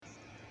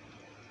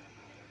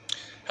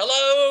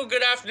Hello,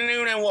 good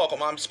afternoon, and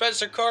welcome. I'm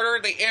Spencer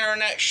Carter, the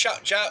Internet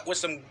Shock Jock, with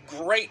some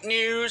great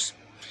news,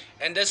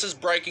 and this is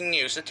breaking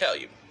news to tell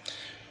you.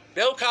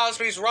 Bill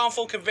Cosby's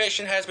wrongful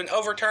conviction has been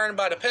overturned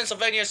by the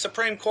Pennsylvania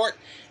Supreme Court,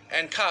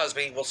 and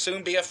Cosby will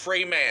soon be a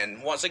free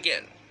man once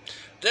again.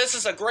 This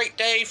is a great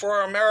day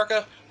for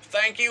America.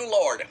 Thank you,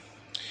 Lord.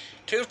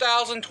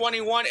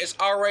 2021 is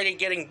already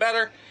getting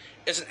better.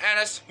 It's an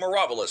annus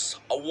mirabilis,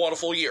 a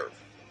wonderful year.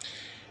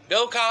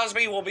 Bill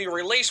Cosby will be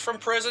released from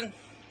prison.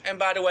 And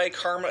by the way,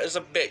 karma is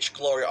a bitch,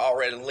 Gloria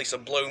Allred and Lisa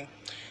Bloom,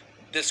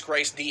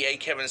 disgraced DA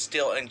Kevin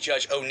Steele and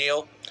Judge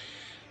O'Neill,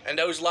 and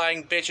those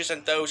lying bitches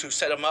and those who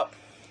set them up.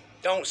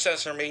 Don't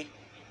censor me.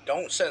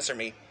 Don't censor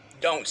me.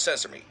 Don't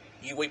censor me.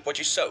 You reap what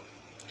you sow.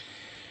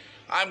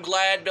 I'm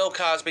glad Bill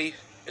Cosby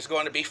is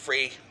going to be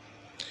free.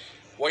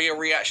 What are your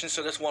reactions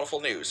to this wonderful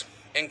news?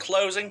 In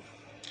closing,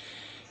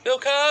 Bill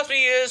Cosby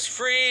is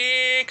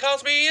free.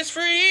 Cosby is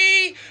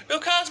free. Bill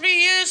Cosby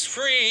is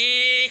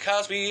free.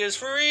 Cosby is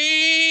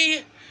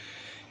free.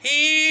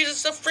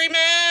 He's a free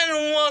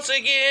man once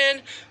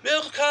again.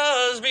 Bill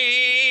Cosby.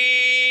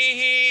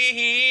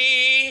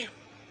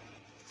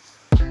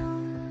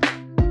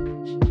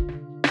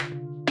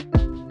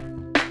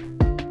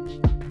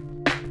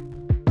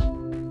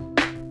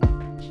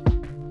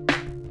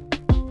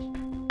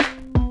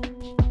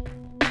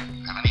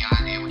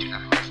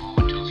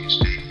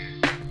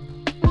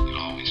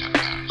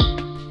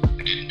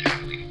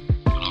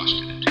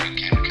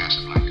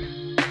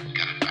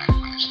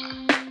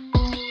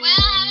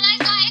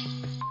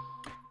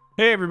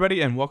 Hey everybody,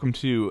 and welcome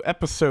to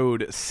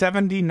episode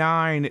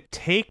 79,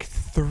 take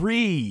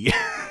 3.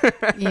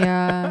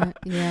 I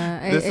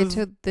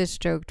took this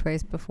joke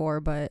twice before,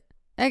 but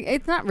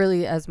it's not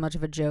really as much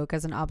of a joke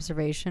as an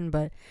observation,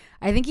 but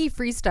I think he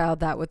freestyled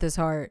that with his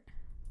heart.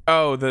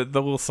 Oh, the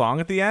little song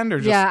at the end, or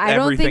just I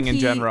don't everything think in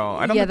general?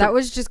 I don't that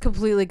was just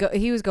completely,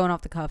 he was going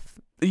off the cuff.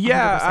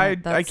 Yeah,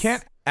 I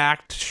can't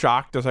act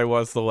shocked as I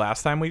was the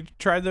last time we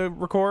tried to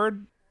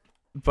record,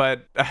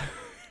 but...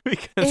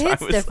 because it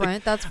hits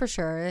different, that's for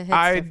sure. It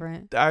hits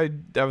different. I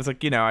was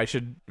like, I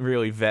should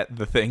really vet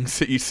the things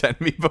that you send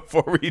me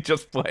before we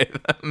just play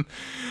them.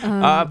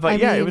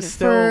 It was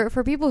still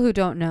for people who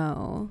don't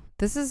know,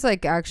 this is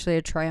like actually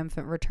a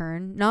triumphant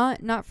return.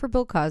 Not for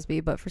Bill Cosby,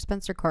 but for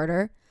Spencer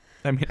Carter.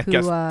 I mean, I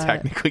guess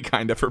technically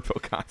kind of for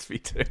Bill Cosby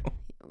too.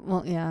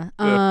 Well, yeah.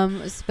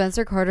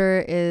 Spencer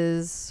Carter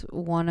is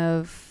one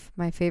of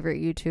my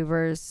favorite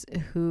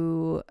YouTubers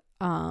who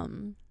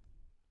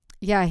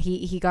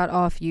he got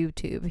off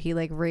YouTube. He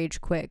like rage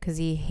quit because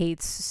he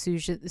hates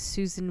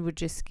Susan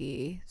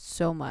Wojcicki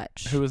so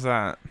much. Who was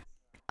that?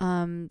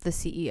 The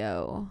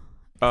CEO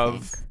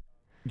of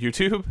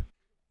YouTube.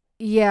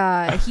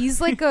 Yeah, he's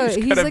like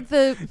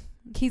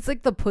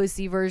the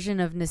pussy version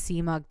of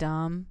Nassim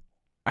Aghdam.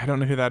 I don't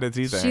know who that is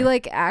either. You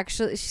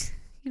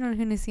don't know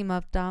who Nassim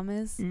Aghdam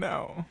is?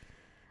 No.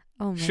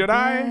 Oh my Should God.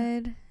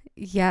 I?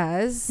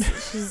 Yes,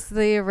 she's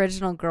the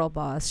original girl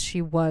boss.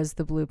 She was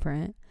the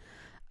blueprint.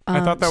 I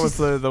thought that was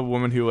the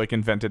woman who like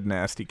invented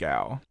Nasty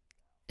Gal.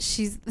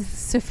 She's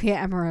Sophia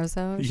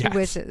Amoruso. She yes.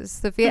 wishes.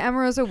 Sophia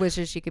Amoruso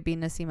wishes she could be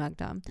Nassim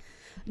Aghdam.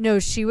 No,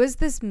 she was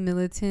this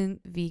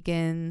militant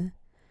vegan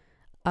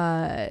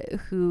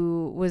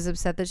who was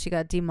upset that she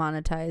got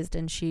demonetized,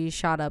 and she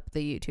shot up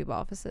the YouTube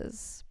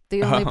offices.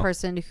 The only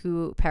person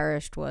who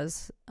perished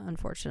was,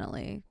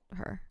 unfortunately,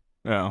 her.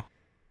 Oh.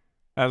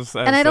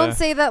 And I don't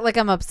say that like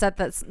I'm upset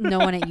that no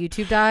one at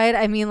YouTube died.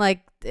 I mean,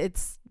 like,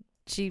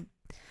 she...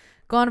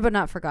 gone but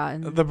not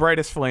forgotten. The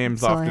brightest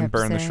flames often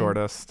burn the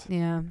shortest.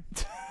 Yeah.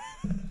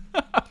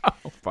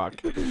 Oh,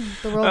 fuck. The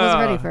world was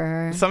ready for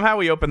her. Somehow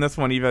we opened this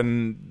one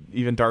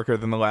even darker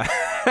than the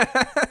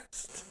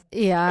last.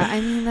 Yeah,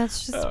 I mean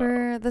that's just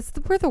where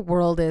the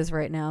world is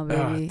right now,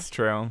 baby. It's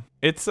true.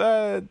 It's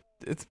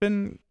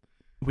been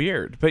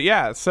weird. But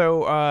yeah,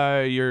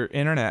 so your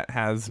internet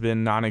has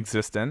been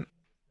non-existent.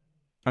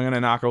 I'm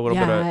gonna knock a little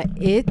bit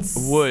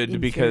of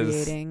wood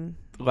because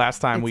last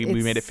time we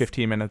made it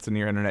 15 minutes and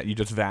your internet, you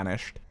just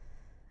vanished.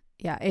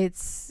 Yeah,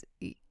 it's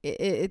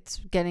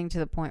getting to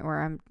the point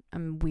where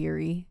I'm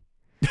weary.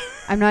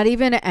 I'm not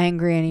even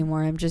angry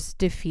anymore. I'm just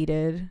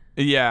defeated.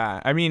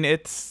 Yeah, I mean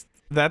that's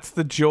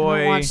the joy. I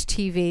haven't watched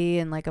TV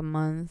in like a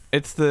month.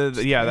 It's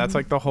that's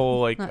like the whole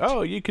like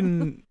you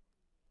can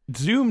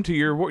zoom to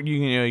your work.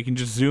 You can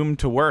just zoom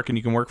to work and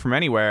you can work from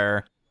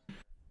anywhere.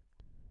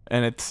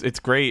 And it's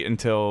great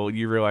until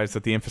you realize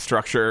that the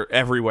infrastructure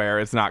everywhere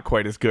is not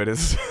quite as good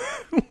as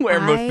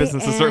where most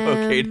businesses are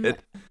located.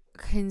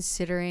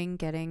 Considering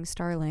getting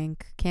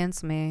Starlink.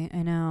 Cancel me.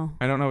 I know.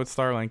 I don't know what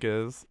Starlink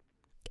is.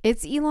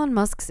 It's Elon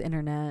Musk's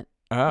internet.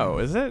 Oh,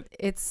 is it?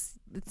 It's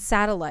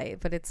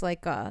satellite, but it's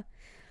like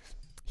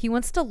he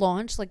wants to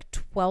launch like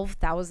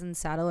 12,000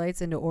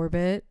 satellites into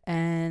orbit,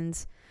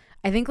 and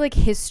I think like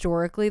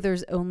historically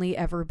there's only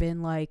ever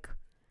been like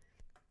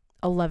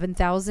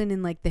 11,000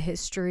 in like the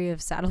history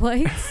of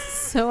satellites.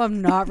 So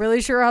I'm not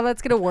really sure how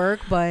that's gonna work,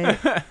 but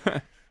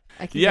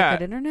I can get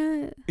good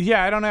internet.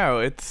 Yeah, I don't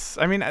know.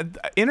 I mean,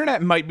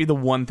 internet might be the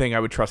one thing I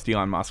would trust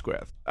Elon Musk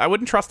with. I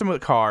wouldn't trust him with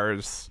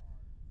cars.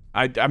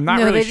 I'm not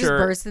no, really they sure. just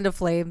burst into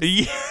flames.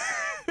 Yeah.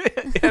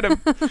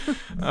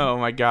 Oh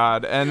my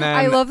god! And then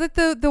I love that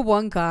the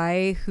one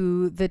guy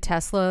who the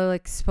Tesla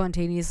like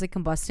spontaneously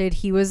combusted,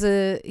 he was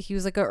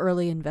like an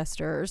early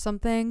investor or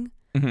something.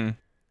 Mm-hmm.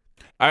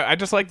 I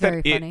just like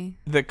Very that funny.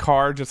 the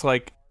car just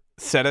like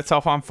set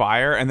itself on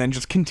fire and then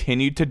just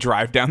continued to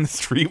drive down the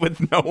street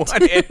with no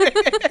one in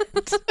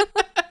it.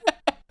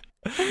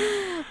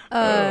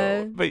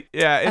 But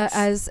yeah,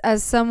 it's,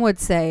 as some would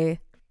say,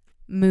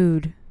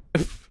 mood.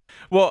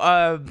 well,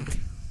 I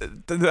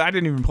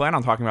didn't even plan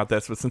on talking about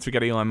this, but since we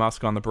got Elon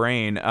Musk on the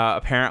brain,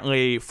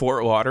 apparently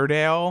Fort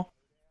Lauderdale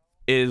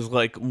is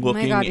like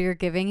looking. Oh my god, you're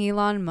giving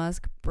Elon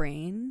Musk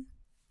brain?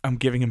 I'm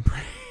giving him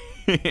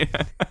brain.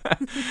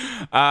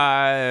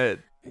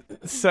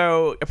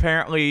 So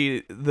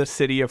apparently the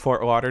city of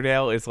Fort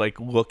Lauderdale is like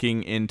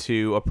looking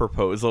into a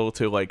proposal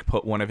to like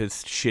put one of his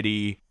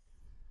shitty,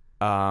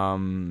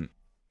 one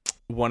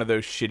of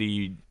those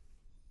shitty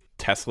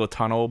Tesla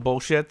tunnel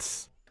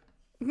bullshits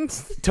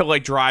to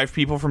like drive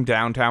people from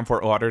downtown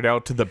Fort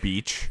Lauderdale to the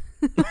beach.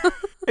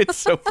 It's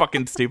so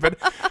fucking stupid.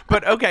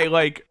 But okay,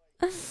 like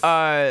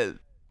that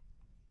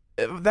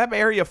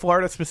area of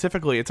Florida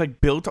specifically, it's like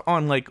built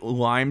on like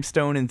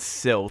limestone and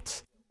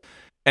silt,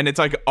 and it's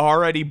like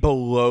already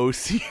below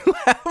sea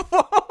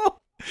level,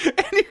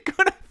 and you're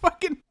gonna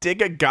fucking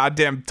dig a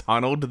goddamn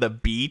tunnel to the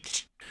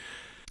beach.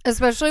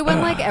 Especially when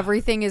like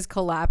everything is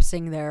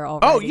collapsing there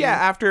already. Oh yeah,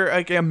 after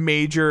like a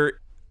major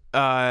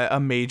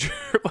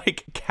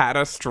like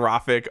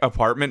catastrophic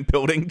apartment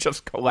building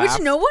just collapsed.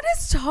 Which no one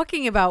is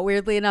talking about,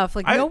 weirdly enough.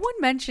 Like no one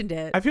mentioned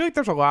it. I feel like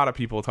there's a lot of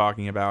people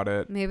talking about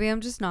it. Maybe I'm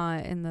just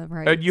not in the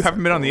right You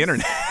haven't been on the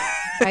internet.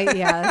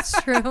 Yeah,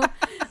 that's true.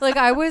 Like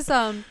I was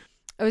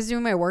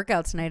doing my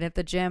workout tonight at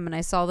the gym, and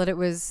I saw that it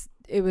was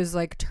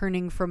like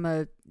turning from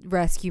a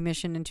rescue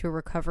mission into a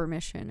recover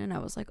mission, and I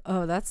was like,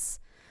 oh, that's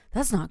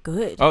not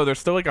good. Oh, there's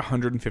still like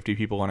 150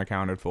 people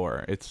unaccounted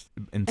for. It's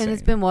insane. And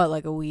it's been what,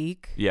 like a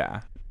week?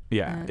 Yeah,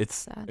 That's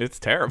sad. it's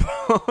terrible.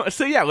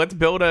 So yeah, let's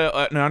build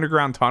an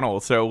underground tunnel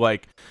so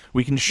like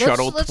we can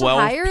shuttle let's 12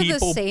 hire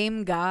people. the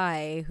same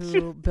guy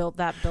who built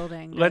that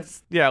building.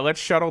 Let's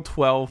shuttle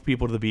 12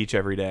 people to the beach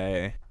every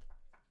day.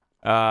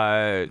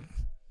 Yeah,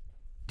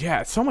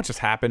 so much has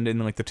happened in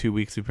like the 2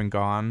 weeks we've been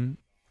gone.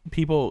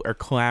 People are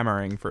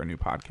clamoring for a new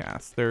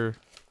podcast.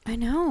 I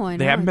know.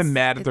 They haven't been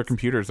mad at their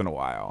computers in a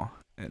while.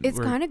 It's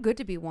kind of good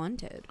to be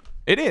wanted.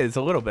 It is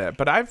a little bit,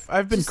 but I've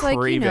been Just like,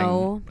 craving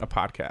a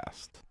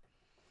podcast.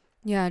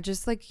 Yeah,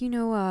 just like,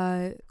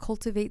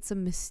 cultivate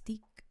some mystique.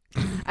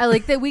 I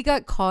like that we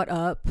got caught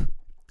up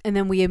and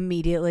then we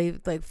immediately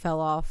like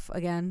fell off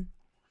again.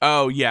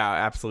 Oh yeah,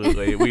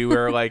 absolutely. We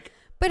were like,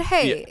 but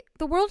hey,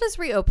 the world is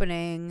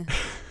reopening.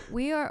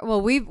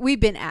 We've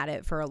been at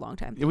it for a long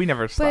time. We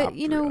never stopped.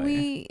 But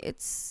really.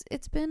 it's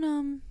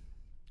been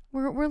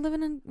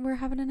we're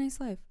having a nice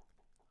life.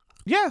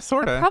 Yeah,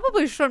 sort of.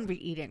 Probably shouldn't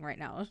be eating right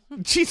now.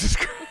 Jesus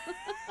Christ.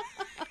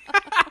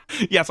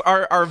 Yes,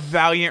 our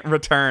valiant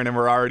return, and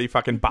we're already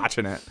fucking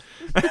botching it.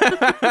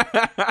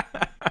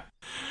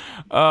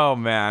 Oh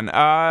man.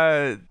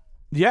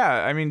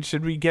 Yeah, I mean,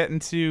 should we get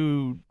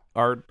into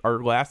our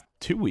last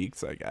 2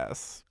 weeks, I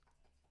guess?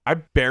 I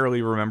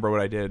barely remember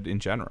what I did in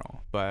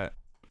general, but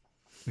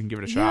we can give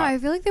it a shot. Yeah, I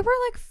feel like they were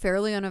like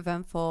fairly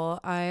uneventful.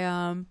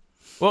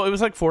 Well, it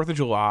was like 4th of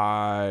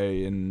July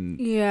and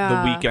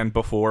the weekend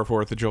before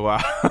 4th of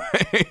July.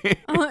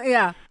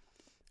 Yeah.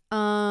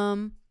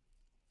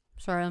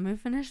 Sorry, let me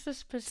finish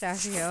this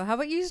pistachio. How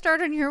about you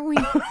start on your week?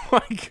 Oh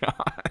my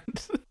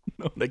god.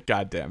 What a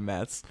goddamn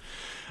mess.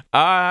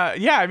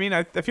 Yeah, I mean,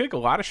 I feel like a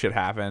lot of shit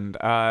happened.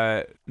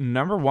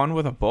 Number one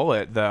with a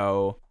bullet,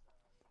 though,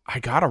 I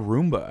got a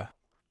Roomba.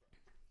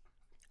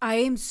 I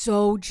am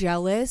so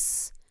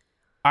jealous.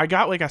 I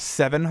got like a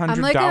 $700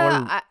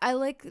 Roomba. I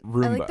like the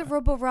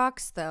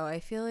Roborox though.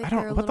 I feel like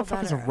they're a what the little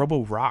fuck better. is a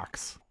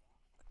Roborox?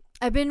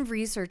 I've been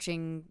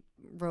researching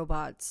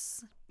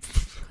robots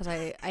because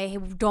I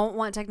don't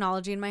want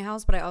technology in my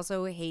house, but I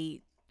also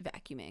hate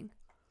vacuuming.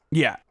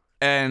 Yeah,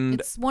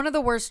 and it's one of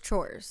the worst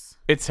chores.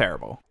 It's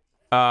terrible.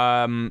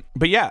 But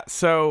yeah,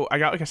 so I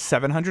got like a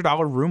 $700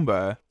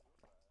 Roomba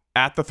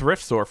at the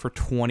thrift store for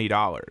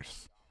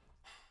 $20,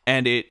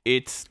 and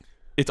it's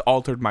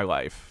altered my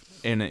life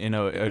in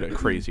a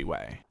crazy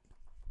way.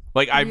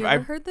 Like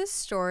I've heard this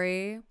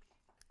story.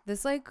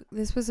 This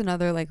was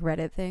another like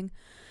Reddit thing.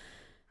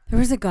 There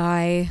was a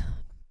guy.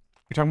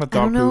 You're talking about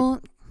dog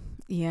poop?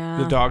 Yeah.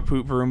 The dog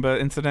poop Roomba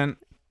incident?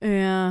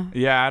 Yeah.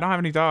 Yeah, I don't have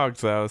any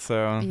dogs though,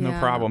 so no Yeah.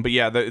 problem. But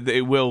yeah,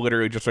 it will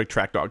literally just like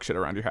track dog shit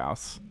around your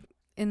house.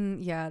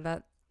 And yeah,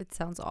 it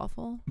sounds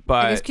awful.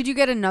 But I guess, could you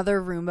get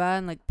another Roomba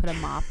and like put a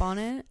mop on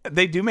it?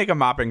 They do make a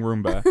mopping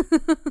Roomba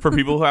for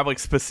people who have like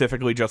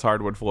specifically just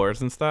hardwood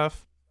floors and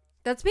stuff.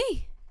 That's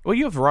me. Well,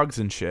 you have rugs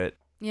and shit.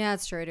 Yeah,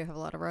 it's true. I do have a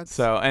lot of rugs.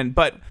 So $20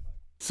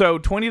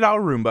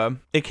 Roomba.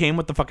 It came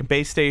with the fucking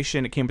base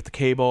station. It came with the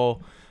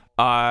cable.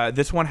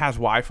 This one has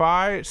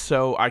Wi-Fi,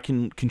 so I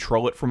can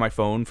control it from my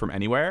phone from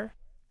anywhere.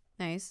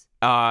 Nice.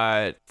 So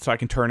I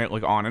can turn it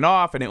like on and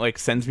off, and it like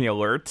sends me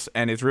alerts.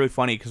 And it's really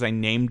funny because I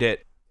named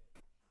it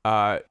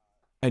I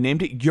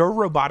named it Your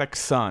Robotic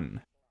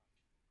Son.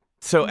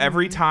 So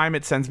every time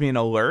it sends me an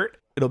alert,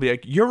 it'll be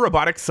like, your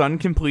robotic son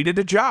completed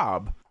a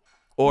job.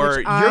 Or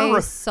which I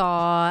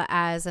saw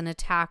as an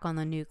attack on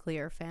the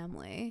nuclear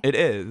family. It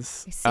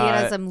is. I see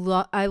it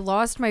as I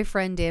lost my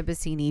friend Dan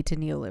Bassini to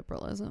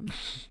neoliberalism.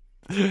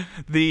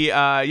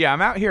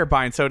 I'm out here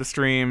buying soda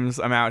streams.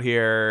 I'm out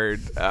here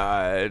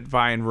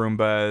buying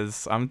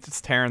Roombas. I'm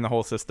just tearing the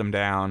whole system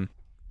down.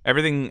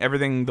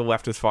 Everything the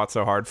left has fought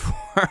so hard for.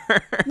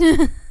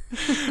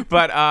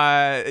 But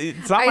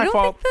it's not my fault.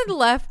 I don't think the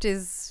left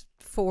is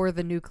for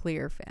the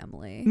nuclear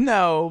family.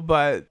 No,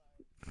 but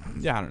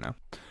yeah, I don't know.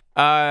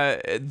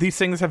 These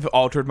things have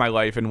altered my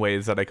life in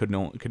ways that I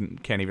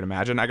can't even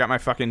imagine. I got my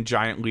fucking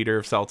giant liter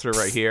of seltzer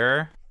right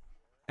here,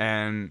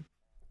 and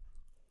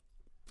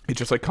it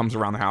just like comes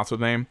around the house with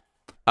me.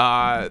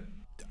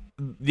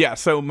 Yeah,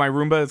 so my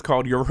Roomba is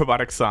called Your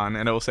Robotic Son,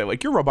 and it will say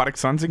like, your robotic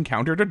son's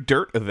encountered a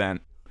dirt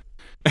event.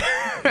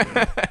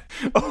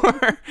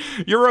 Or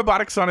your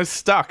robotic son is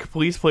stuck.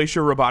 Please place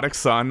your robotic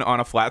son on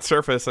a flat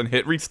surface and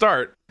hit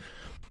restart.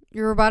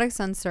 Your robotic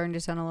son's starting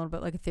to sound a little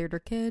bit like a theater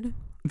kid.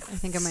 I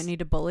think I might need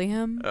to bully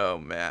him. Oh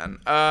man.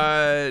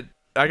 I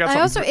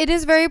also it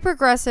is very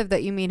progressive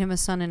that you made him a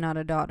son and not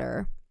a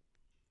daughter.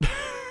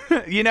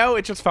 You know,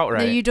 it just felt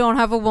right. That you don't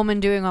have a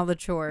woman doing all the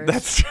chores.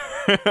 That's true.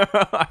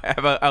 I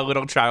have a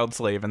little child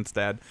slave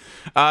instead.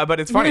 But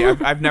it's funny.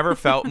 I've never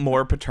felt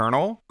more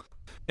paternal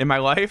in my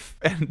life,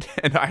 and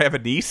I have a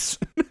niece.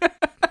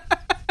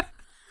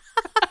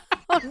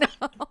 Oh no.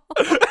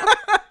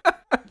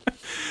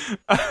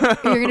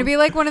 You're gonna be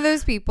like one of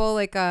those people,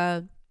 like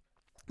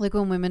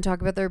when women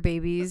talk about their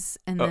babies,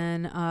 and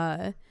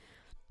then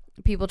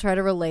people try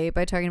to relate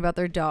by talking about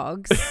their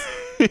dogs.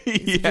 Yeah.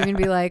 You're gonna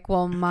be like,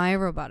 well, my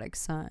robotic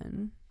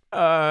son.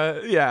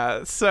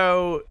 Yeah.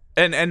 So,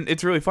 and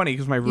it's really funny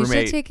because my roommate.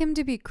 You should take him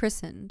to be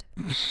christened.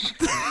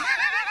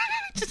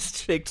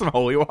 Just shake some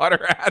holy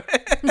water at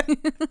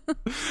it.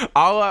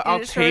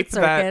 I'll tape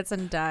that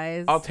and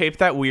dies. I'll tape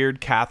that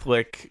weird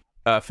Catholic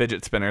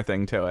fidget spinner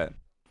thing to it.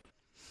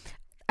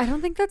 I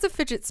don't think that's a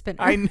fidget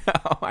spinner. I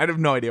know. I have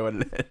no idea what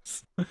it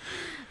is.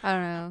 I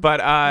don't know.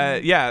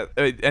 But yeah,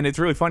 and it's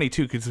really funny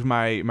too because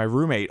my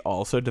roommate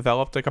also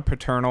developed like a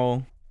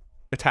paternal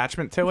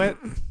attachment to it.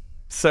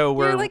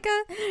 So you're like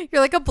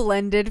a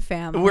blended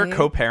family. We're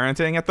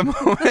co-parenting at the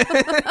moment.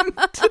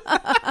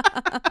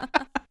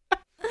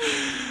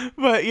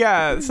 But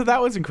yeah, so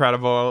that was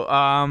incredible.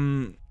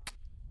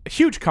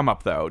 Huge come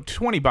up though.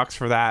 $20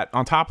 for that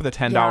on top of the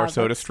 $10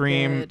 soda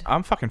stream. Good.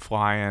 I'm fucking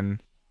flying.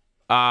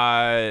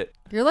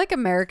 You're like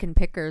American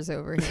Pickers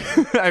over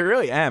here. I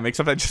really am,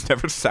 except I just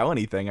never sell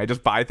anything. I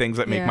just buy things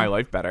that make my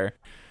life better.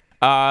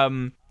 I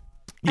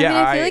feel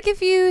like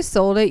if you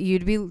sold it,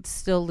 you'd be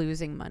still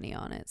losing money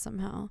on it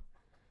somehow.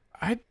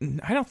 I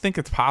don't think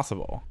it's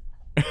possible.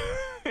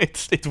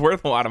 It's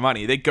worth a lot of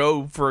money. They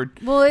go for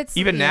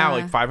now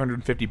like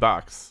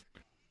 $550.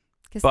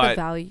 Guess the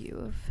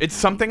value of it's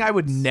something I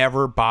would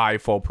never buy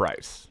full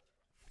price.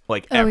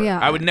 Like ever.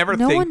 I would never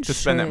think to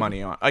spend that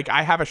money on. Like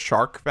I have a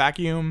Shark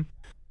vacuum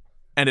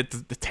and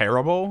it's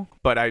terrible,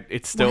 but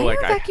it's still Why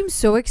are vacuums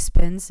so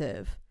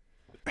expensive?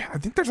 I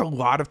think there's a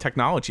lot of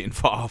technology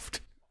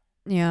involved.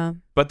 Yeah.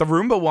 But the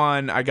Roomba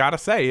one, I gotta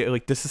say, it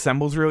like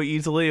disassembles really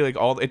easily. Like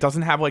it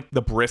doesn't have like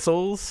the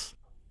bristles.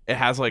 It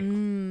has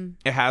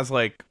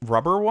like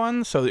rubber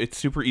ones, so it's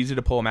super easy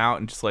to pull them out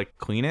and just like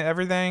clean it,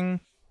 everything.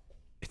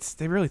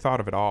 They really thought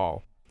of it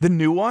all. The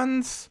new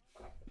ones,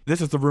 this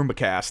is the Roomba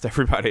cast,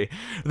 everybody.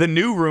 The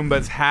new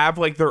Roombas have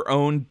like their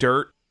own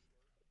dirt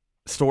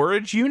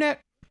storage unit.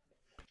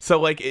 So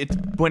like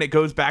when it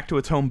goes back to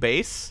its home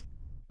base,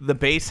 the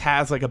base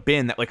has like a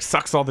bin that like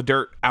sucks all the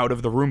dirt out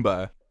of the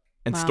Roomba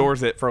and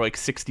stores it for like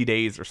 60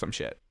 days or some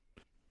shit.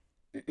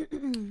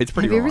 It's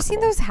pretty. Have you ever seen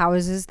those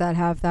houses that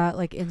have that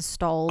like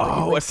installed?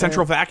 Oh, in, like, a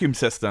central vacuum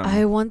system.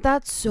 I want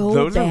that so bad.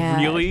 Those are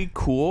really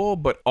cool,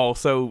 but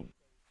also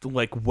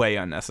like way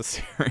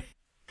unnecessary.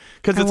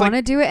 Because I want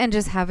to do it and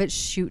just have it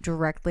shoot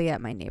directly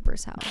at my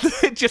neighbor's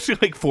house. It just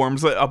like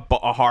forms a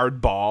hard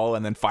ball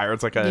and then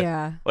fires like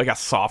a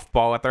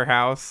softball at their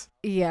house.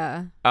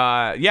 Yeah.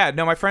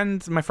 No, my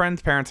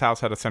friend's parents' house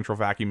had a central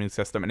vacuuming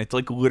system, and it's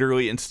like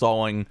literally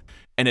installing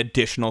an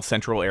additional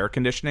central air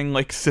conditioning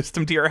like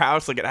system to your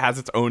house. Like it has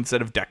its own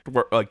set of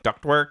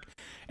ductwork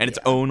and its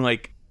own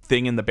like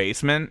thing in the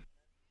basement.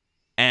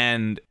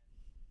 And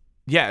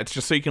yeah, it's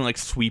just so you can like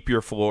sweep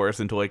your floors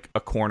into like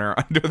a corner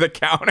under the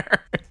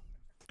counter.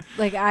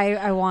 Like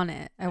I want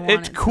it.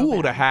 It's cool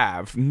so to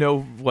have.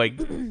 No, like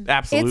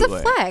absolutely. It's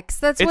a flex.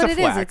 That's what it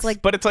is. It's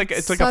like, but it's like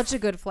such a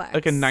good flex.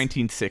 Like a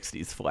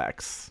 1960s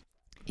flex.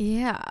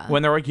 Yeah.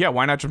 When they're like, yeah,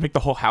 why not just make the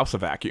whole house a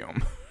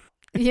vacuum?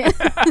 Yeah.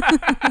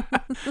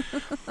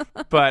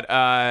 But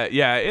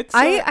yeah, it's.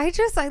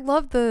 I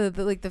love the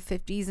like the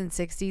 50s and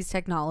 60s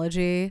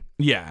technology.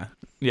 Yeah.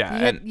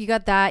 You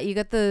got that. You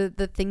got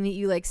the thing that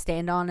you like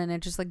stand on and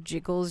it just like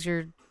jiggles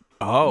your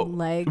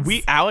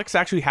legs. Alex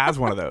actually has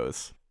one of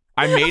those.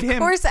 I made Of him.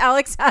 course,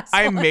 Alex has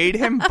I one. made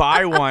him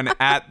buy one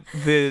at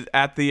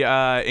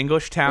the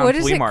English Town What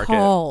is flea it market.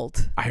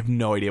 called? I have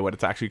no idea what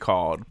it's actually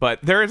called, but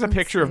there is a Let's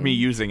picture of me see.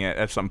 using it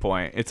at some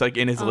point. It's like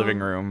in his living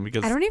room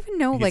because I don't even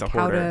know he's like a how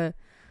hoarder.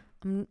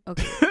 to.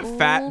 Okay.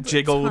 Fat Old,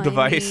 jiggle tiny,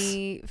 device.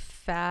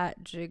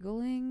 Fat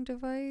jiggling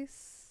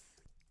device.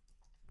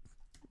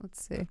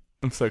 Let's see.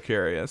 I'm so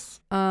curious.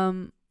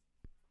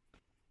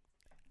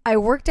 I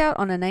worked out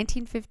on a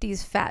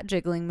 1950s fat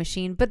jiggling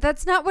machine, but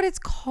that's not what it's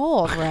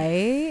called,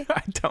 right?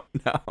 I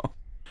don't know.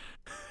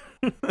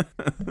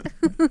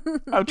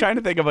 I'm trying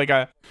to think of like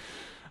a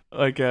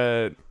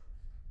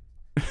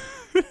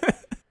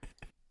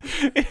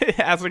it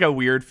has like a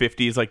weird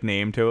 50s like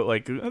name to it,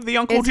 like the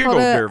Uncle It's Jiggle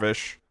called a-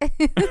 Dervish.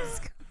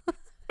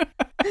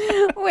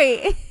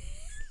 Wait,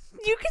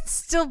 you can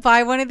still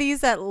buy one of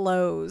these at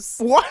Lowe's.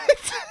 What?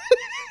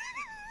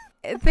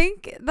 I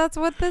think that's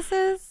what this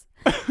is.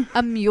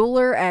 A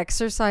Mueller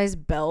exercise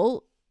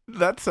belt,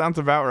 That sounds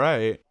about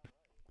right.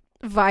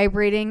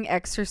 vibrating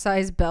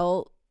exercise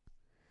belt.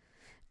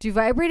 Do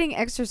vibrating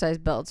exercise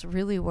belts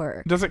really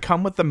work? Does it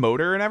come with the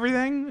motor and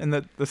everything and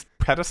the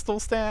pedestal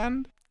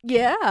stand?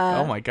 Yeah.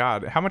 Oh my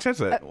god, how much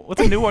is it? What's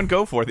a new one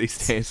go for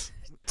these days?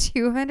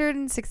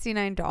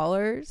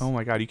 $269. Oh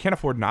my god, you can't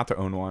afford not to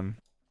own one.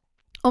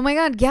 Oh my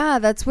god, yeah,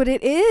 that's what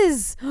it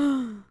is.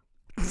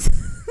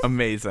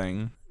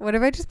 Amazing. What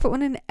if I just put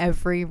one in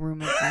every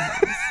room of my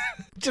house?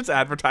 Just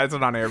advertise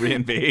it on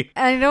Airbnb.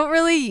 I don't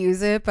really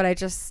use it, but I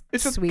just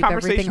It's a sweep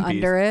everything conversation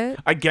piece. under it.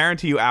 I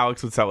guarantee you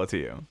Alex would sell it to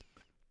you.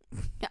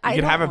 I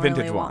could don't have a really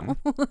vintage want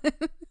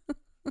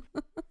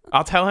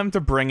I'll tell him to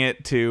bring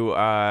it to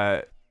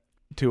our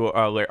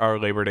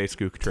Labor Day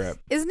skook trip.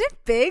 Isn't it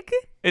big?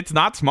 It's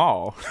not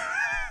small.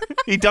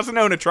 He doesn't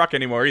own a truck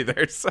anymore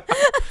either. So.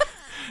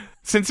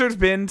 Since there's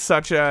been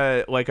such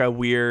a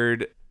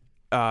weird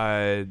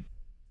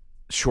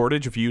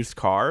shortage of used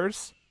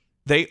cars,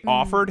 they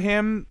offered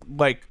him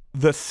like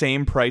the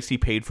same price he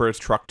paid for his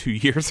truck 2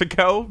 years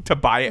ago to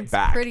buy it It's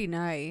back. pretty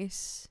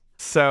nice.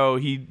 So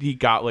he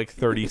got like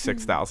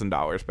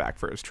 $36,000 back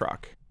for his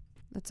truck.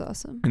 That's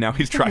awesome. And now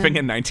he's driving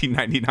a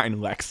 1999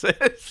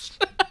 Lexus.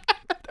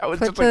 That was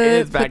just like in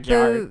his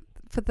backyard.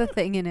 Put the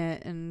thing in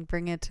it and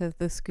bring it to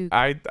the scoop.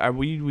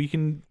 We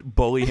can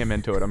bully him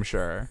into it, I'm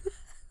sure.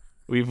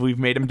 We've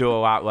made him do a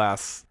lot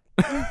less.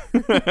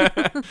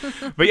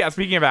 But yeah,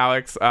 speaking of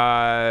Alex,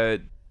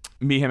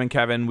 me, him, and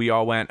Kevin, we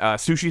all went.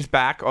 Sushi's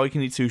back. All you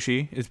can eat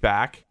sushi is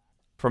back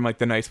from like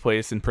the nice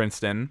place in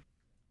Princeton.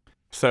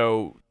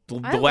 So the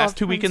I last love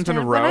 2 weekends in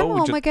a Princeton. When I'm row.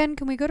 home again,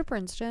 can we go to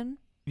Princeton?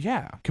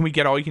 Yeah, can we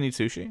get all you can eat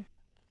sushi?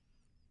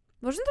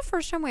 Wasn't the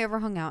first time we ever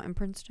hung out in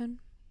Princeton?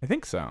 I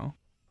think so.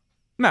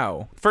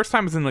 No, first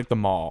time was in like the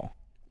mall.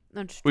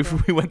 That's We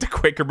true. we went to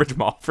Quaker Bridge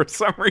Mall for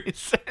some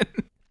reason.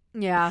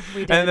 Yeah,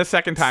 we did. And then the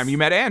second time you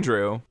met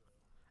Andrew.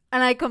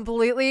 And I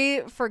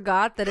completely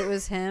forgot that it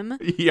was him.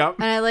 Yep.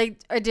 And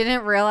I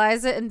didn't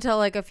realize it until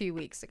like a few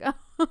weeks ago.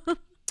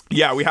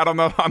 Yeah, we had on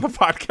the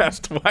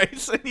podcast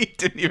twice, and you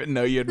didn't even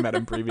know you had met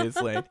him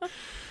previously. I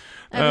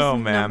have Oh,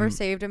 his man. number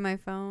saved in my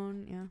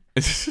phone.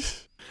 Yeah.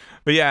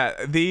 But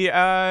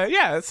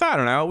yeah, so I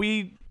don't know.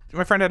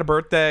 My friend had a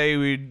birthday.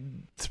 We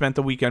spent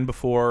the weekend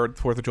before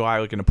 4th of July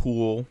like in a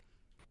pool,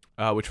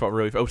 which felt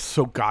really. It was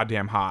so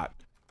goddamn hot,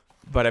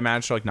 but I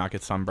managed to like not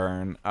get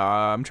sunburn.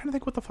 I'm trying to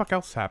think what the fuck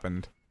else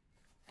happened.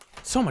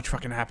 So much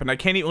fucking happened. I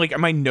can't even like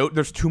my note.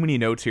 There's too many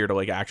notes here to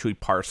like actually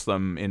parse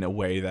them in a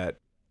way that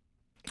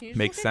Can you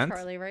makes look at sense.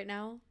 Charlie right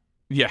now?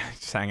 Yeah,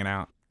 just hanging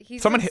out.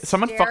 He's Someone just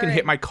fucking hit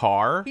staring. my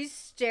car. He's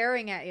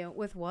staring at you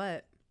with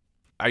what?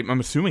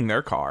 I'm assuming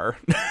their car.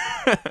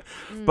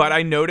 But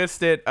I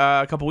noticed it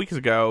a couple weeks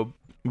ago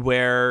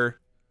where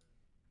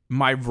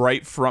my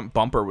right front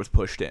bumper was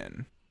pushed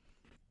in.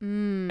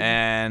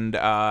 And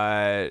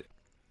yeah, I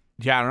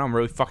don't know. I'm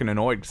really fucking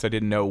annoyed because I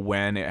didn't know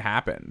when it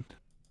happened.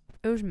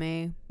 It was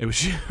me.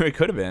 It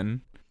could have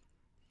been.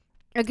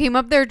 I came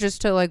up there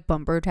just to like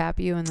bumper tap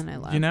you, and then I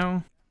left. You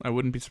know, I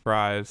wouldn't be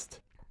surprised.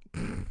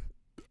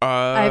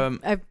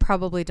 I've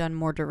probably done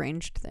more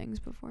deranged things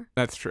before.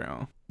 That's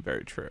true.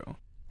 Very true.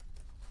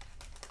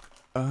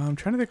 I'm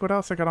trying to think what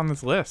else I got on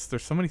this list.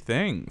 There's so many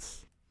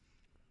things.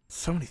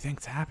 So many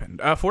things happened.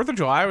 4th of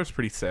July was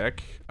pretty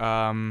sick.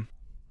 What'd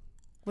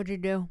you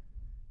do?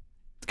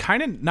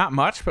 Kind of not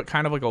much, but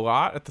kind of like a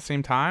lot at the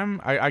same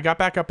time. I got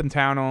back up in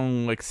town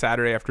on like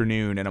Saturday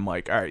afternoon, and I'm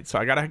like, all right, so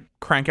I got to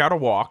crank out a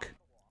walk,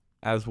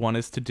 as one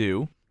is to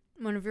do.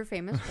 One of your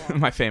famous walks.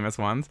 My famous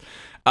ones.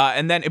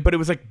 And then, but it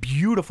was like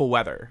beautiful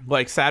weather.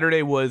 Like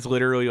Saturday was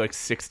literally like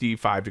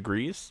 65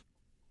 degrees.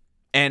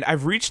 And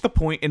I've reached the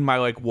point in my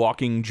like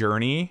walking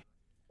journey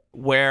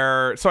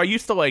where, so I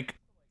used to like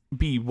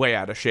be way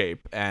out of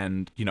shape,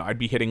 and you know, I'd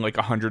be hitting like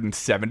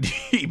 170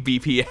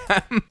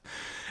 BPM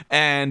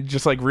and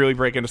just like really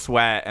breaking a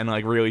sweat and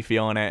like really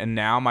feeling it. And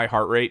now my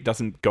heart rate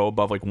doesn't go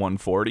above like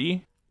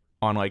 140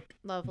 on like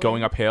Lovely.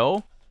 going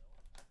uphill.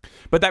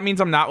 But that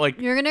means I'm not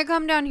like, You're gonna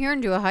come down here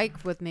and do a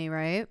hike with me,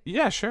 right?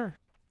 yeah, sure.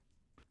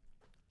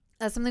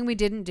 That's something we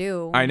didn't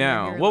do. I when we were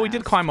know. here Well, we did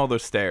last. climb all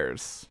those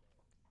stairs.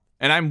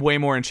 And I'm way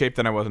more in shape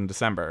than I was in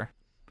December.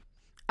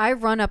 I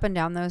run up and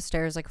down those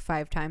stairs like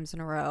 5 times in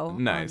a row.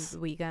 Nice. On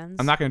the weekends.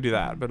 I'm not going to do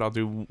that, but I'll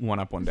do one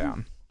up, one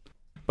down.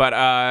 But,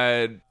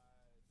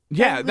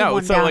 yeah, Probably no,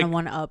 one so down like, and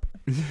one up.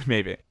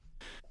 maybe.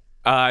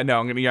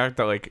 No, you have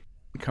to like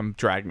come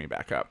drag me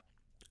back up.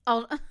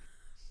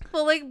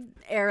 We'll like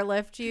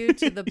airlift you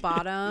to the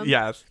bottom.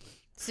 Yes.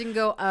 So you can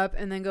go up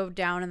and then go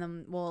down, and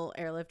then we'll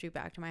airlift you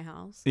back to my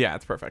house. Yeah,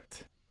 it's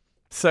perfect.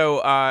 So,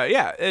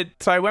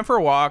 so I went for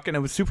a walk, and it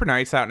was super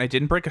nice out, and I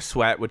didn't break a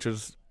sweat, which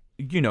was,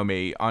 you know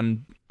me,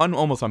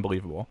 almost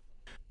unbelievable.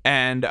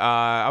 And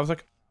I was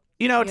like,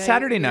 it's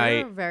Saturday night.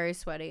 You're very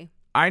sweaty.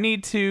 I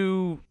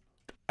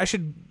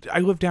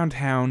live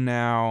downtown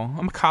now.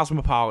 I'm a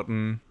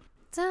cosmopolitan.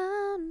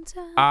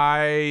 Downtown.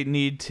 I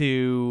need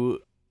to,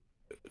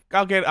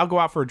 I'll go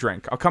out for a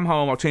drink. I'll come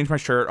home, I'll change my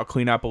shirt, I'll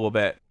clean up a little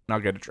bit, and I'll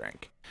get a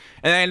drink.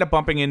 And I end up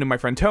bumping into my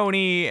friend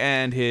Tony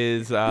and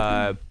his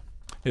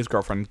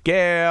girlfriend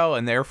Gail,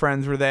 and their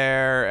friends were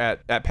there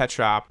at Pet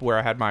Shop where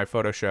I had my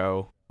photo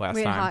show last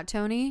time. Hot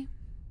Tony?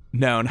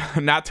 No,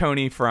 not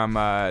Tony from,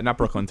 not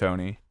Brooklyn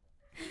Tony.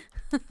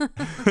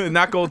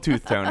 Not Gold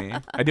Tooth Tony.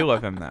 I do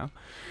love him though.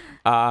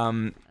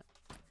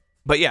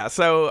 But yeah,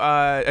 so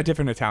a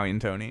different Italian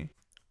Tony.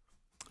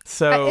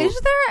 So is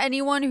there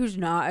anyone who's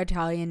not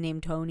Italian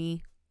named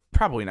Tony?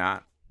 Probably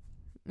not.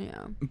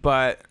 Yeah.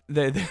 But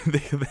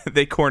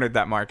they cornered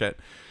that market.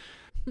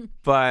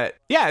 But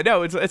yeah,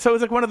 no, it's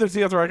like one of those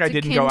deals where like I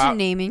didn't go out.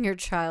 Naming your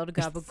child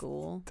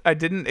Gabagool. I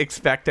didn't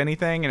expect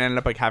anything and ended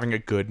up like having a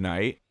good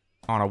night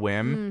on a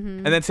whim.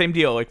 Mm-hmm. And then same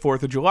deal, like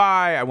 4th of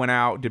July, I went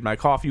out, did my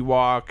coffee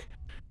walk,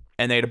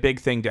 and they had a big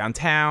thing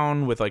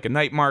downtown with like a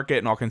night market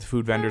and all kinds of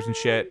food vendors and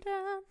shit.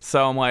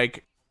 So I'm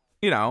like,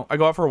 I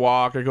go out for a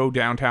walk, I go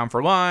downtown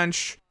for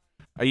lunch,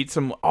 I eat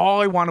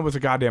all I wanted was a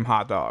goddamn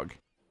hot dog.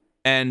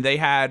 And they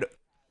had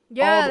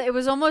it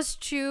was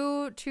almost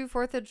two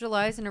 4th of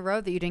Julys in a row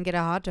that you didn't get a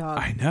hot dog.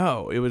 I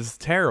know, it was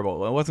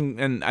terrible. It wasn't,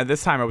 and at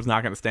this time I was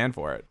not going to stand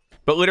for it.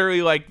 But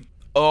literally like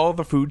all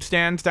the food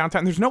stands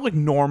downtown, there's no like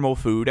normal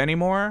food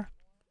anymore.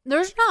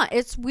 There's not.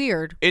 It's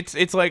weird.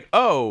 It's like,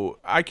 oh,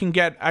 I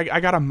got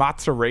a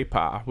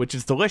mozzarella, which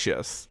is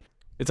delicious.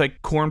 It's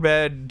like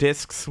cornbread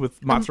discs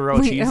with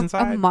mozzarella cheese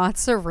inside. A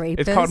mozzarella.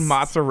 It's called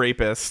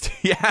mozzarella.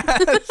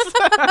 Yes.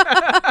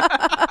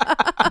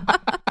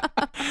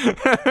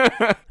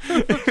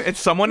 It's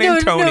someone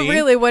named Tony. No,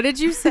 really, what did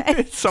you say?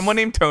 It's someone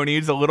named Tony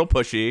who's a little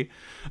pushy.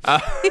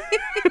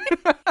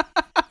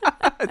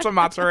 It's a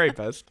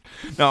mozzarella.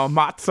 No,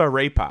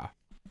 mozzarella.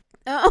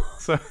 Oh.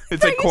 So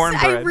it's like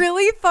cornbread. I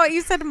really thought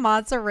you said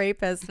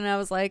mozzarella, and I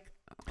was like,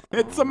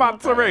 it's a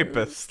mozzarella.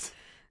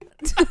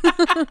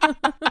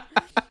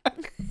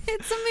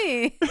 It's a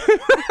me.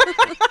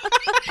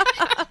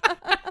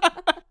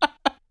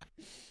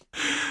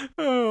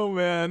 Oh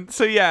man.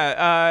 So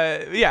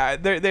yeah,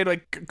 they're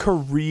like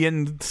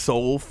Korean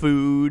soul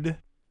food.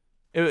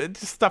 It's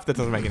just stuff that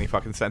doesn't make any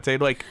fucking sense. They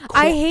had like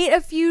I hate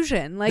a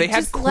fusion. Like, they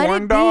had just let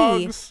corn it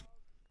dogs.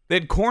 They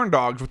had corn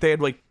dogs, but they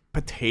had like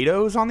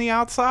potatoes on the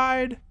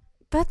outside.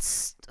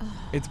 That's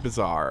It's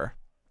bizarre.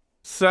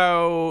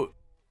 So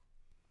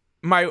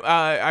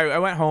I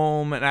went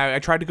home and I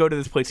tried to go to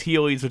this place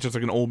Healy's, which is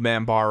like an old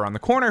man bar on the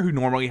corner who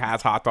normally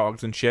has hot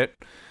dogs and shit,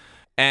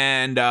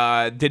 and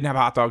didn't have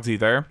hot dogs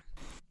either.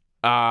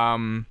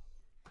 And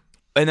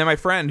then my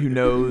friend who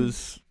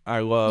knows I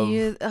love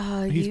he's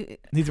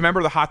a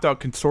member of the hot dog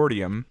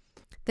consortium.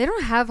 They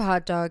don't have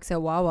hot dogs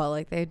at Wawa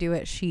like they do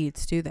at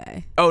Sheetz, do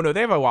they? Oh no,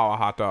 they have a Wawa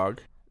hot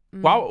dog.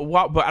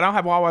 Wawa, but I don't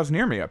have Wawas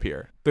near me up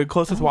here. The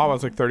closest Wawa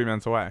is like 30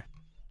 minutes away.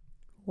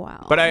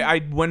 Wow. But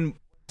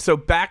so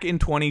back in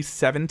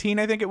 2017,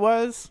 I think it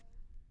was,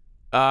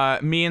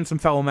 me and some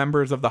fellow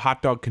members of the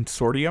hot dog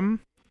consortium,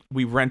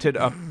 we rented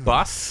a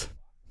bus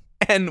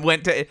and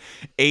went to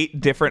 8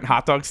 different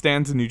hot dog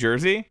stands in New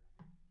Jersey.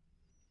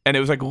 And it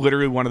was like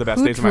literally one of the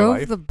best days of my life.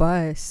 Who drove the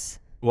bus?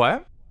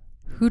 What?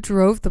 Who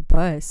drove the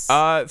bus?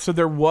 So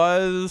there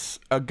was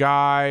a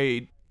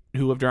guy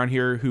who lived around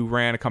here who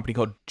ran a company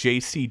called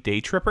JC Day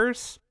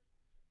Trippers,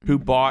 who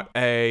bought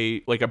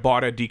a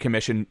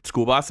decommissioned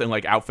school bus and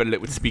like outfitted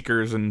it with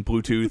speakers and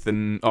Bluetooth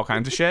and all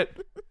kinds of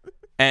shit.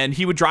 And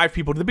he would drive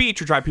people to the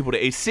beach or drive people to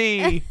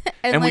AC.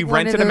 and like we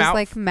rented him out.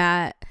 Like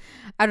Matt,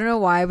 I don't know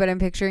why, but I'm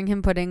picturing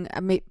him putting,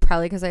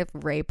 probably because I have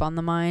rape on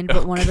the mind,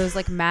 but one of those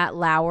like Matt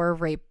Lauer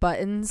rape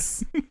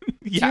buttons.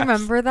 Yes. Do you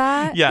remember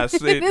that? Yes.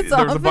 There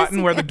was a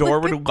button where the door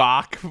would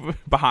lock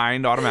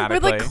behind automatically.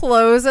 Would like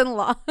close and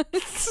lock.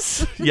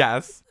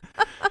 Yes.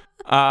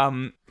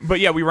 But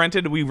yeah, we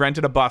rented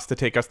a bus to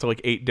take us to like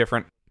 8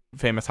 different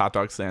famous hot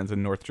dog stands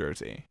in North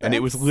Jersey. And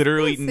it was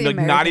literally like,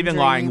 not even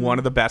lying, one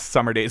of the best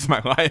summer days of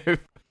my life.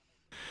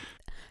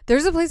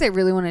 There's a place I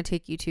really want to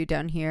take you to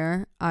down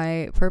here.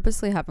 I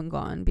purposely haven't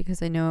gone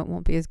because I know it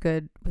won't be as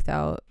good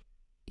without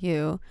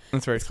you.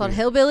 That's very It's sweet. called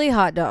Hillbilly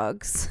Hot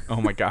Dogs.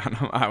 Oh my God.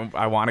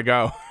 I want to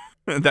go.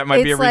 That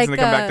might be a reason to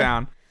come back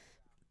down.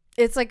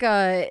 It's like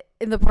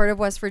in the part of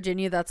West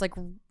Virginia that's like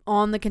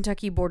on the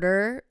Kentucky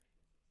border.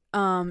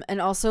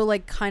 And also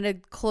like kind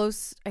of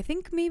close. I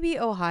think maybe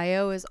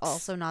Ohio is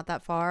also not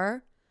that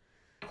far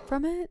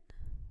from it.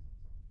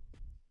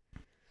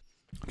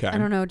 Okay. I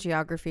don't know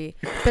geography,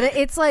 but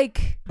it's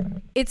like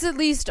it's at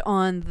least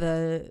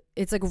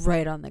it's like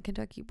right on the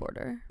Kentucky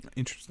border.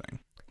 Interesting.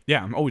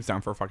 Yeah, I'm always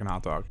down for a fucking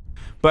hot dog.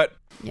 But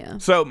Yeah.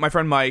 so my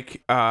friend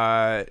Mike,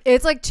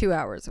 It's like 2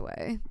 hours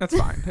away. that's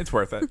fine. It's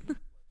worth it.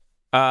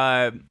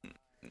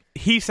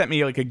 He sent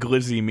me like a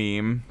glizzy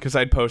meme because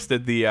I'd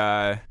posted the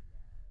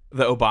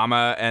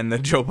Obama and the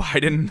Joe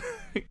Biden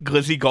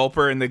glizzy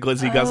gulper and the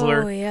glizzy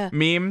guzzler yeah.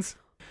 memes.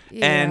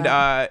 Yeah. And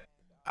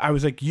I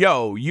was like,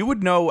 yo, you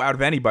would know out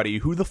of anybody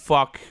who the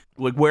fuck,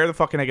 like, where the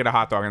fuck can I get a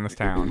hot dog in this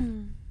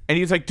town? And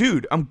he's like,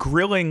 dude, I'm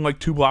grilling like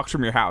 2 blocks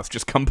from your house.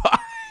 Just come by.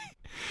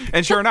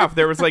 And sure enough,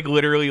 there was like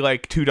literally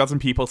like 24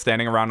 people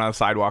standing around on a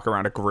sidewalk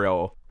around a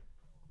grill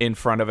in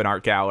front of an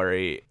art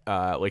gallery,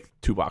 like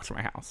 2 blocks from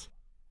my house.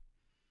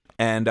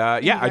 And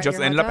yeah, I just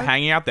ended up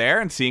hanging out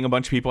there and seeing a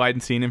bunch of people I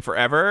hadn't seen in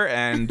forever,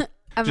 and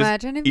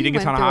imagine if eating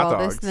you a went ton of through hot all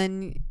dogs. this,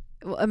 then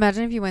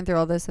imagine if you went through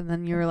all this and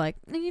then you were like,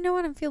 you know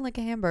what, I'm feeling like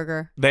a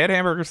hamburger. They had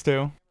hamburgers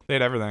too. They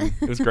had everything.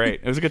 It was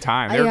great. It was a good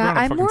time. They were Yeah, growing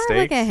up I'm fucking more steaks.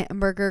 like a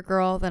hamburger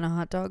girl than a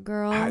hot dog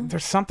girl.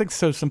 There's something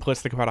so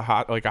simplistic about a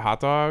hot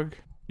dog,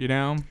 you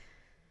know?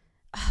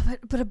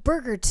 But a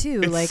burger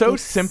too. It's like so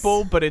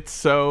simple, but it's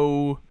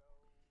so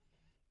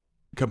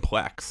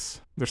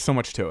complex. There's so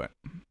much to it.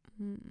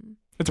 Mm,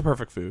 It's a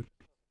perfect food.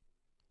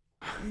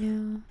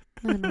 yeah,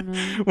 I don't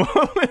know.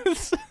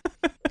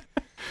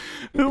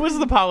 Who was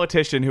the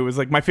politician who was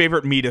like, my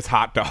favorite meat is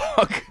hot dog?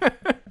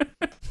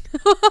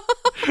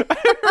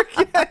 I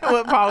forget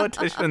what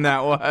politician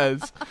that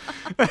was.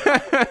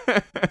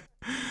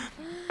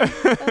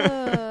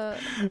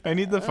 I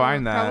need to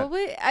find that.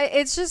 Probably.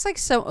 It's just like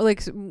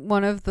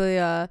one of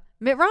the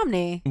Mitt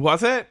Romney.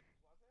 Was it?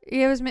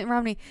 Yeah, it was Mitt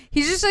Romney.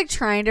 He's just like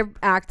trying to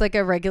act like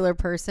a regular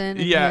person. And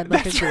he Yeah, had,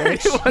 like, that's a right.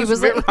 glitch. It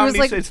was Mitt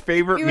Romney's his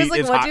favorite he was meat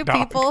like, is what hot do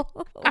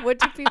dog. what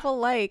do people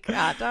like?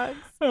 Hot dogs.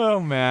 Oh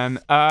man.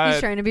 He's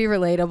trying to be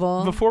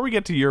relatable. Before we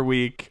get to your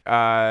week,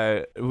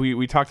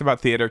 we talked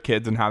about theater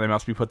kids and how they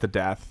must be put to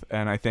death,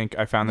 and I think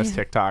I found this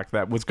TikTok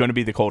that was going to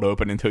be the cold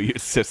open until you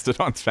insisted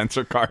on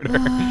Spencer Carter.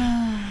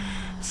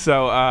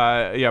 So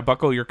yeah,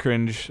 buckle your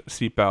cringe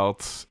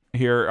seatbelts.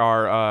 Here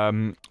are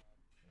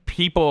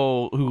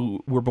people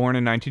who were born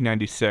in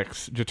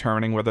 1996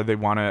 determining whether they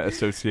want to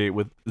associate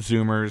with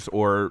Zoomers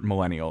or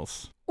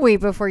millennials. Wait,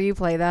 before you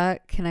play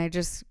that, can I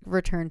just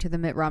return to the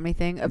Mitt Romney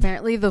thing?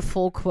 Apparently, the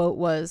full quote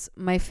was,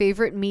 "My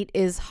favorite meat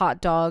is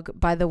hot dog.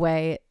 By the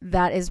way,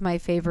 that is my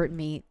favorite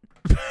meat."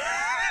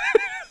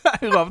 I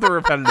love the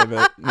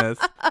repetitiveness.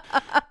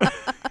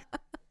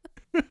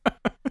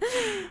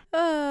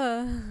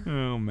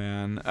 Oh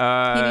man,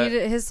 he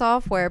needed his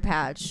software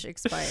patch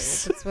expired.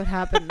 That's what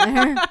happened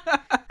there.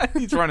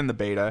 He's running the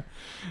beta.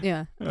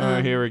 Yeah.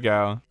 Here we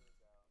go.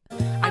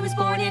 I was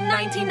born in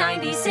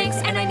 1996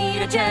 and I need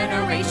a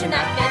generation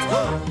that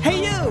fits.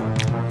 Hey you!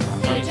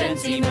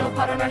 Agency, middle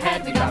part on our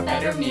head, we got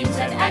better memes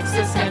and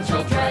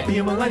existential dread. Be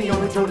a millennial,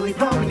 we're totally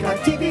wrong. We got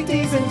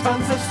DVDs and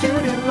tons of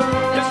student loans.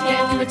 But you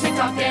can't do a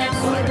TikTok dance.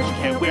 Well, I bet you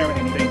can't wear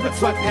anything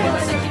but Well, I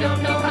sweatpants. bet you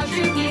don't know how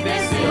tricky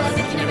this is. Well, I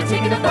bet you never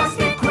taken a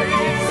BuzzFeed quiz.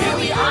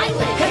 Billie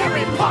Eilish,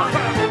 Harry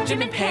Potter,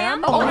 Jim and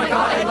Pam. Oh my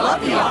god, I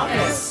love The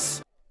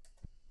Office.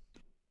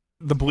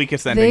 The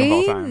bleakest ending of all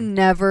They time.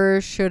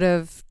 never should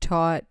have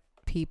taught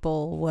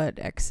people what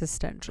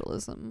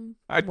existentialism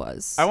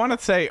was. I want to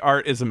say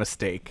art is a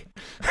mistake.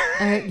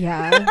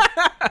 Yeah.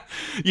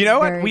 You know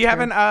what? Very We true.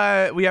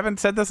 haven't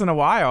said this in a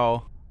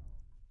while.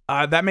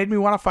 That made me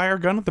want to fire a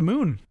gun at the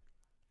moon.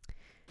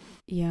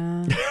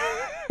 Yeah.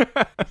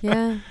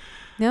 Yeah.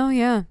 No,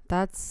 yeah.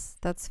 That's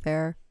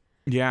fair.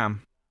 Yeah.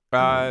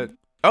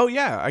 Oh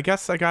yeah. I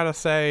guess I gotta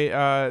say.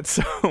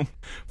 So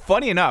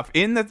funny enough,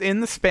 in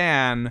the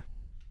span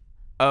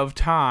of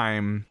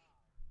time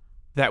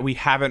that we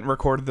haven't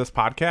recorded this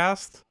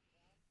podcast,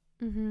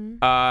 Mm-hmm.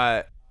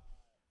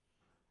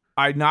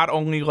 I not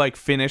only like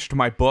finished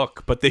my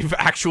book, but they've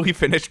actually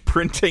finished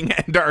printing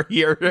and are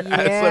here Yeah, as of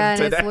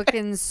and today. it's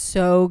looking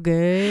so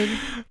good.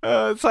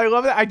 So I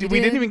love that. We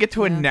didn't even get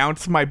to Yeah.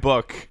 announce my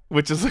book,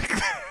 which is like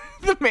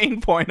the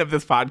main point of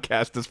this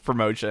podcast is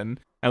promotion,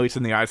 at least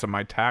in the eyes of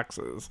my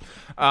taxes.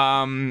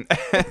 And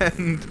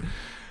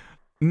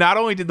not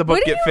only did the book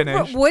get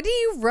finished, What do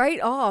you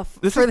write off?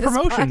 this for is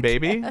promotion, podcast?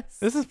 baby.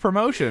 This is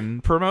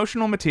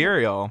promotional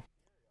material.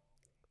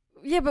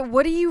 Yeah, but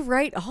what do you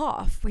write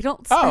off? We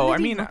don't. Spend Oh, I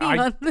any mean, money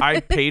on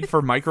I this. paid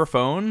for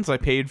microphones. I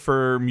paid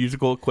for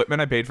musical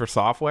equipment. I paid for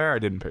software. I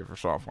didn't pay for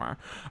software.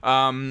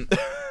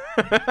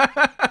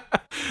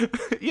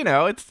 You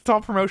know, it's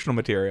all promotional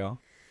material.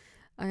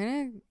 I'm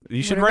gonna.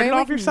 You should what if write it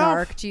I, off yourself.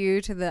 Narked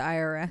you to the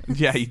IRS.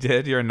 Yeah, you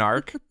did. You're a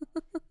narc.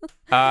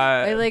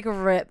 I like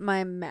ripped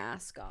my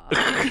mask off.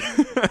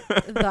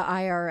 The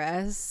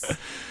IRS.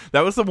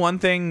 That was the one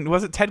thing.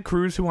 Was it Ted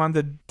Cruz who wanted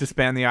to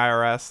disband the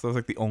IRS? That was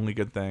like the only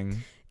good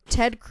thing.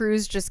 Ted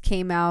Cruz just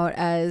came out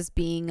as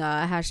being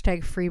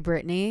hashtag Free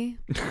Britney.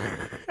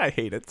 I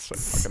hate it so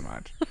fucking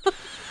much.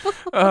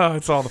 Oh,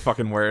 it's all the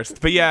fucking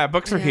worst. But yeah,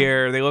 books are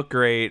here. They look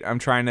great. I'm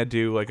trying to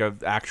do like a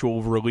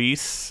actual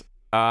release.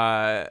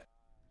 So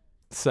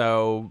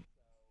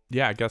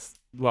yeah, I guess.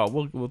 Well,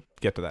 we'll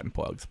get to that in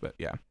plugs. But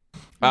yeah,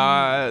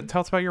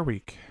 tell us about your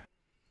week.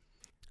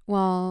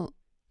 Well,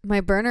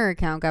 my burner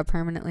account got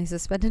permanently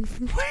suspended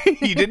from.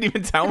 You didn't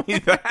even tell me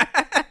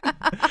that.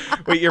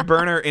 Wait, your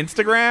burner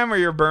Instagram or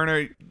your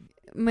burner?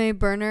 My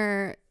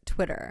burner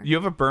Twitter. You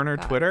have a burner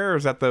Twitter, or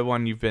is that the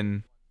one you've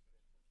been?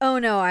 Oh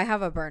no, I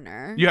have a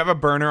burner. You have a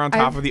burner on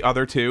top of the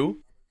other two?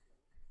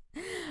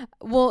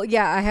 Well,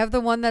 yeah, I have the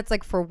one that's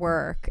like for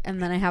work,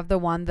 and then I have the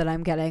one that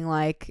I'm getting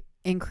like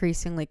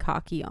increasingly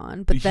cocky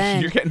on. But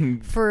then you're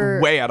getting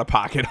way out of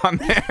pocket on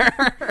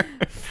there.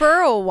 For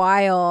a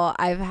while,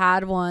 I've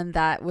had one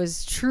that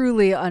was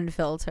truly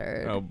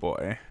unfiltered. Oh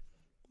boy.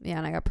 Yeah,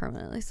 and I got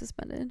permanently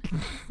suspended.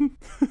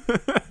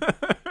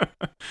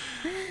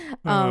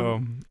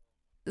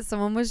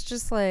 Someone was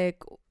just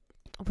like,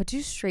 what do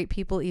straight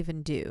people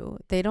even do?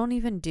 They don't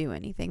even do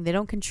anything. They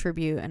don't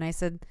contribute. And I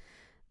said,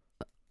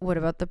 what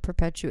about the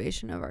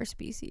perpetuation of our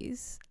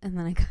species? And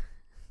then I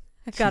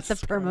got the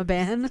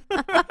permaban.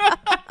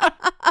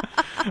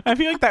 I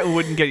feel like that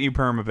wouldn't get you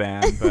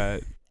permaban,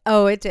 but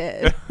oh, it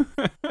did.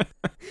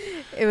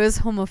 It was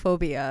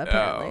homophobia,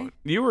 apparently.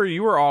 Oh,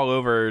 you were all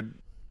over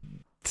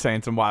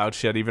saying some wild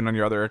shit, even on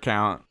your other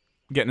account,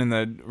 getting in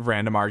the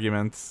random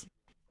arguments.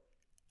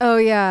 Oh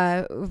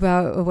yeah,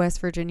 about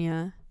West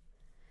Virginia.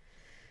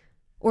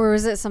 Or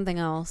was it something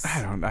else?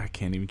 I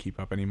can't even keep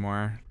up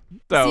anymore.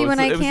 See, when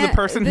it was the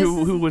person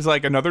who was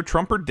like, another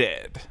Trumper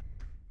dead.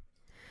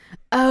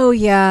 Oh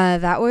yeah,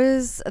 that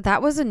was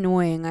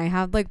annoying. I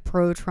had like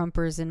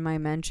pro-Trumpers in my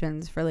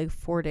mentions for like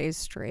 4 days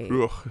straight.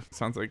 Ugh,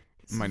 sounds like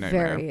my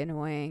nightmare. Very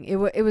annoying. It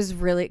was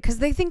really, because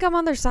they think I'm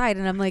on their side,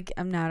 and I'm like,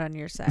 I'm not on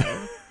your side.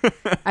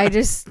 I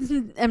just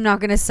am not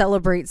gonna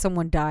celebrate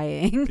someone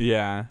dying.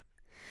 Yeah.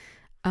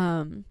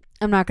 I'm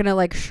not gonna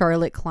like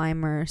Charlotte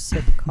Clymer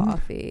sip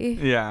coffee.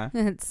 Yeah.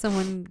 It's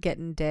someone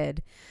getting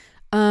dead.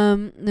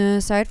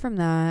 Aside from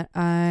that,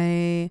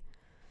 I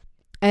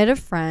had a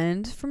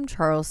friend from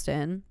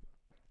Charleston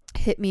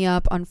hit me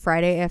up on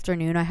Friday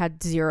afternoon. I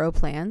had zero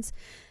plans,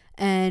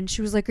 and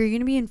she was like, are you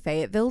gonna be in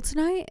Fayetteville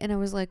tonight? And I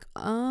was like,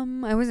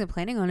 I wasn't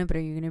planning on it, but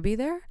are you gonna be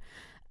there?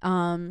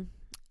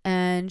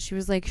 And she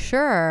was like,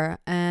 sure.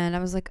 And I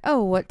was like,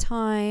 oh, what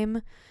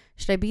time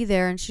should I be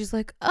there? And she's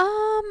like,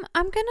 I'm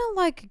gonna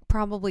like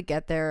probably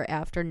get there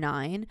after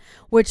 9,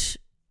 which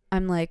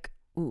I'm like,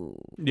 ooh,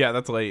 yeah,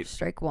 that's late.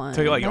 Strike one.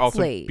 So you like that's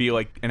also late. be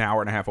like an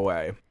hour and a half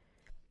away.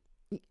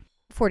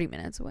 40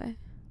 minutes away.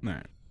 All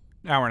right.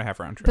 Hour and a half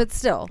round trip. But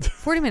still,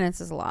 40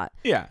 minutes is a lot.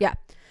 Yeah. Yeah.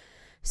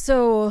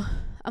 So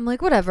I'm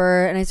like,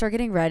 whatever. And I start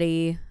getting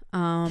ready.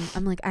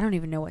 I'm like, I don't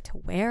even know what to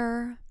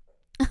wear.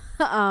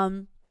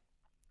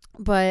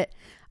 But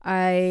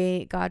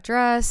I got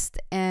dressed,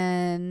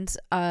 and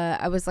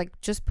I was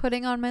like just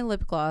putting on my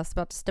lip gloss,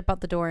 about to step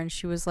out the door. And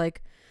she was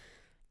like,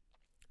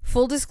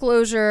 full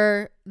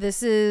disclosure,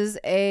 this is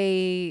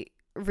a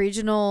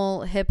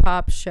regional hip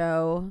hop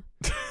show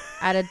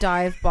at a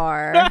dive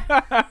bar.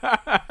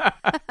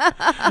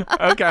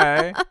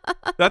 Okay.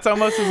 That's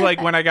almost as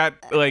like when I got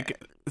like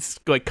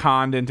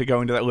conned into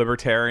going to that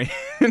libertarian.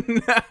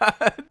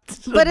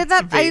 But at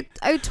that,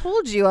 I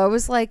told you, I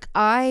was like,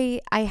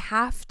 I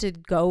have to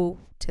go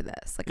to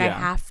this. Like, yeah. I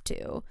have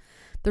to.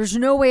 There's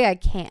no way I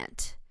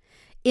can't.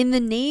 In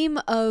the name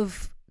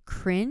of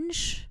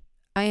cringe,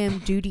 I am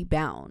duty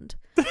bound.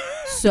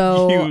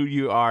 So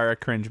you are a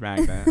cringe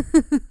magnet.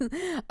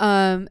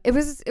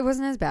 It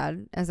wasn't as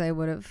bad as I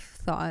would have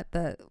thought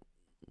that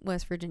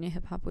West Virginia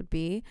hip hop would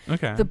be.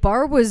 Okay. The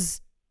bar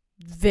was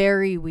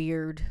very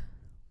weird.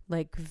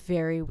 Like,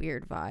 very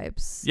weird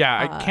vibes. Yeah,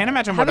 I can't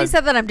imagine having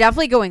said that, I'm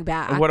definitely going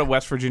back. What a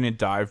West Virginia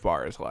dive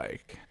bar is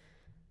like.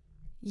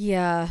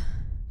 Yeah.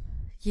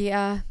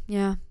 I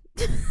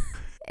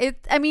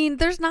mean,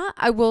 there's not,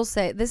 I will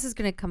say, this is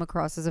going to come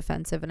across as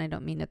offensive, and I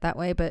don't mean it that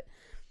way, but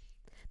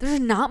there's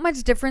not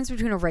much difference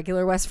between a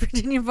regular West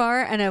Virginia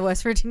bar and a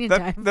West Virginia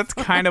dive bar. That's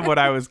kind of what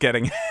I was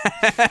getting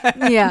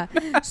at. Yeah.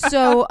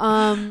 So,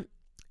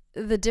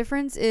 the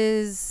difference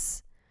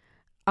is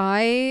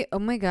I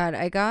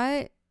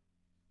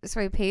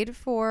paid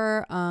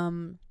for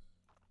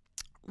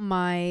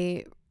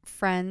my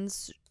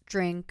friend's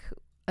drink,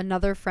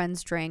 another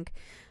friend's drink.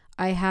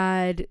 I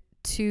had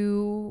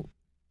 2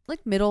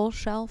 like middle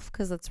shelf,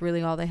 because that's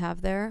really all they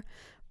have there,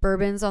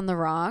 bourbons on the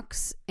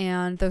rocks,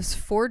 and those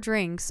 4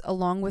 drinks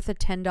along with a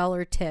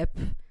 $10 tip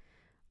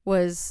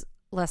was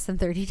less than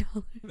 $30.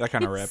 That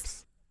kind of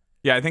rips.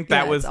 Yeah, I think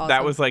that was awesome.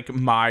 That was like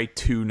my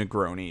 2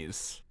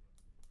 Negronis.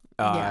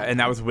 And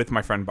that was with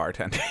my friend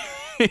bartending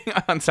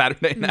on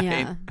Saturday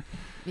night.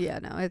 Yeah,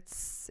 no,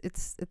 it's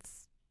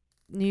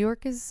New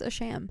York is a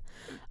sham.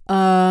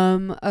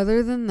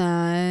 Other than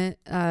that,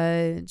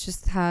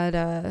 just had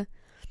I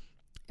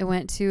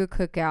went to a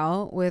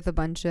cookout with a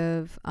bunch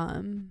of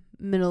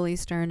Middle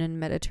Eastern and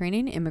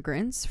Mediterranean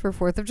immigrants for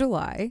 4th of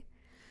July.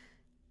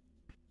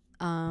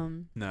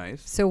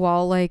 Nice. So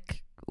while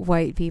like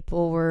white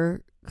people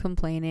were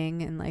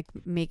complaining and like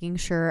making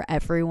sure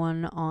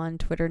everyone on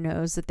Twitter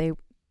knows that they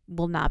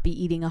will not be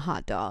eating a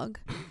hot dog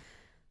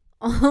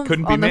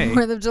Couldn't be on the me.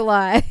 4th of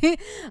July,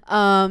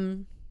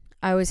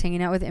 I was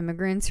hanging out with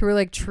immigrants who were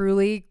like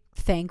truly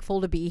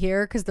thankful to be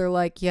here because they're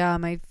like, yeah,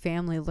 my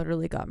family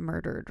literally got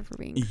murdered for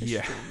being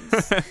Christians.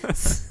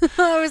 So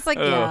I was like,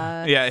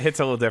 yeah. Yeah, it hits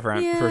a little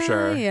different for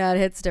sure. Yeah, it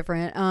hits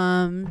different.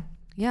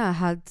 Yeah, I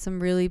had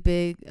some really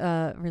good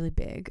baba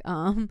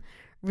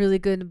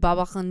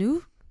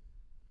ganoush,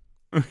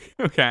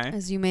 Okay.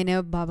 as you may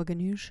know, baba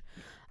ganoush,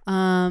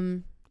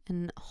 and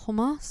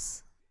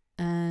hummus,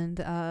 and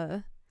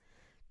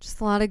just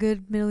a lot of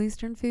good Middle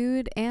Eastern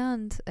food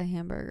and a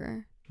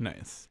hamburger.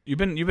 Nice. You've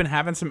been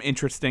having some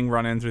interesting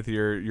run-ins with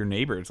your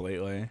neighbors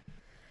lately.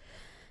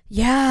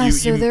 Yeah,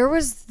 there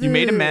was you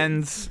made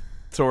amends,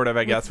 sort of,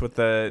 I guess, with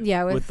the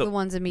with the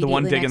ones immediately the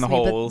one digging next the to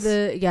me, holes.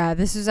 But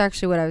this is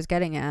actually what I was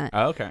getting at.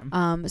 Oh, okay.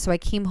 So I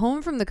came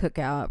home from the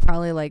cookout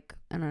probably like,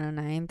 I don't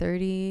know,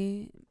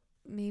 9:30,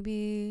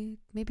 maybe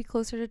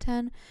closer to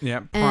 10.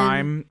 Yeah,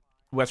 prime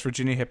West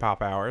Virginia hip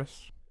hop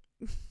hours.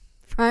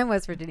 Prime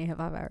West Virginia hip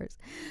hop hours.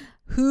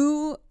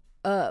 Who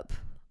up?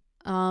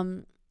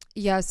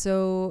 Yeah,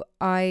 so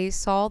I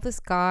saw this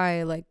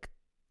guy like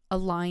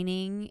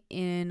aligning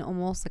in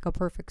almost like a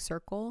perfect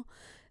circle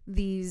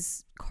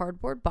these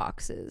cardboard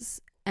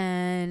boxes,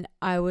 and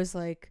I was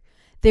like,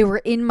 they were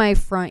in my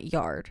front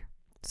yard,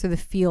 so the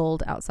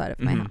field outside of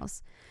my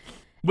house.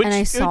 And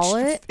I saw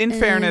it. In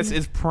fairness,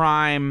 is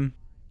prime.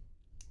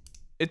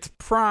 It's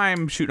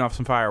prime shooting off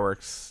some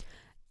fireworks.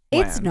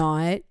 It's land.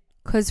 not.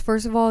 Because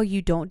first of all,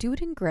 you don't do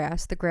it in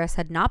grass. The grass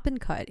had not been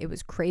cut. It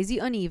was crazy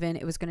uneven.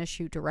 It was going to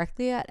shoot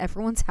directly at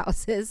everyone's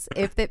houses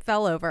if it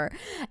fell over.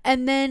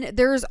 And then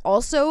there's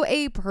also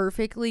a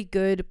perfectly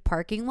good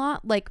parking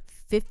lot like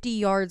 50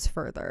 yards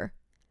further.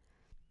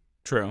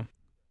 True.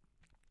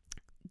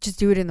 Just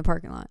do it in the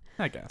parking lot.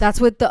 I guess. That's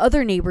what the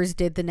other neighbors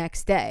did the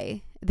next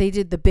day. They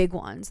did the big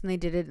ones and they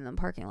did it in the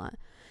parking lot.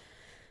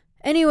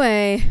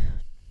 Anyway,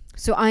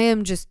 so I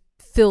am just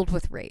filled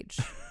with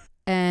rage.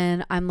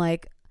 And I'm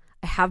like,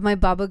 I have my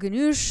baba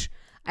ganoush.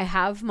 I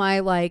have my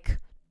like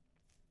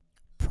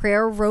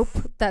prayer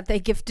rope that they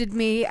gifted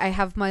me. I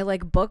have my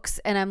like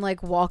books, and I'm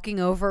like walking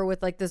over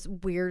with like this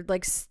weird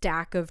like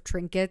stack of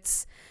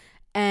trinkets.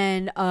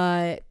 And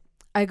I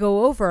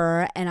go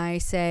over and I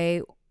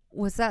say,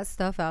 "What's that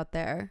stuff out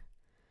there?"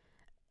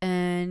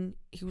 And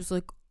he was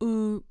like,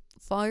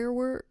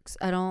 fireworks.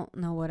 I don't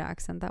know what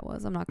accent that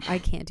was. I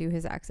can't do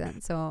his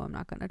accent, so I'm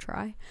not gonna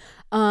try.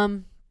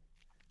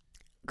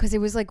 Because it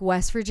was like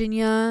West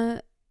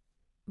Virginia,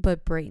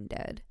 but brain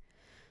dead.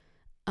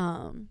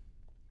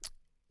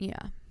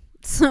 Yeah.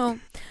 So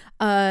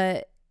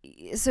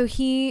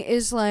he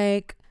is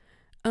like,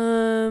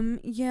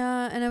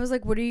 yeah. And I was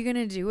like, what are you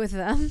gonna do with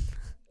them?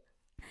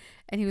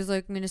 And he was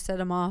like, I'm gonna set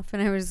them off.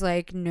 And I was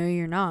like, no,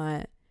 you're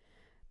not.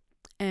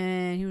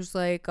 And he was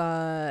like,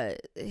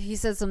 he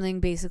said something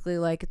basically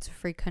like, it's a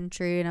free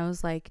country. And I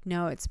was like,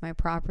 no, it's my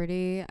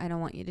property. I don't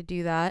want you to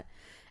do that.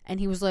 And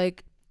he was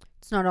like,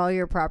 it's not all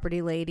your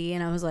property, lady.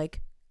 And I was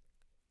like,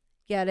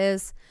 yeah, it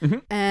is. Mm-hmm.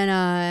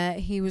 And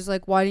he was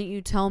like, why didn't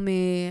you tell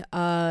me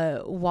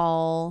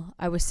while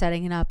I was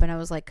setting it up? And I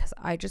was like, because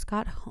I just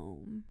got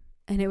home.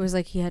 And it was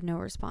like he had no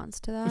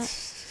response to that.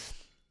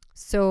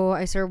 So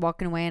I started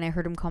walking away, and I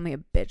heard him call me a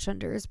bitch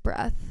under his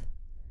breath.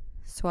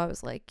 So I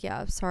was like,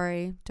 yeah,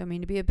 sorry, don't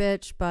mean to be a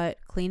bitch, but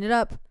clean it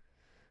up,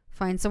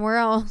 find somewhere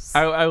else.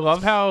 I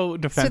love how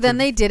defensive. So then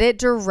they did it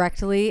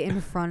directly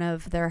in front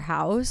of their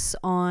house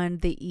on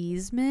the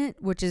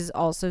easement, which is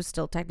also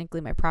still technically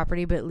my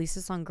property, but at least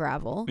it's on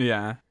gravel.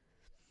 Yeah.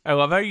 I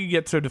love how you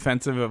get so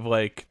defensive of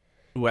like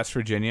West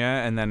Virginia,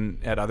 and then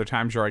at other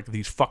times you're like,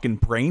 these fucking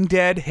brain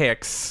dead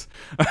hicks.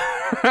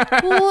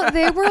 Well,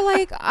 they were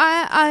like,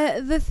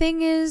 the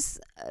thing is,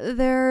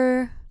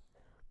 they're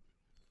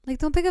like,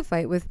 don't pick a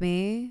fight with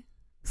me.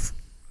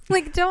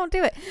 Like, don't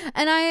do it.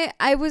 And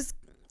I was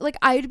like,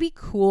 I'd be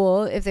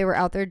cool if they were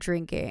out there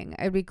drinking.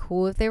 I'd be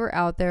cool if they were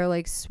out there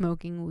like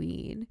smoking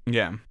weed.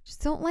 Yeah.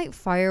 Just don't light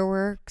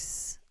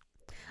fireworks.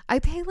 I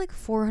pay like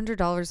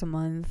 $400 a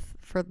month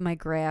for my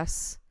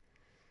grass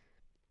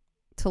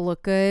to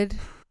look good.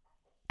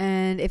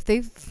 And if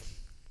they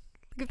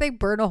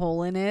burn a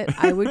hole in it,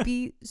 I would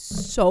be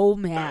so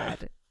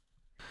mad.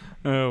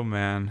 Oh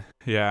man.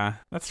 Yeah,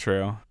 that's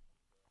true.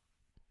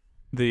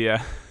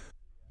 Yeah,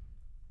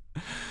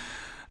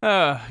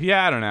 I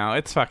don't know.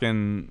 It's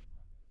fucking,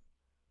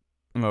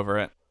 I'm over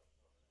it.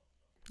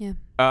 Yeah.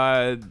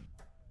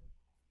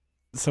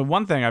 So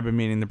one thing I've been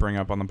meaning to bring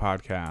up on the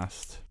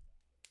podcast.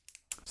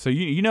 So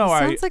you know,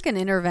 sounds like an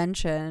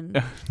intervention.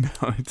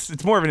 No,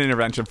 it's more of an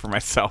intervention for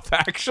myself,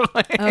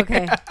 actually.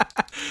 Okay.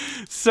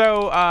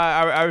 So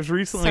I was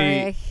recently.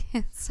 Sorry, I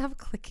can't stop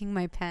clicking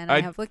my pen.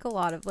 I have like a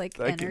lot of like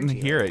energy. I can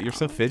hear right it. now. You're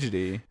so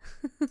fidgety.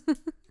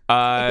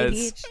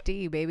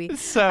 ADHD, baby.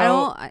 So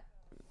I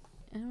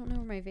don't know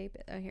where my vape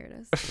is. Oh, here it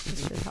is.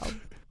 This should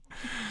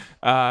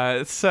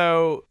help.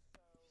 So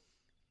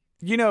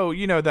you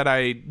know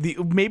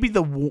that maybe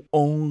the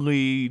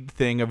only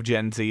thing of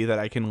Gen Z that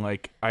I can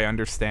I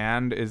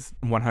understand is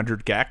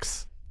 100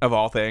 gecs of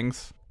all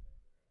things.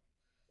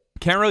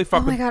 Can't really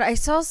fuck. Oh my god, I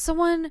saw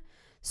someone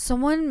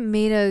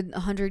made a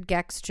 100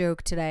 gecs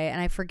joke today, and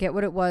I forget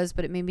what it was,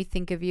 but it made me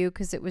think of you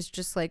because it was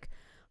just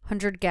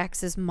 100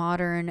 gecs is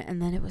modern,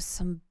 and then it was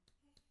some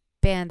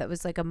band that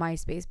was a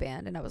MySpace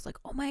band, and I was like,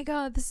 oh my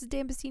god, this is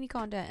Dan Bassini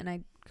content, and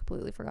I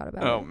completely forgot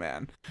about it. Oh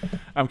man,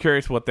 I'm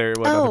curious what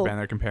other band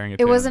they're comparing it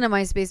to. It wasn't a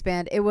MySpace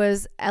band. It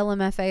was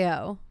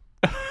LMFAO.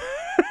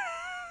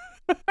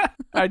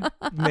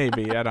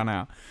 Maybe, I don't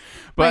know.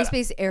 But,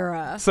 MySpace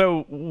era.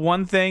 So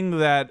one thing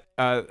that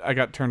I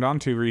got turned on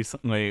to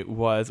recently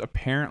was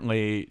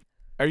apparently,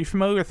 are you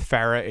familiar with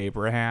Farrah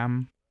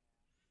Abraham?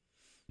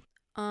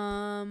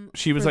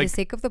 She was for the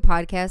sake of the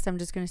podcast, I'm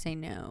just gonna say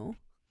no.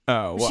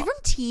 Oh, was she from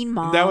Teen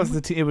Mom? That was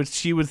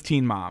she was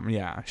Teen Mom.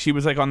 Yeah, she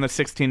was on the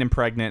 16 and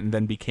Pregnant, and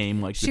then became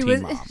the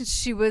Teen Mom.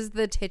 She was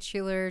the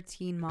titular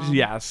Teen Mom.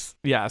 Yes,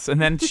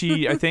 and then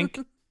she, I think,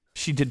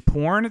 she did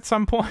porn at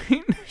some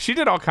point. She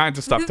did all kinds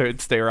of stuff to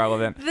stay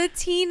relevant. The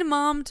Teen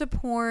Mom to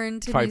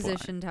porn to pipeline.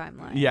 Musician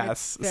timeline.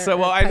 Yes.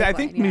 I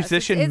think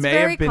musician it's may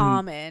very have been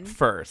common.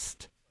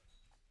 First,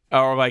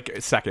 or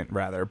second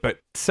rather. But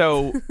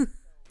so.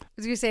 I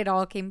was gonna say it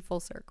all came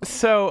full circle.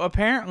 So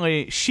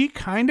apparently she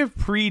kind of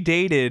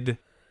predated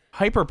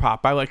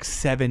hyperpop by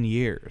 7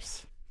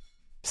 years.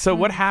 So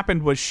what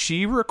happened was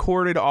she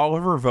recorded all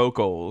of her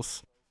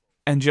vocals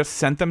and just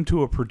sent them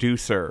to a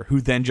producer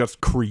who then just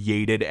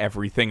created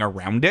everything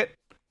around it.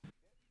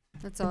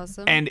 That's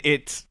awesome. And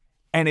it's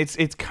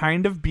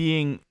kind of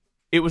being,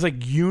 it was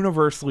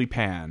universally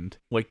panned,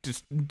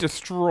 just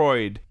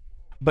destroyed,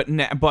 but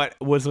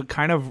was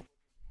kind of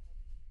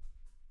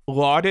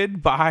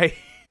lauded by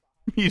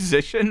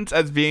musicians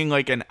as being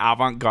an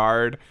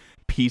avant-garde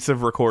piece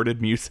of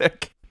recorded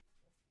music.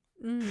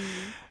 So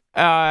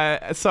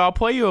I'll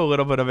play you a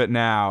little bit of it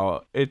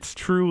now. It's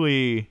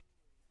truly,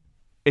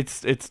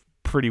 it's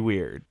pretty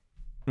weird,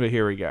 but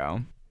here we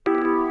go. Hey,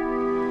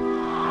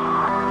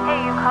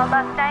 you called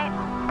last night?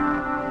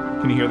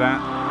 Can you hear that?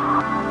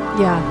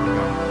 Yeah.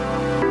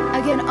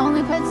 I can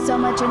only put so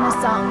much in a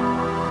song.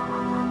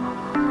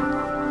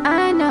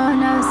 I know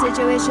no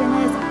situation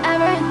is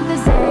ever the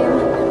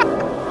same.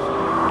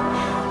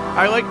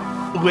 I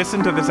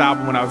listened to this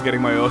album when I was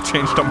getting my oil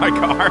changed on my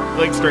car,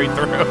 straight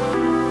through.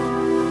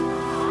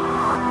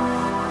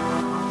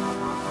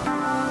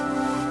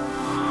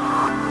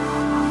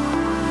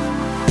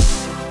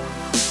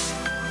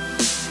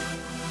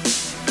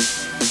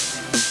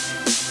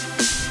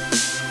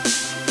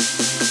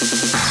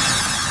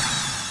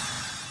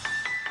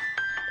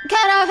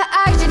 Cut off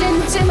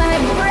oxygen to my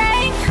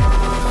brain.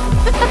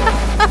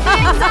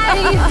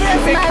 Anxiety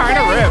fills It my kind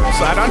of brain.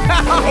 rips. I don't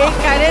know. It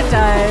kind of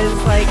does.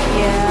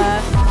 Yeah.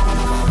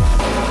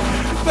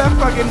 That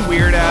fucking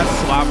weird ass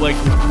slop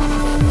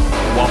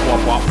wop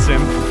wop wop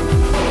sim.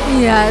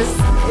 Yes,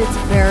 it's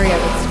very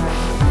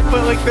abstract.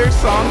 But there's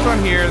songs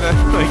on here that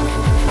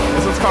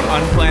this one's called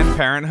Unplanned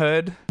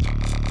Parenthood,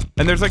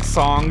 and there's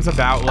songs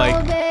about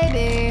Oh,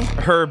 baby.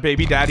 her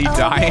baby daddy Oh,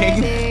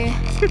 dying. baby.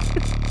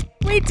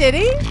 Wait, did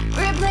he?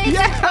 Replace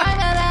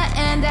formula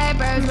and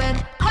diapers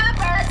with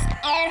poppers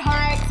and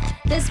hearts.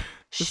 This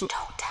don't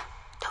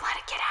let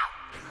it get out.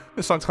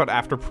 This song's called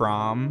After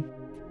Prom.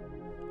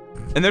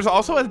 And there's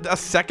also a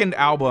second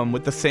album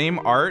with the same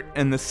art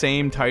and the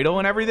same title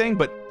and everything,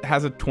 but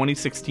has a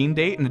 2016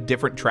 date and a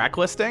different track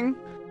listing.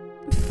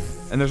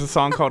 And there's a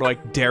song called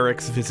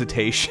Derek's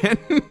Visitation.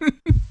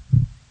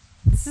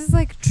 This is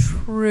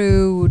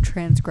true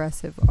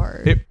transgressive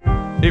art.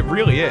 It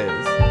really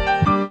is.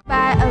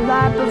 By a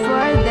lot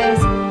before this,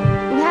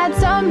 we had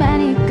so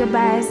many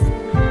goodbyes.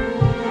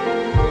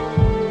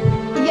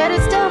 Yet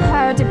it's still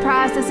hard to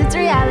process its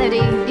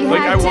reality.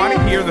 I want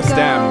to hear the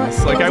stems.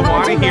 I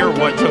want to hear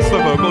what just the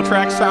vocal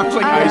track sounds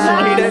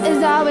isolated.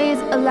 Is always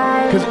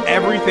alive. Because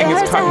everything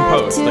is cut and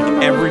post.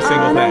 Every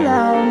single thing.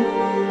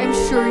 I'm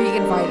sure you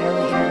can find it on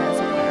the internet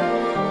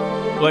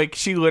somewhere.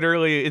 She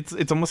literally,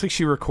 it's almost like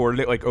she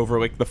recorded it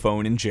over the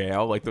phone in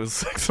jail,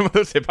 those some of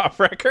those hip hop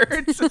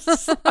records.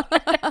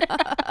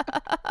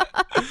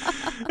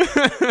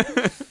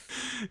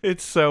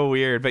 It's so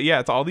weird, but yeah,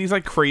 it's all these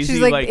crazy.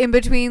 She's in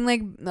between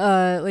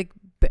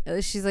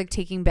she's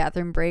taking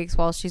bathroom breaks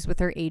while she's with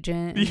her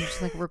agent and just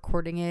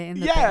recording it in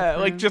the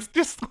bathroom.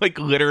 just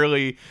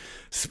literally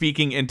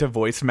speaking into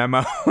voice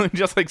memo and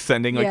just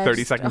sending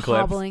 30-second clips,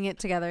 hobbling it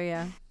together.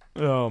 Yeah.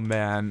 Oh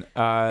man,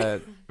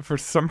 for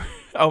some,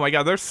 oh my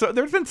god,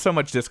 there's been so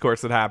much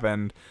discourse that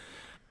happened.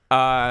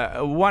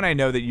 One I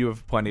know that you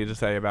have plenty to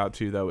say about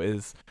too, though,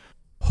 is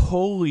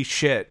holy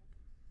shit,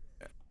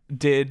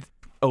 did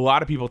a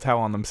lot of people tell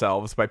on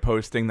themselves by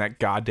posting that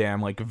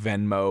goddamn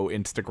Venmo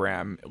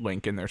Instagram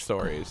link in their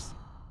stories.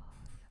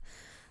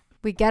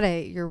 We get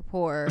it, you're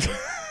poor.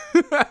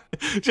 But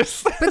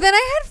then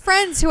I had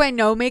friends who I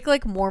know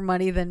make more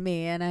money than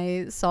me, and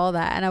I saw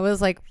that and I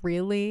was like,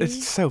 really?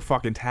 It's so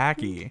fucking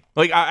tacky.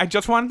 I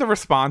just wanted to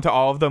respond to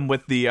all of them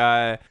with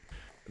the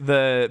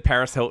the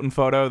Paris Hilton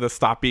photo, the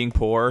 "Stop Being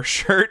Poor"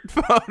 shirt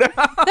photo.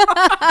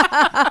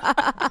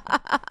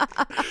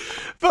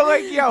 But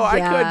like, yo,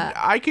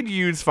 I could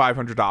use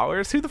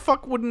 $500. Who the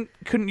fuck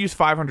couldn't use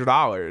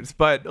 $500?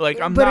 But like,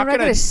 I'm not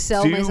gonna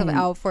sell myself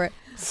out for it.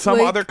 Some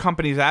Like, other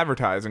company's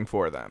advertising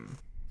for them.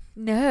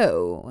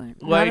 No,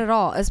 Like- not at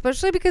all.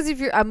 Especially because if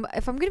I'm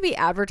going to be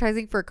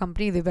advertising for a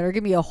company, they better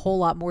give me a whole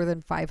lot more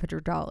than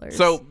 $500.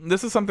 So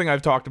this is something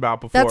I've talked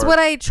about before. that's what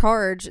I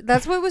charge.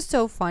 That's what was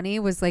so funny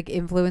was like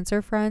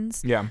influencer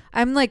friends. Yeah.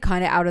 I'm like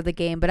kind of out of the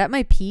game, but at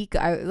my peak,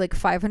 I like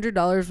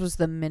 $500 was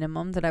the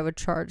minimum that I would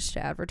charge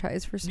to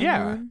advertise for someone.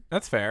 Yeah,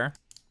 that's fair.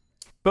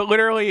 But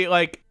literally,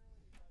 like,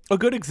 a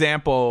good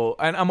example,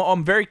 and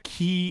I'm very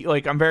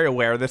I'm very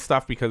aware of this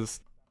stuff because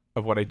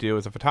of what I do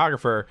as a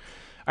photographer.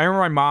 I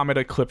remember my mom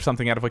had clipped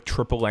something out of like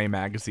AAA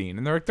magazine,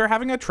 and they're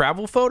having a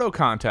travel photo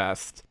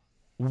contest.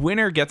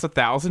 Winner gets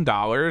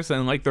 $1,000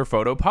 and like their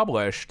photo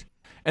published.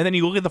 And then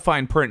you look at the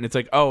fine print, and it's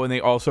like, oh, and they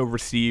also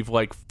receive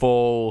like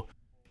full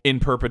in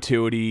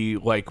perpetuity,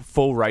 like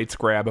full rights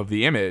grab of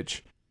the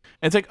image.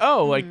 And it's like,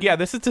 oh, like, yeah,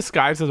 this is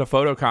disguised as a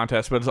photo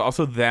contest, but it's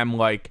also them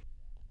like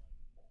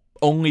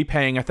only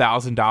paying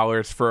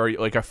 $1,000 for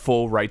like a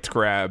full rights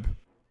grab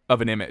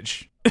of an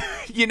image.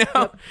 You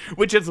know,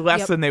 which is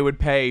less than they would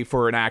pay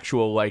for an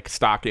actual like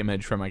stock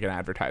image from like an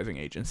advertising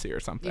agency or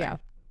something. Yeah.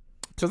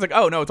 So it's like,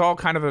 oh no, it's all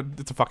kind of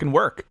it's a fucking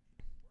work.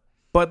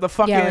 But the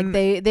fucking Yeah,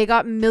 like they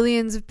got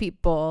millions of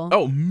people.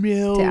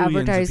 Millions to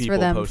advertise of people for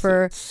them posted.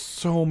 for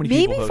so many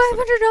maybe people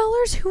posted.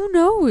 $500. Who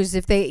knows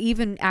if they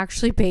even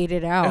actually paid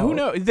it out? Who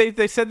knows?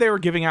 They said they were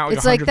giving out.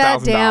 It's like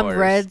that damn $100,000.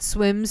 red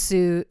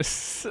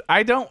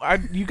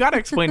swimsuit. You gotta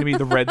explain to me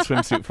the red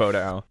swimsuit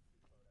photo.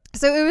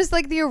 So it was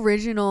like the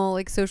original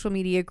like social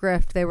media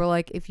grift. They were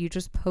like, if you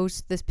just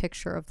post this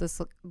picture of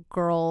this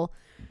girl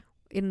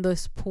in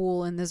this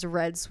pool in this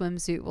red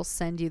swimsuit, we'll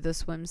send you the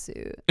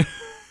swimsuit.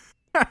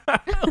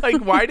 Like,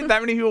 why did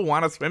that many people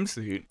want a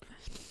swimsuit?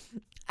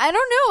 I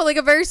don't know, like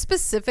a very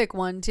specific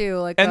one too.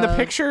 Like, And the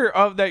picture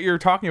of that you're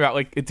talking about,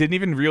 like, it didn't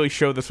even really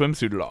show the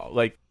swimsuit at all.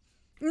 Like,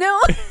 no,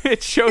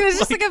 it showed it was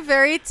just like a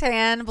very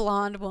tan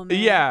blonde woman.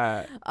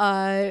 yeah,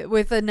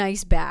 with a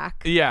nice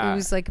back. Yeah. It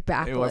was like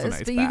backless. It was a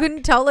nice You back.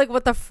 couldn't tell like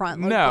what the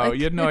front looked no, like.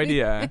 you had no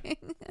idea.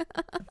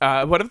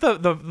 What if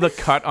the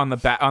cut on the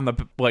back on the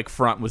like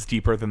front was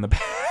deeper than the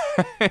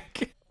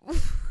back?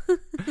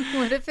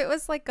 What if it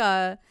was like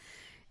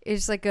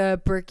it's like a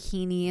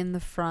burkini in the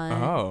front.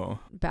 Oh,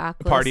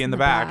 Backless party in the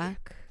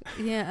back.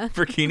 Yeah.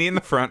 Burkini in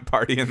the front,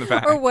 party in the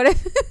back. Or what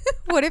if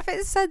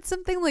it said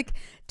something like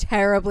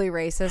terribly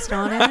racist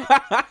on it?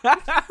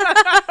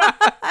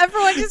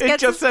 Everyone just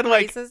gets it just said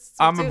like, racist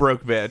I'm a too.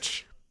 broke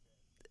bitch.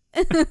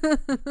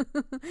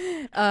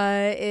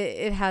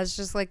 It has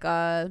just like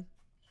a.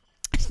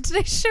 Did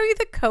I show you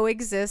the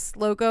Coexist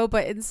logo?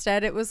 But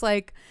instead, it was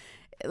like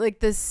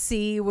the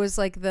C was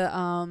like the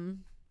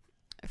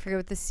I forget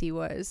what the C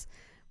was.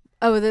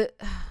 Oh,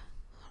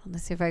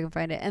 let's see if I can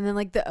find it. And then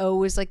like the O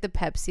was like the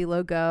Pepsi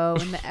logo,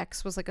 and the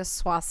X was like a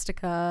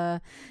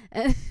swastika.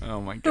 And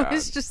Oh my it god.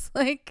 was just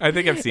like I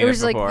think I've seen it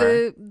was before.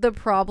 like the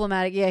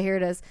problematic. Yeah, here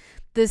it is.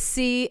 The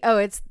C. Oh,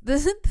 it's the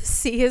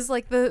C is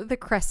like the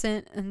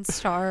crescent and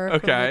star. From,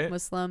 Okay. like,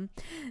 Muslim.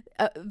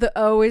 The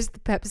O is the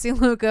Pepsi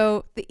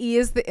logo. The E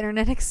is the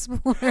Internet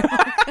Explorer logo.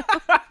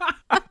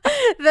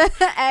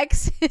 The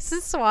X is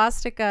a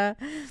swastika.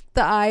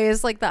 The I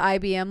is like the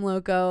IBM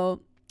logo.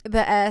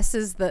 The S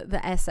is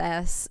the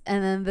SS,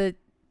 and then the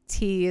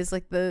T is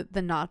like the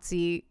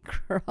Nazi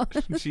cross.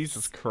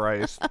 Jesus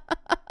Christ.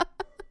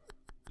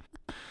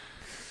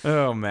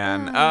 Oh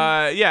man.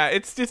 Yeah,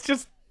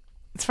 it's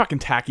fucking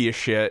tacky as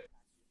shit.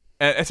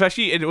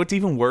 Especially what's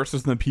even worse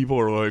is when people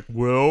are like,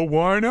 well,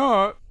 why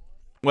not?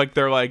 Like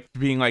they're like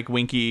being like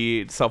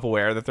winky,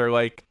 self-aware that they're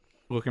like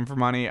looking for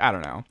money. I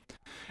don't know.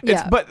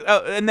 Yeah. But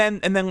and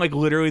then like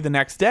literally the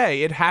next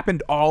day it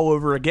happened all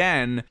over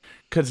again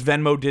because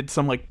Venmo did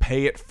some like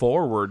pay it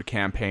forward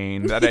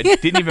campaign that I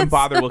didn't even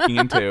bother looking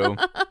into.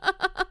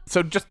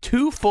 So just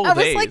 2 full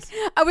days.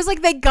 I was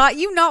like, they got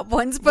you not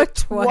once but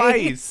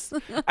twice.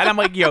 And I'm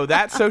like, yo,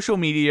 that social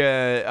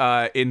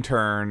media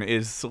intern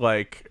is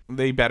like,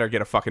 they better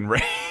get a fucking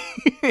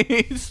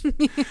raise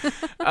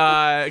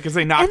because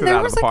they knocked And it there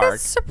out was of the like park. a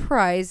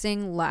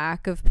surprising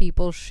lack of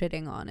people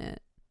shitting on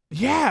it.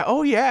 Yeah.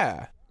 Oh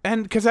yeah.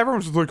 And because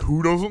everyone's just like,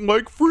 who doesn't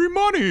like free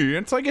money?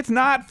 And it's like, it's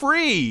not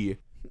free.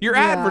 You're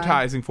Yeah.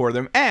 advertising for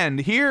them.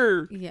 And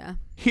Yeah.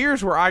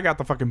 here's where I got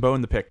the fucking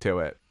bone to pick to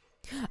it.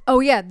 Oh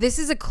yeah, this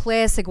is a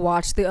classic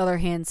watch the other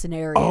hand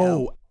scenario.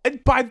 Oh,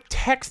 and by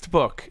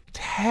textbook.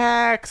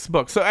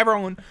 So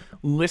everyone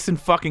listen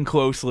fucking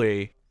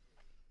closely.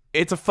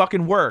 It's a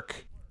fucking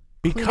work.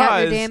 Clean out your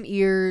Because damn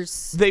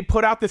ears. they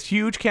put out this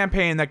huge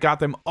campaign that got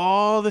them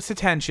all this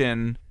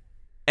attention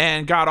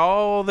and got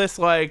all this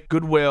like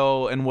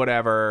goodwill and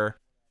whatever.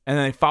 And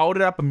then they followed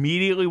it up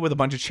immediately with a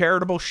bunch of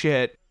charitable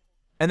shit.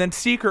 And then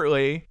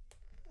secretly,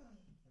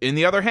 in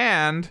the other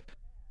hand,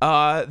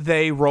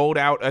 they rolled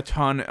out a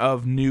ton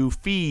of new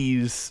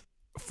fees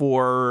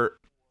for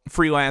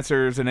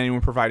freelancers and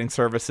anyone providing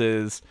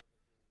services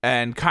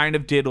and kind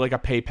of did like a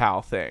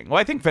PayPal thing. Well,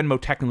 I think Venmo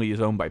technically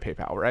is owned by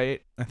PayPal,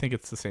 right? I think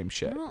it's the same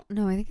shit.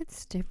 No, I think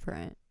it's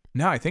different.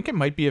 No, I think it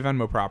might be a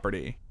Venmo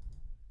property.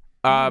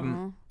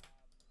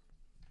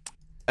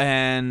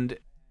 And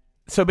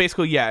so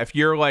basically, yeah, if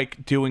you're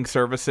like doing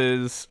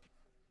services,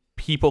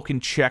 people can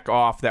check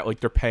off that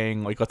like they're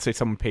paying, like let's say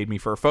someone paid me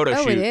for a photo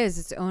shoot. Oh, it is.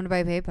 It's owned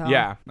by PayPal.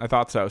 Yeah, I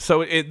thought so.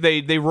 So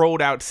they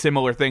rolled out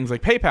similar things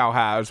like PayPal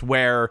has,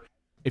 where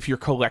if you're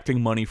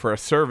collecting money for a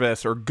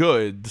service or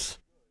goods,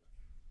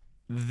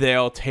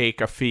 they'll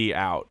take a fee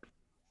out.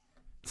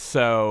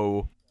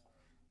 So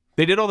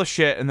they did all the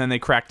shit, and then they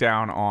cracked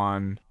down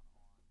on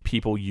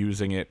people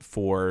using it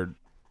for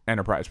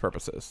enterprise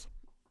purposes.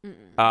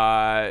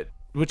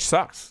 Which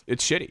sucks.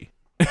 It's shitty.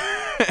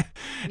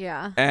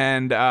 Yeah.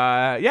 And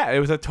yeah, it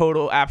was a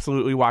total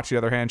absolutely watch the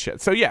other hand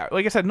shit. So yeah,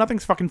 like I said,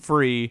 nothing's fucking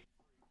free.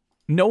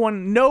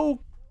 No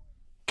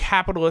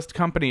capitalist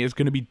company is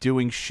going to be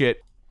doing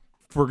shit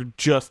for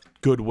just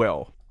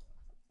goodwill.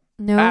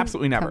 No,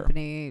 absolutely never.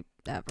 Company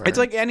ever. It's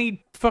like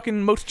any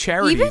fucking most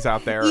charities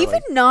out there. Even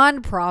like,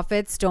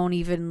 non-profits don't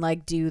even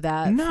like do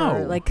that.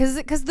 No, because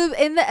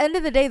in the end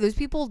of the day, those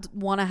people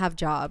want to have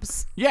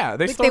jobs. Yeah,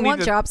 they like, still they need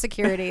want job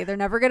security. They're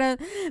never gonna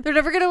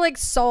like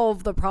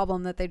solve the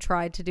problem that they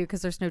tried to do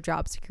because there's no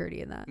job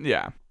security in that.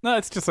 Yeah, no,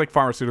 it's just like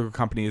pharmaceutical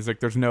companies. Like,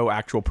 there's no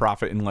actual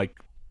profit in like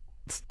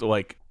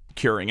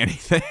curing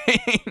anything.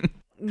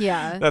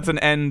 Yeah,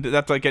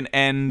 that's like an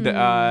end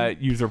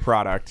user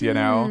product, you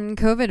know.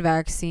 COVID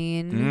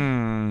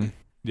vaccine.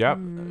 Yep.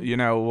 You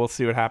know, we'll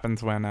see what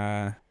happens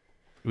when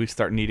we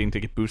start needing to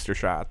get booster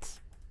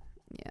shots.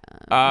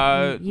 Yeah.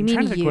 I'm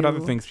trying to think what other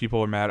things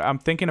people are mad at. I'm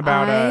thinking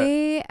about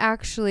I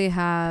actually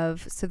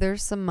have, so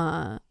there's some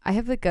I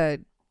have like a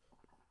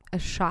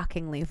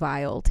shockingly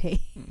vile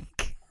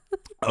take.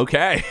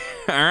 Okay.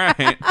 All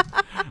right.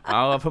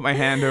 I'll put my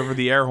hand over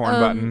the air horn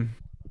button.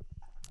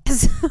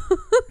 So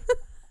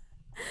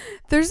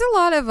there's a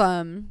lot of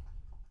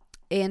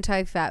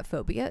anti-fat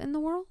phobia in the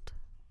world.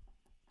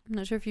 I'm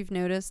not sure if you've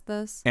noticed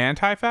this.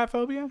 Anti-fat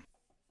phobia?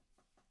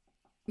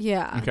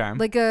 Yeah.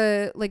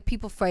 Okay. Like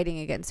people fighting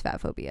against fat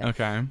phobia.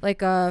 Okay. Like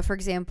for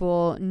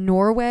example,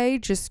 Norway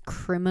just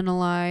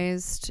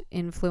criminalized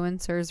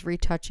influencers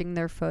retouching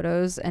their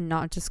photos and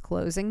not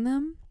disclosing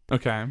them.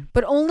 Okay.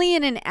 But only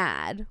in an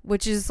ad,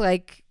 which is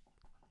like,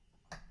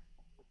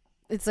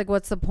 it's like,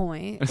 what's the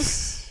point?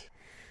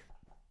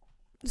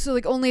 So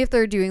like only if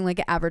they're doing like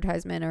an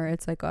advertisement or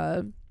it's like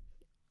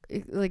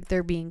like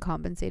they're being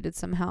compensated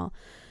somehow.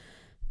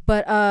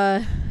 But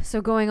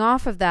so going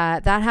off of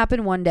that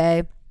happened one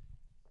day,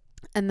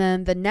 and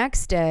then the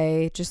next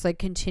day, just like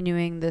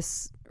continuing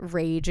this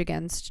rage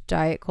against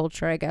diet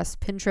culture, I guess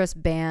Pinterest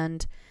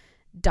banned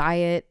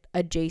diet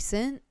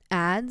adjacent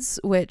ads,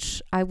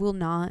 which I will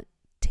not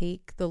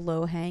take the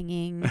low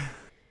hanging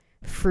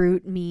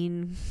fruit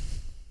mean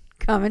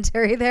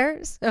commentary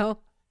there, so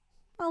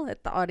I'll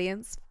let the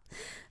audience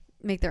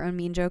make their own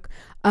mean joke.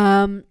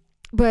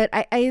 But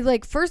I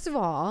like, first of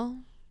all,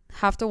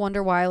 have to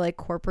wonder why like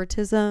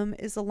corporatism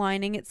is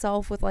aligning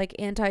itself with like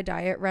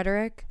anti-diet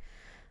rhetoric.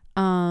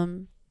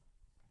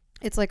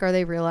 It's like, are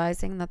they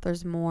realizing that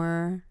there's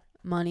more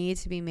money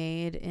to be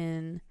made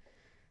in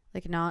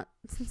like not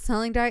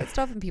selling diet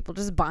stuff and people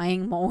just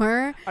buying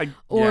more?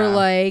 Or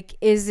like,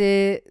 is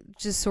it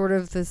just sort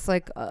of this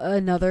like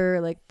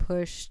another like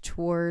push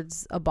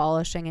towards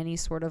abolishing any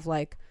sort of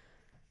like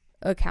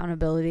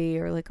accountability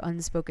or like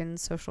unspoken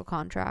social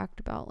contract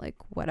about like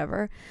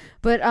whatever?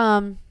 But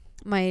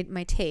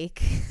my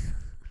take,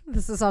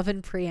 this is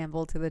often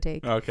preamble to the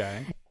take,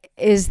 okay,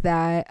 is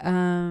that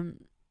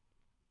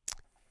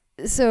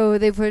so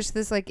they push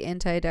this like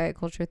anti-diet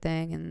culture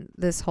thing and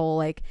this whole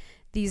like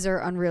these are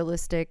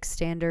unrealistic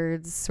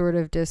standards sort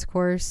of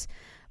discourse,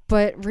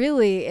 but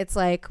really it's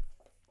like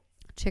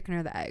chicken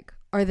or the egg.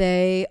 Are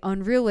they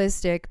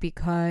unrealistic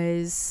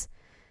because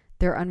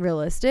they're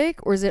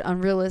unrealistic, or is it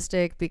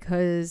unrealistic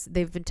because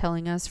they've been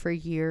telling us for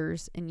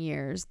years and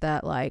years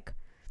that like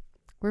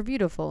we're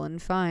beautiful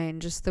and fine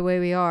just the way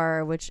we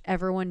are, which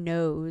everyone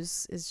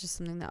knows is just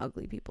something that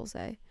ugly people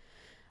say.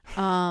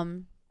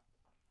 And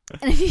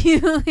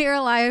if you're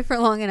alive for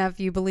long enough,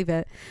 you believe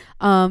it.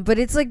 But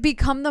it's like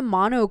become the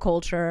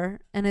monoculture,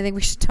 and I think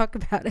we should talk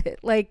about it.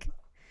 Like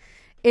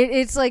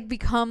it's like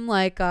become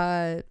like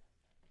at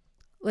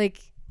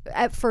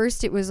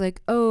first it was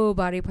like, oh,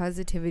 body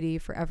positivity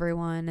for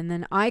everyone, and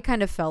then I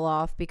kind of fell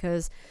off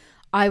because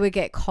I would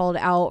get called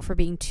out for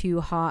being too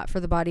hot for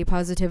the body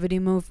positivity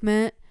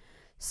movement.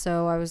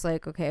 So I was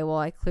like, okay, well,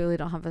 I clearly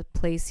don't have a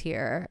place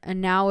here. And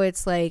now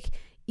it's like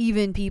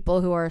even people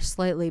who are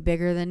slightly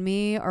bigger than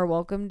me are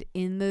welcomed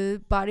in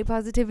the body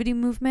positivity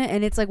movement.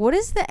 And it's like, what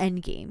is the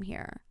end game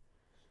here?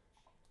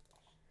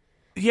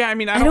 Yeah, I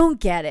mean, I don't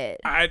get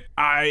it.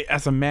 I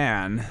as a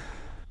man,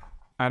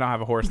 I don't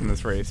have a horse in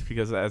this race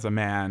because as a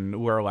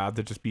man, we're allowed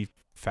to just be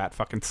fat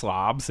fucking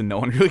slobs and no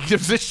one really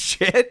gives a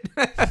shit.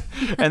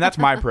 And that's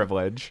my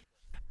privilege.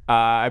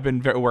 I've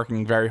been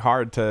working very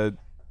hard to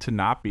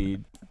not be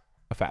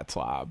a fat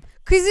slob.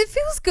 Because it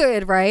feels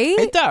good, right?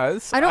 It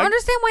does. I don't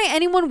understand why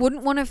anyone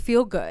wouldn't want to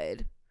feel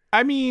good.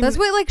 I mean, That's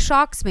what like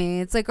shocks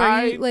me. It's like,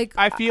 I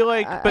feel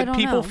like, but don't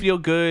people know. feel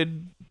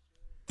good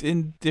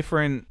in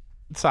different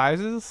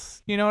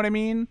sizes. You know what I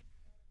mean?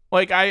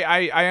 Like,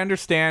 I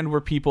understand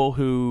where people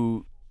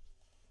who,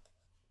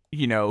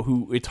 you know,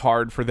 who it's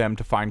hard for them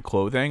to find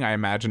clothing. I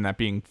imagine that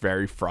being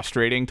very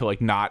frustrating to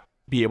like not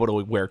be able to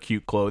wear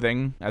cute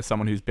clothing as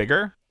someone who's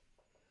bigger.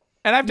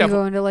 And I've You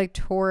definitely, go into like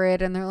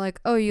Torrid and they're like,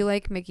 oh, you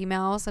like Mickey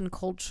Mouse and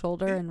Cold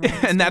Shoulder and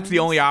and that's the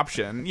only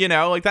option. You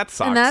know, like that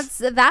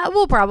sucks. And that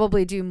will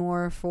probably do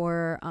more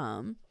for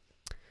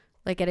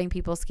like getting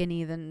people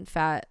skinny than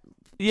fat.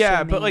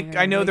 Yeah, but shaming like or,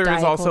 I know like, there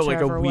is diet also culture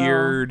like a ever will.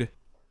 weird.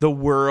 The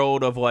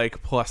world of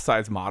like plus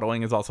size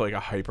modeling is also like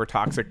a hyper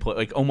toxic,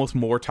 like almost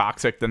more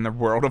toxic than the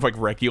world of like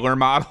regular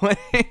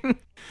modeling.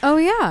 Oh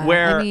yeah,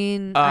 Where, I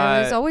mean,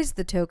 I was always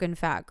the token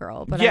fat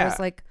girl, but I was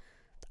like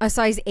a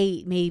size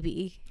 8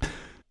 maybe.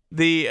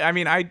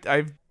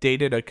 I've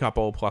dated a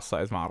couple plus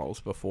size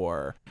models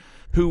before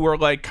who were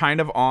like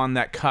kind of on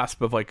that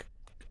cusp of like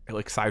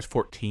size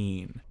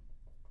 14.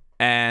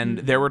 And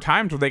there were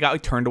times where they got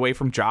like turned away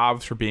from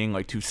jobs for being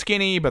like too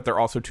skinny, but they're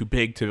also too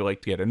big to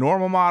like get a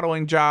normal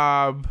modeling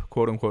job,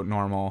 quote unquote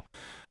normal.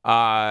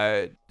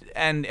 And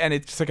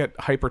it's just like a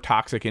hyper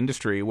toxic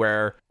industry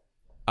where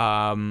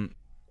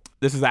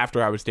this is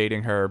after I was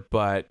dating her,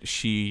 but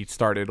she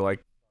started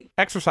like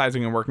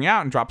exercising and working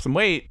out and dropped some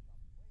weight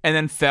and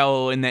then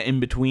fell in the in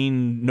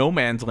between no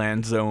man's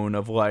land zone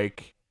of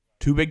like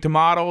too big to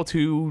model,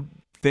 too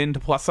thin to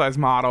plus size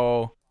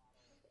model.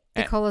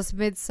 They call us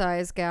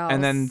mid-size gals.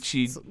 And then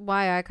That's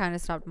why I kind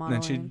of stopped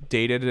modeling. then she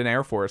dated an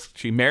Air Force.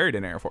 She married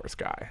an Air Force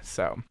guy.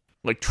 So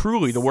like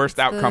truly the worst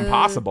outcome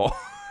possible.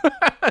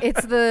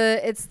 it's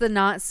the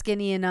not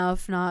skinny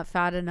enough, not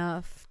fat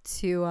enough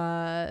to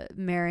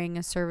marrying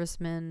a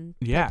serviceman.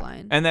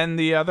 Pipeline. And then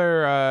the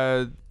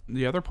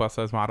other plus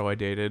size model I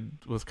dated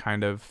was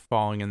kind of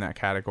falling in that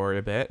category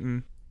a bit,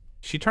 and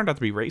she turned out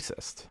to be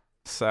racist.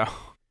 So,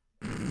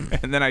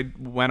 and then I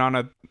went on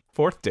a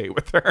 4th date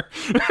with her.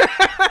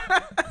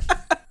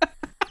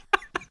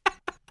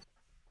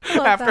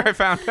 After I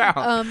found out,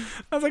 I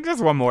was like,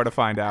 just one more to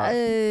find out.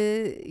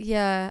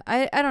 Yeah,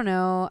 I don't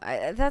know.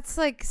 That's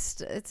like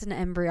it's an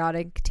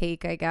embryonic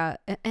take. I got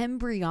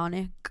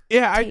embryonic.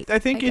 Yeah, take, I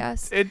think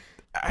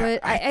but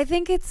I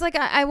think it's like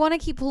I want to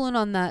keep pulling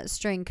on that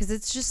string because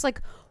it's just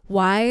like,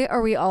 why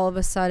are we all of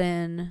a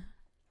sudden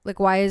like,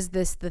 why is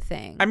this the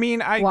thing? I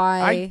mean,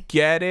 I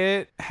get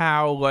it.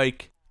 How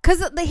like,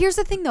 because here's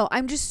the thing though,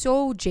 I'm just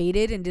so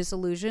jaded and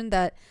disillusioned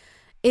that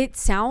it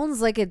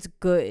sounds like it's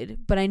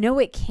good, but I know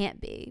it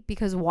can't be,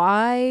 because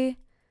why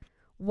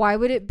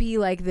would it be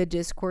like the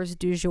discourse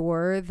du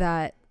jour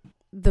that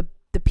the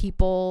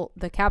people,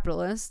 the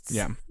capitalists,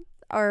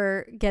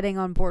 are getting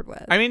on board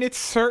with? I mean, it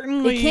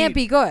can't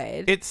be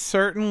good. It's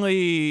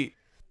certainly,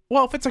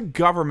 well, if it's a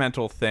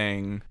governmental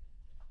thing,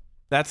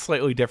 that's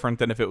slightly different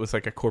than if it was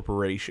like a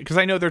corporation. Because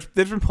I know there's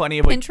been plenty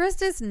of like,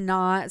 Pinterest is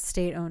not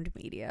state-owned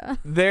media.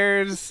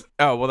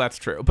 Oh, well, that's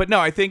true. But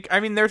no,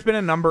 there's been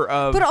a number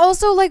of. But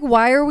also, like,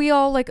 why are we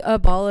all like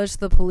abolish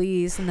the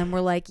police, and then we're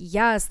like,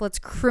 yes, let's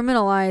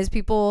criminalize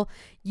people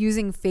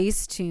using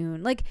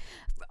Facetune. Like,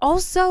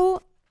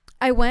 also,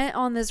 I went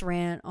on this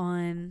rant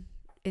on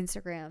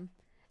Instagram,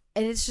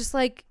 and it's just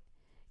like,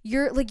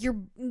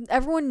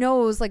 everyone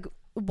knows like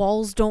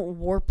walls don't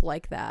warp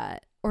like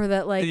that. Or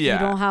that like you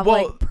don't have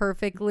like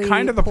perfectly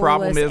kind of the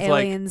problem is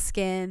alien like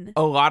skin.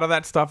 A lot of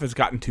that stuff has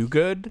gotten too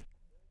good.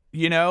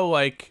 You know,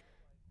 like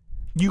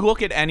you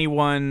look at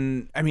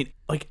anyone. I mean,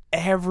 like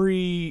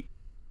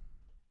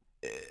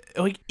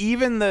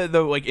even the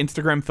like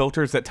Instagram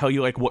filters that tell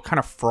you like what kind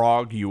of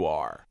frog you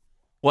are,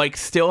 like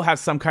still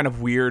has some kind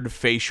of weird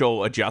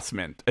facial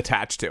adjustment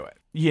attached to it.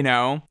 You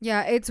know?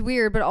 Yeah, it's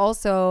weird, but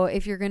also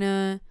if you're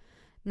gonna.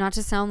 Not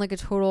to sound like a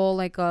total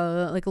like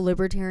a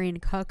libertarian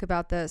cuck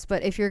about this,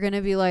 but if you're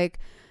gonna be like,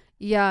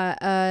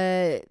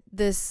 yeah,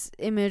 this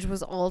image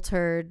was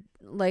altered,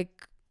 like,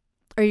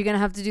 are you gonna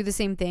have to do the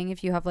same thing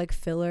if you have like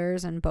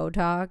fillers and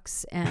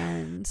Botox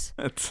and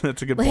that's a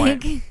good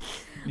point.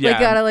 Yeah, like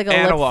got a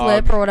analog,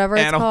 lip flip or whatever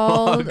it's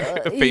called.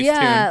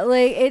 Yeah,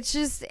 like it's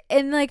just,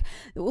 and like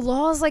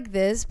laws like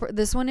this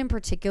one in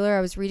particular,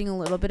 I was reading a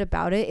little bit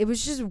about it. It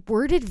was just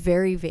worded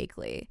very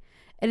vaguely,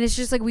 and it's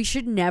just like we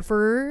should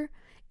never.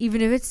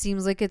 Even if it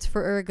seems like it's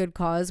for a good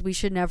cause, we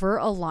should never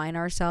align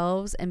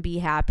ourselves and be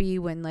happy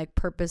when like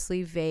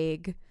purposely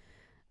vague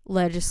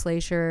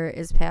legislature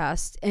is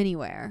passed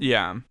anywhere.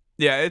 Yeah.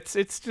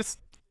 It's just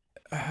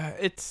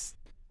it's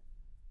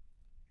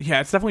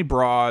definitely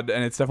broad,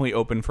 and it's definitely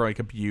open for like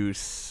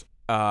abuse.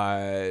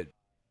 But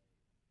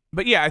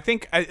yeah, I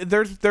think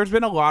there's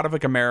been a lot of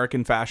like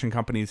American fashion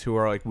companies who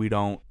are like, we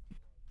don't,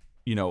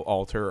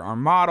 alter our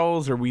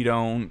models, or we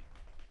don't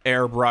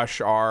airbrush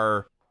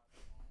our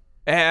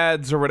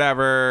ads or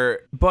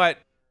whatever, but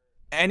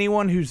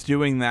anyone who's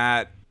doing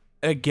that,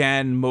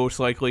 again, most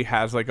likely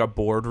has like a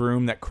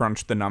boardroom that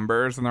crunched the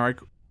numbers, and they're like,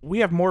 we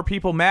have more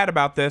people mad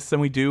about this than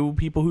we do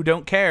people who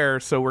don't care,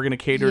 so we're going to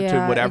cater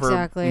to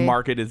whatever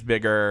market is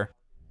bigger,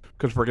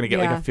 because we're going to get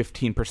like a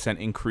 15%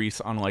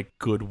 increase on like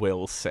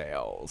Goodwill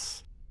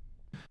sales.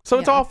 So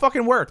it's Yeah. all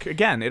fucking work.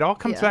 Again, it all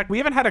comes Yeah. back. We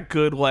haven't had a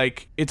good,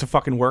 like, it's a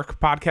fucking work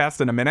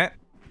podcast in a minute.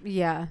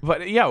 Yeah.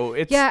 But,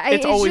 it's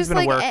It's always just, been a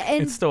like, work.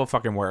 and- It's still a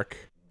fucking work.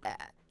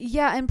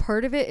 Yeah, and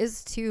part of it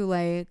is too,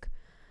 like,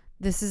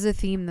 this is a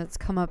theme that's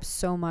come up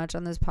so much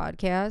on this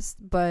podcast,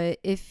 but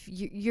if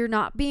you're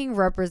not being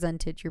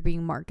represented, you're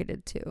being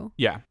marketed to.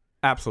 Yeah,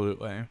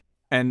 absolutely.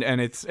 And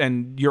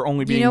you're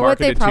only being You know what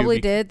they marketed to probably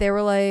did? They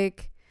were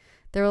like,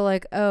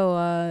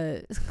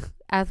 oh,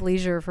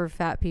 athleisure for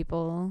fat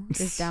people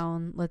is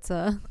down. Let's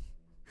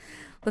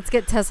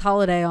get Tess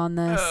Holiday on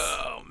this.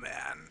 Oh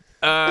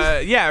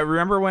man. Yeah,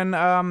 remember when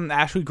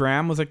Ashley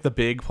Graham was like the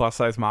big plus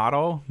size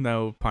model?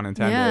 No pun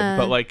intended. Yeah.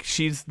 But like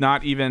she's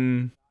like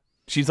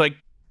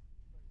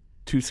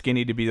too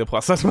skinny to be the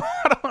plus size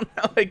model.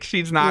 Like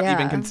she's not even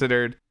Yeah.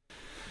 considered.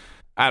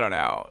 I don't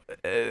know.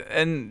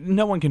 And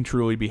no one can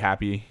truly be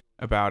happy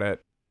about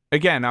it.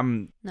 Again,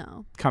 I'm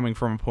No. coming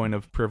from a point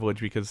of privilege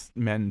because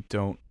men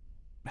don't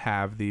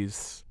have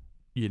these,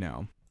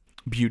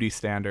 beauty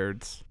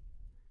standards.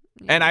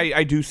 And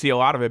I do see a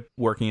lot of it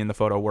working in the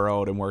photo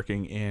world and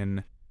working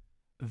in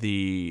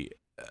the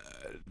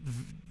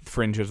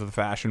fringes of the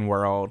fashion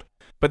world.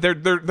 But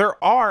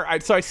there are,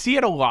 so I see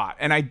it a lot,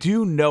 and I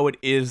do know it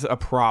is a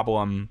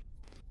problem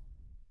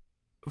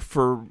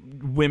for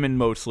women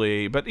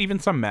mostly, but even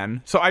some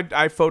men. So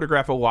I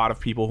photograph a lot of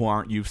people who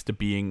aren't used to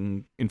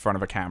being in front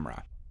of a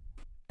camera.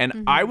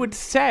 And I would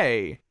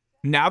say,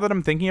 now that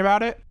I'm thinking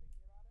about it,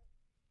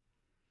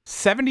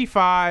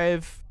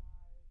 75,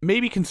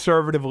 maybe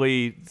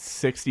conservatively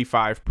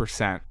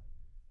 65%.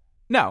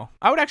 No,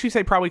 I would actually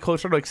say probably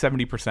closer to like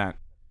 70%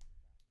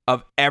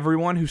 of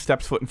everyone who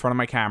steps foot in front of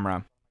my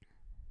camera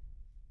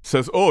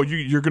says, oh,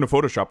 you're going to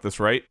Photoshop this,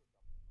 right?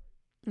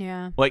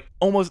 Yeah. Like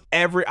almost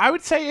I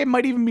would say it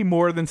might even be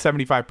more than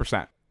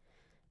 75%.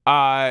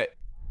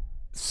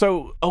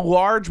 So a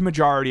large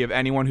majority of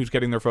anyone who's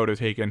getting their photo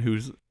taken,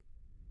 who's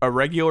a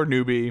regular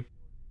newbie,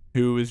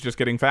 who is just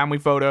getting family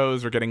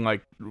photos or getting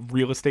like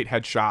real estate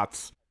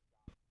headshots,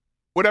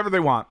 whatever they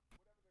want,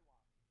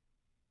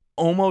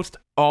 almost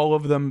all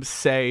of them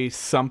say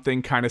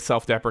something kind of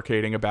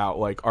self-deprecating about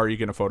like, are you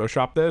going to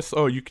Photoshop this?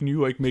 Oh, can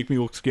you like make me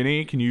look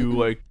skinny? Can you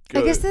like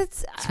I guess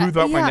that's smooth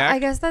out my neck? I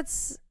guess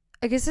that's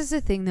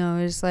the thing though,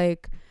 is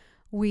like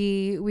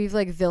we've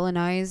like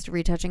villainized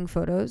retouching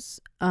photos.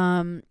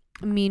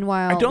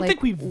 Meanwhile, I don't like,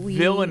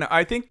 think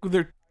I think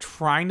they're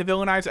trying to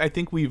villainize. I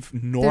think we've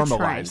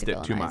normalized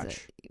it too villainize much.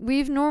 it.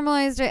 We've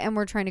normalized it, and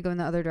we're trying to go in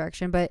the other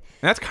direction. But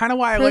And that's kind of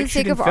why I for like the sake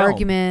shooting of film.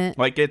 argument,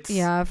 Like it's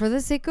for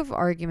the sake of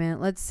argument,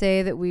 let's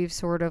say that we've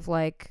sort of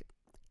like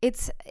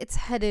it's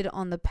headed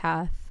on the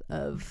path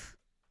of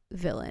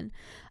villain.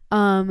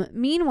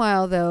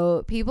 Meanwhile,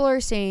 though, people are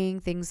saying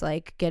things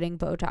like getting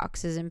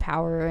Botox is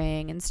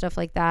empowering and stuff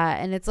like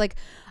that, and it's like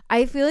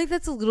I feel like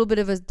that's a little bit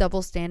of a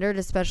double standard,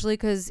 especially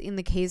because in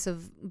the case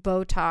of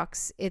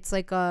Botox, it's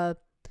like a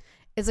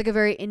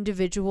very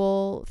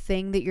individual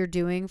thing that you're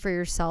doing for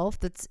yourself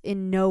that's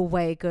in no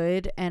way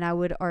good, and I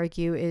would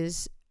argue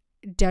is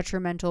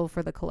detrimental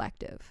for the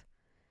collective.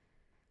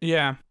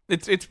 Yeah,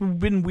 it's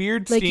been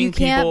weird Like seeing you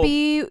can't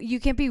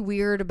people. be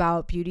weird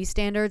about beauty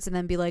standards and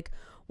then be like,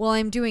 well,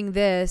 I'm doing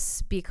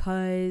this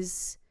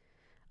because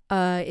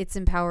it's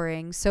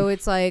empowering. So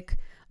it's like,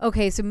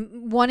 okay, so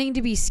wanting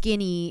to be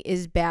skinny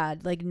is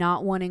bad. Like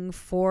not wanting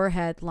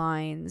forehead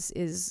lines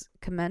is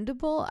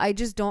commendable. I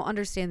just don't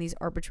understand these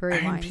arbitrary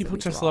I mean, lines. people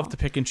that we just draw. love to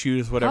pick and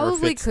choose whatever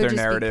Probably fits could their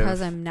just narrative.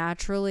 because I'm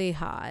naturally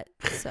hot.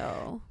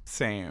 So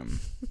Same.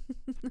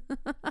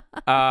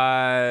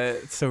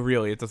 So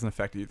really, it doesn't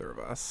affect either of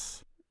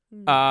us.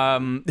 Would.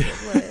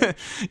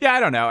 Yeah, I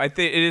don't know. I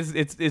think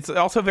it's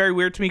also very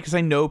weird to me because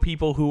I know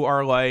people who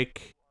are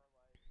like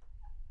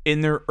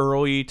in their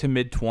early to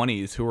mid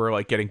 20s who are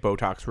like getting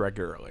Botox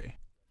regularly.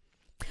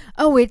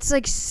 Oh, it's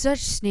like such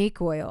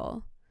snake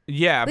oil.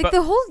 Yeah, Like but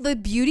the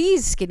beauty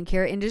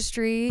skincare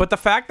industry. but the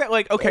fact that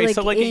like okay,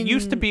 so like it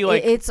used to be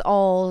like it's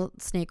all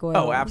snake oil.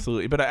 oh,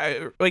 absolutely. But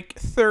I like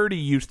 30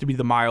 used to be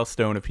the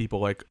milestone of people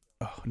like,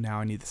 oh, now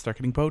I need to start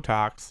getting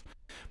Botox.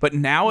 But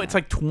now it's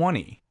like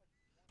 20.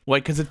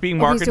 Like, because it's being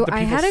marketed to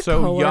people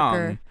so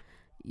young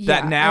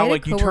that now,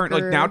 like, you turn,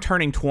 like, now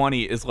turning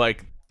 20 is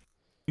like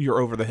you're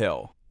over the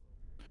hill,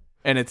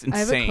 and it's insane. I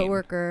have a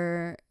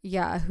coworker,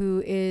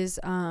 who is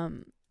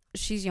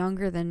she's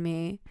younger than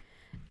me,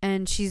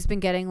 and she's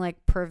been getting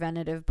like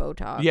preventative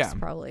Botox,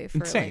 probably for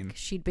insane. like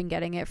she'd been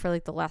getting it for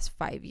like the last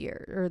 5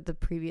 years or the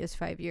previous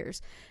 5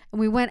 years, and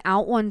we went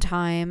out one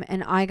time,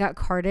 and I got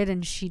carded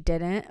and she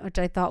didn't, which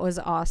I thought was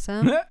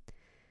awesome.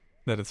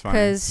 That is fine.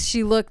 Because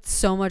she looked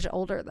so much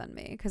older than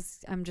me.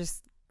 Because I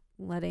just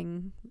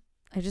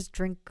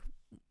drink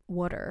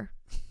water.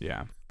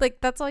 Yeah.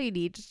 Like, that's all you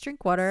need. Just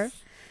drink water.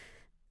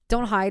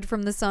 Don't hide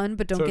from the sun,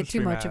 but don't So get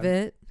too much of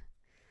mad.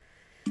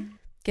 it.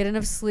 Get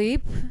enough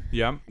sleep.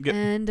 Yeah.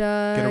 And get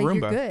a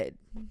Roomba. you're good.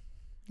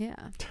 Yeah.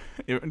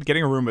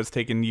 Getting a Roomba has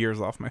taken years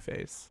off my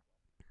face.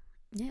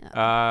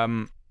 Yeah.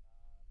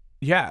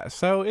 Yeah.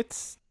 So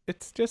it's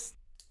just,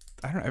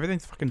 I don't know.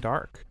 Everything's fucking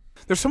dark.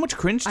 There's so much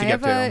cringe to I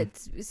get have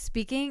to. a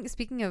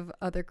speaking of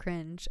other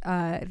cringe.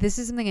 This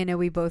is something I know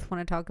we both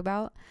want to talk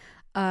about.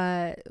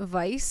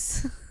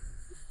 Vice.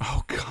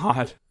 Oh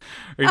God,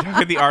 are you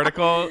talking the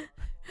article?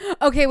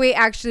 Okay, wait.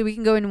 Actually, we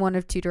can go in one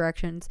of two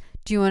directions.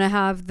 Do you want to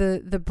have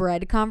the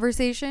bread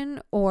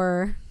conversation,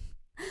 or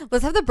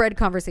let's have the bread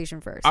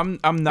conversation first? I'm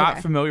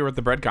not familiar with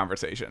the bread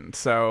conversation,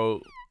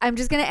 so I'm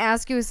just gonna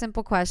ask you a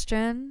simple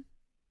question.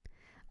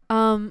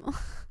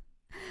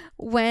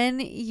 When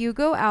you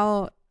go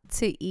out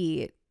to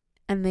eat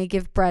and they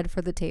give bread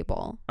for the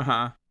table,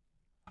 Oh,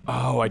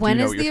 I do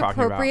know what you're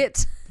talking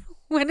about.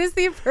 When is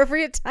the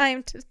appropriate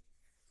time to?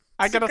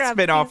 I got a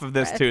spin off of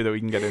this too that we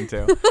can get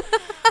into.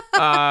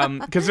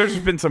 Because there's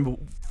been some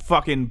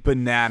fucking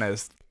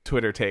bananas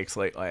Twitter takes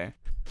lately.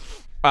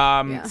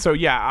 So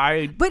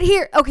yeah, But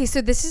here, okay,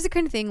 so this is the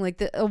kind of thing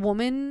like a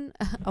woman,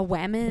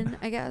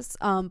 I guess,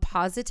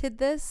 posited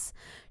this.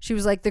 She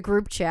was like, the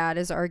group chat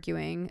is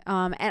arguing,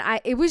 and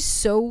it was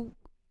so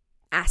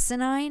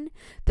asinine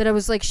that I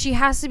was like, she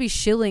has to be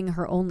shilling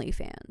her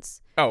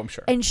OnlyFans. Oh, I'm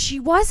sure. And she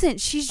wasn't.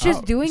 She's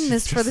just doing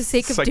this for the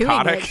sake of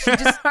psychotic. doing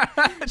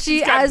it.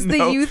 She as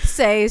the youth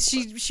say,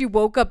 she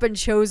woke up and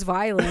chose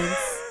violence.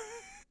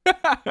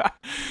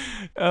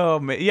 Oh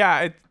man,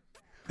 yeah.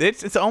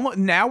 It's almost,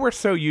 now we're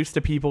so used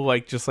to people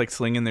like just like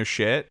slinging their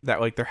shit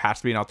that like there has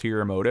to be an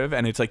ulterior motive,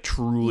 and it's like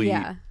truly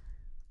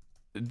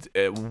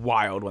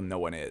wild when no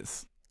one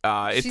is.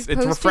 It's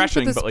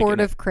refreshing, for the but sport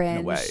like of cringe.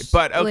 in a way.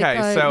 But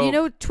okay, like,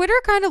 so Twitter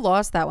kind of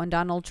lost that when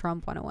Donald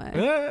Trump went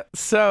away.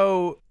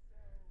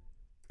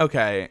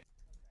 Okay,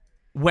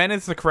 when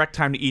is the correct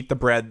time to eat the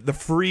bread, the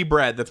free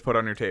bread that's put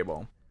on your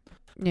table?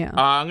 Yeah,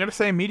 I'm gonna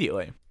say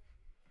immediately.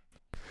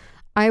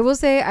 I will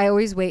say I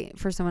always wait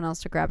for someone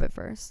else to grab it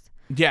first.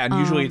 Yeah, and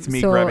usually it's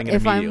me grabbing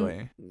it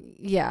immediately.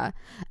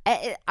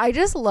 I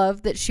just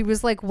love that she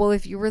was like, well,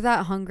 if you were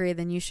that hungry,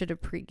 then you should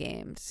have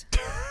pre-gamed.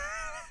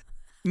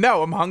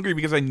 No, I'm hungry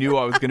because I knew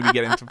I was going to be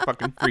getting some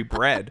fucking free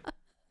bread.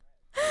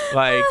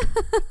 Like,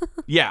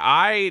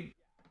 yeah,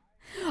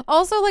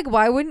 Also, like,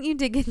 why wouldn't you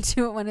dig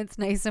into it when it's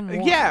nice and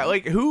warm? Yeah,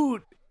 like,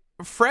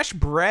 fresh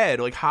bread,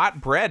 like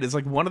hot bread is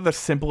like one of the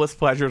simplest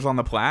pleasures on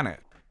the planet.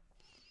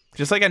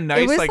 Just like a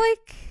nice,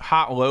 like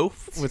hot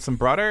loaf with some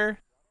butter.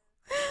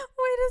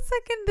 Wait a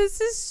second,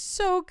 this is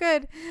so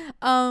good.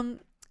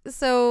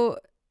 So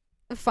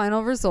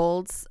final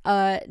results,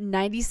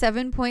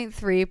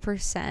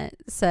 97.3%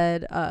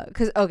 said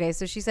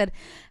so she said,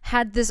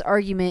 had this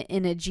argument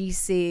in a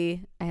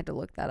GC. I had to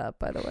look that up,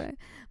 by the way,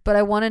 but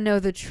I want to know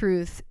the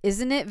truth.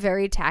 Isn't it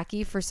very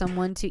tacky for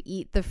someone to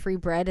eat the free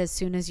bread as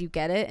soon as you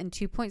get it? And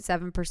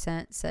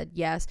 2.7% said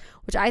yes,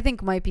 which I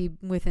think might be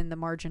within the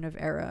margin of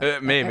error.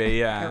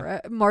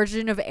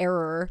 Margin of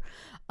error.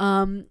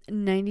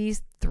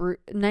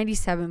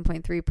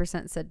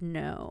 97.3% said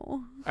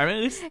no. I mean,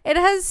 at least it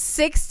has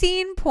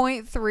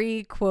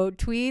 16.3 quote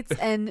tweets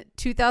and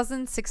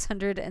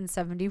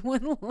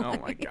 2,671 likes. Oh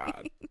my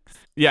god!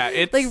 Yeah,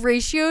 it's like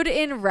ratioed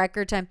in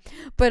record time.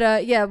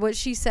 But what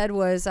she said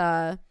was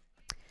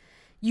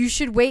you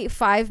should wait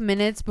 5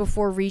 minutes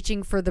before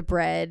reaching for the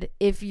bread.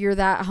 If you're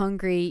that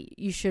hungry,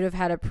 you should have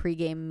had a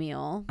pregame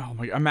meal. Oh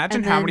my god!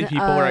 Imagine how many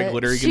people are like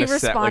literally going to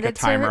set like a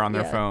timer on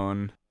their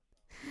phone.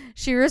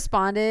 She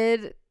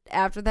responded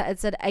after that and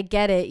said, I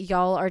get it.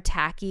 Y'all are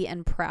tacky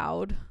and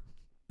proud.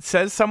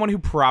 Says someone who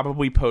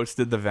probably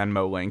posted the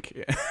Venmo link.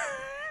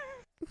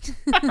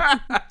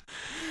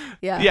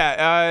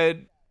 Yeah.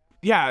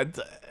 You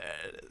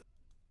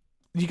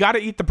got to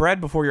eat the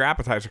bread before your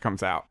appetizer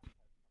comes out.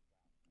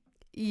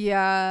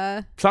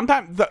 Yeah.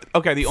 Sometimes,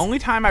 the only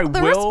time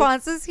the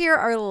responses here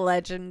are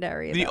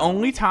legendary. The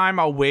only time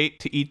I'll wait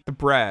to eat the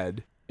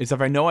bread is if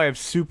I know I have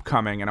soup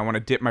coming and I want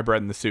to dip my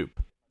bread in the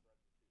soup.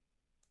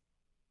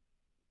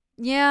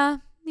 Yeah,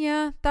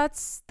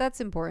 that's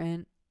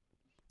important.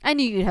 I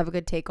knew you'd have a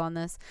good take on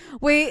this.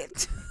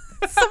 Wait.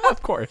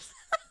 Of course.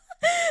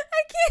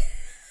 I can't.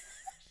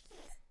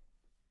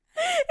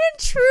 In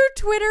true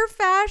Twitter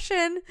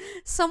fashion,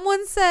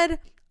 someone said,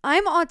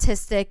 I'm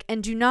autistic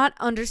and do not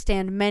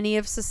understand many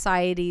of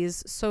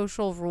society's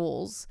social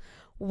rules.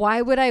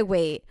 Why would I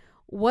wait?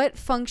 What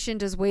function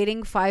does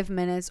waiting 5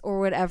 minutes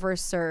or whatever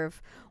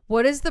serve?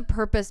 What is the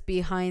purpose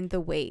behind the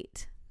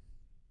wait?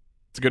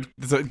 It's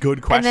a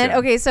good question. And then,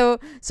 okay, so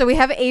we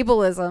have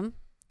ableism.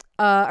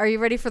 Are you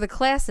ready for the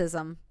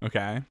classism?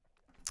 Okay.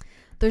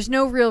 There's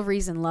no real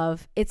reason,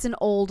 love. It's an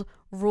old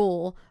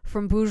rule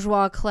from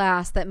bourgeois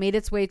class that made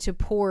its way to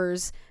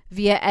poors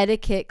via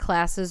etiquette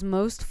classes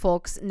most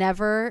folks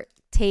never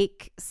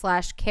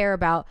take/care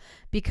about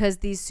because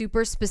these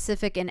super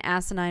specific and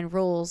asinine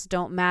rules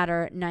don't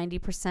matter.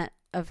 90%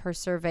 of her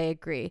survey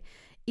agree.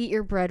 Eat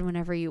your bread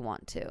whenever you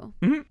want to.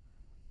 Mm-hmm.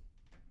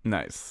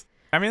 Nice.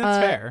 I mean,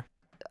 that's fair.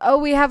 Oh,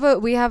 we have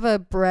a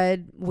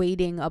bread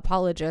waiting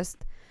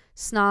apologist.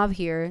 Snob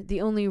here.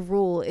 The only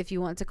rule, if you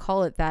want to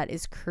call it that,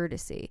 is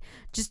courtesy.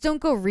 Just don't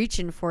go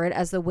reaching for it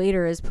as the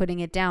waiter is putting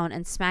it down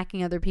and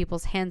smacking other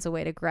people's hands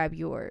away to grab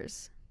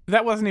yours.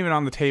 That wasn't even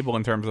on the table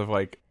in terms of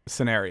like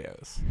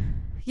scenarios.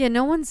 Yeah,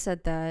 no one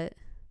said that.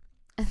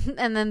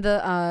 And then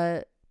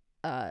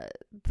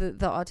the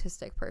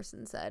autistic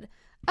person said,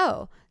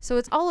 "Oh, so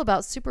it's all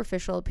about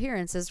superficial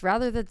appearances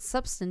rather than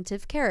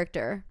substantive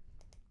character."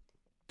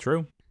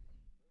 True.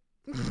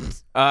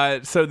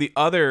 So the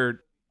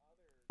other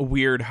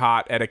weird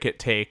hot etiquette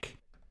take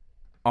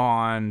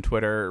on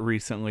Twitter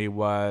recently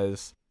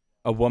was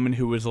a woman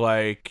who was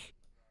like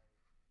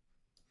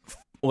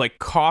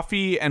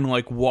coffee and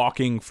like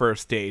walking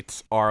first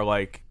dates are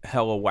like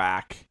hella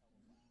whack,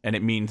 and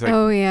it means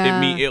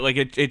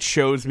like it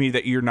shows me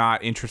that you're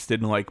not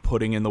interested in like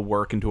putting in the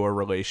work into a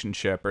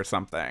relationship or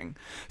something.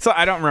 So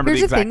I don't remember Here's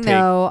the exact thing, take.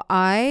 though.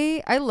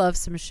 I love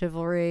some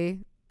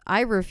chivalry.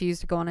 I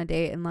refuse to go on a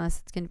date unless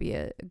it's going to be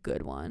a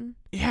good one.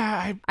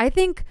 Yeah, I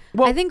think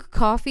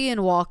coffee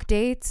and walk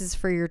dates is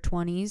for your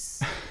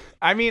 20s.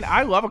 I mean,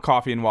 I love a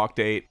coffee and walk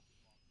date.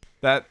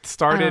 That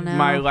started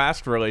my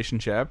last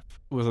relationship.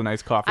 Was a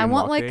nice coffee and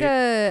walk date.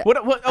 I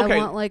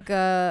want like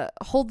a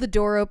hold the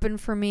door open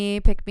for me,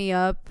 pick me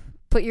up,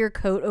 put your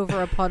coat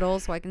over a puddle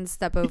so I can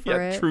step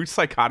over it. True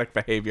psychotic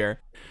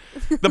behavior.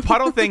 The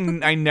puddle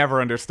thing I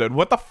never understood.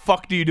 What the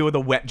fuck do you do with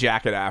a wet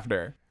jacket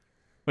after?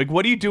 Like,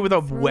 what do you do with a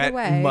wet,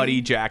 muddy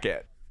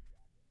jacket?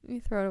 You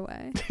throw it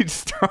away. You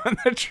just throw it in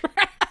the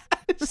trash.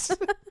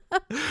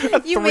 A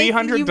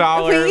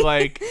 $300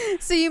 like.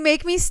 So you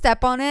make me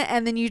step on it,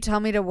 and then you tell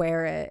me to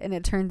wear it, and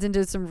it turns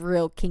into some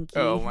real kinky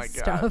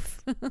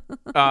stuff.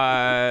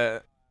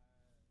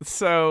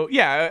 So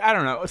yeah, I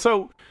don't know.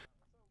 So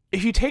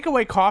if you take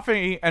away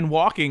coffee and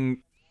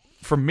walking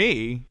from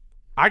me,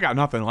 I got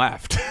nothing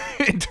left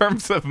in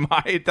terms of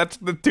that's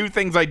the two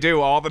things I do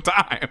all the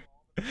time.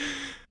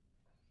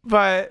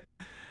 But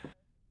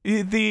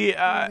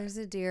there's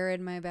a deer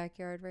in my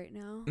backyard right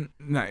now.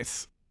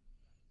 Nice.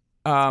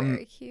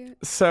 Very cute.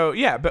 So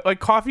yeah, but like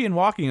coffee and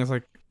walking is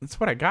like, that's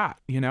what I got,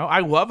 you know? I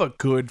love a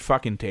good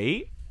fucking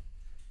date,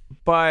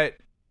 but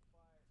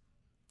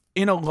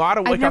in a lot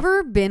of I've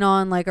never been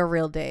on like a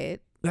real date.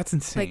 That's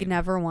insane. Like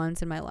never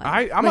once in my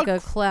life. I'm like a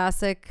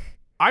classic.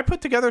 I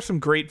put together some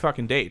great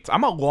fucking dates.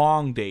 I'm a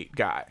long date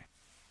guy.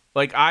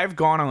 Like I've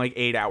gone on like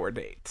 8-hour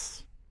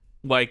dates,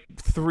 like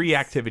 3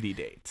 activity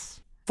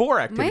dates.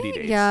 4 activity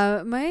dates.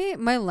 Yeah,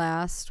 my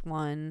last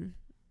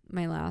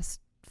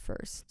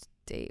first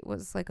date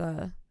was like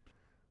a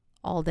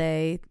all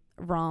day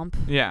romp.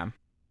 Yeah.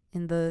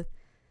 In the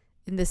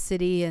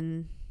city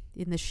and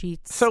in the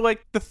sheets. So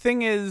like the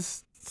thing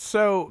is,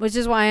 which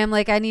is why I'm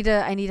like I need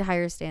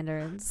higher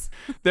standards.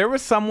 There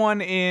was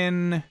someone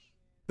in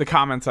the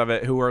comments of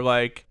it who were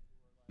like,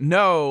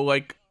 no,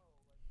 like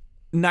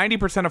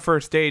 90% of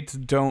first dates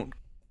don't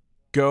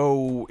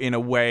go in a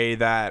way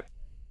that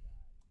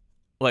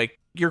like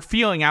you're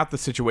feeling out the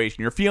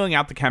situation, you're feeling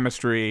out the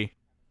chemistry.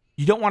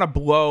 You don't want to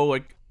blow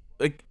like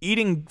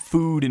eating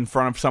food in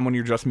front of someone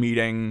you're just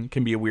meeting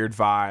can be a weird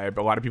vibe.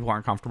 A lot of people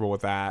aren't comfortable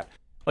with that.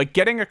 Like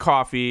getting a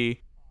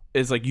coffee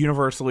is like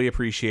universally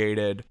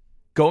appreciated.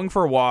 Going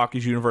for a walk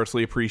is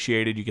universally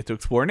appreciated. You get to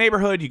explore a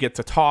neighborhood. You get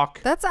to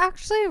talk. That's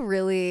actually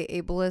really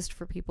ableist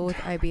for people with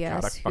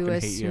IBS who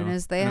as soon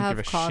as they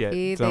have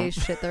coffee, they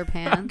shit their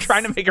pants. I'm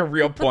trying to make a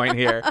real point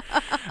here.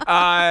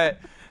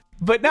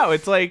 But no,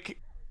 it's like,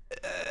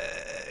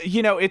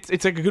 you know, it's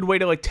like a good way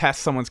to like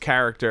test someone's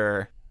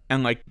character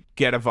and like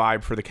get a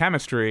vibe for the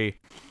chemistry.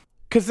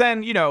 Because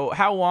then, you know,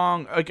 how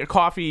long, like a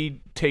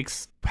coffee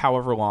takes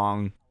however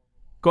long.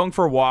 Going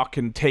for a walk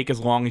can take as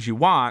long as you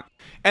want.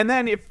 And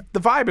then if the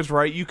vibe is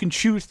right, you can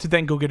choose to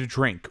then go get a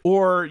drink.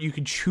 Or you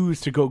can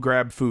choose to go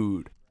grab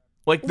food.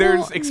 Like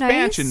there's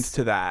expansions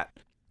to that.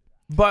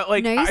 But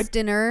like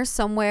dinner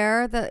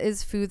somewhere that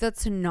is food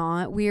that's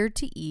not weird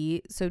to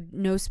eat. So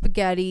no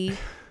spaghetti,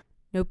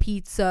 no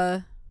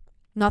pizza,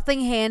 nothing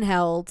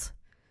handheld.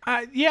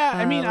 Yeah,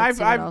 I mean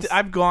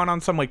I've gone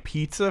on some like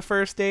pizza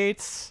first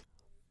dates,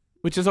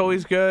 which is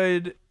always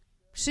good.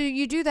 So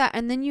you do that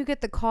and then you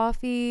get the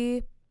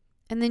coffee.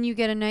 And then you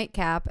get a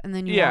nightcap, and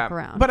then you walk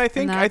around. But I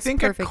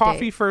think a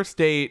coffee first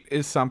date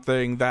is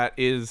something that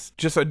is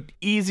just an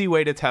easy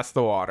way to test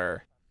the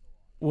water,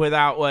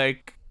 without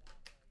like,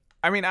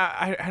 I mean,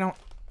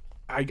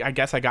 I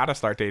guess I gotta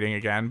start dating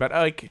again. But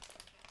like,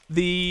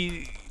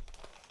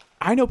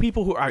 I know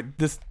people who are,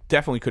 this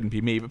definitely couldn't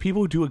be me, but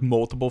people who do like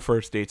multiple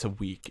first dates a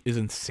week is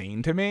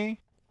insane to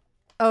me.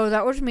 Oh,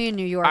 that was me in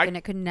New York, and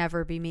it could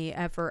never be me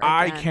ever again.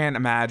 I can't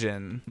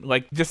imagine.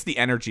 Like, just the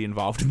energy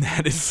involved in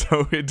that is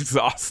so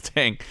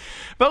exhausting.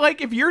 But,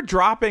 like, if you're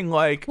dropping,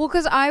 like... Well,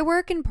 because I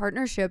work in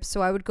partnerships,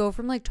 so I would go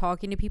from, like,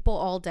 talking to people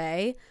all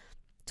day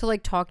to,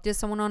 like, talk to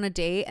someone on a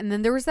date. And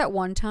then there was that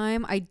one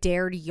time I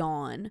dared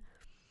yawn,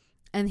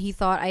 and he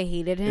thought I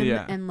hated him.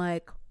 Yeah. And,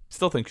 like...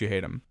 Still thinks you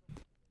hate him.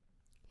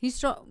 He's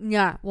still...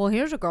 Yeah. Well,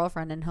 here's a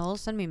girlfriend, and he'll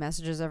send me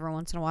messages every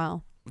once in a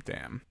while.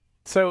 Damn.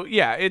 So,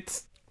 yeah,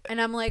 it's... And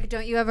I'm like,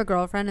 don't you have a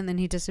girlfriend? And then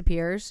he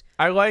disappears.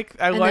 And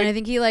then I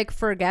think he like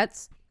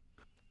forgets.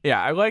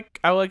 Yeah, I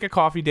like a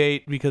coffee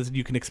date because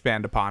you can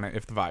expand upon it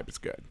if the vibe is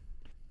good.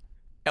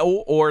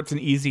 Or it's an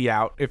easy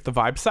out if the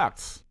vibe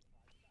sucks.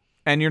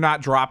 And you're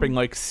not dropping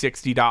like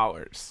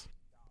 $60.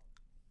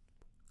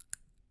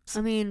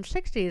 I mean,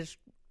 60 is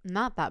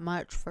not that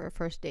much for a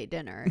first date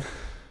dinner.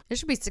 It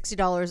should be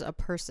 $60 a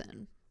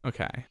person.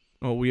 Okay.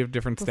 Well, we have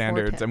different Before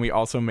standards, tip. and we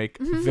also make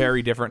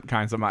very different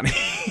kinds of money.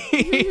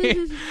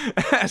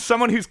 As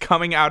someone who's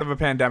coming out of a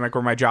pandemic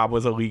where my job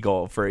was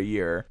illegal for a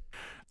year,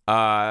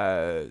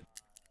 yeah,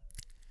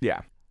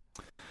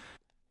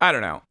 I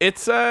don't know.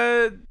 It's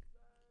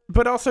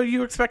but also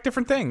you expect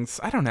different things.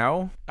 I don't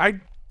know.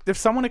 If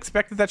someone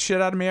expected that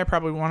shit out of me, I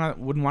probably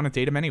wouldn't want to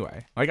date him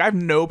anyway. Like, I have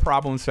no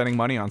problem spending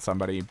money on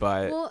somebody,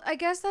 but Well, I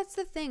guess that's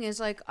the thing is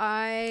like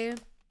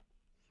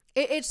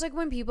it's like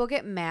when people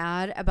get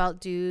mad about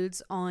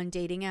dudes on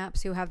dating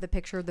apps who have the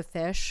picture of the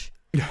fish.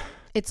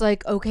 It's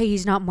like, okay,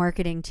 he's not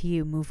marketing to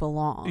you. Move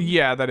along.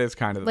 yeah, that is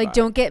kind of the Like, vibe.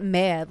 don't get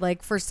mad.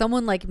 Like, for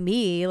someone like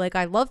me, like,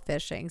 I love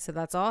fishing, so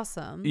that's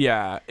awesome.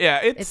 Yeah,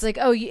 It's like,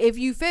 oh, if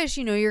you fish,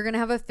 you know, you're going to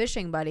have a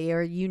fishing buddy,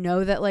 or you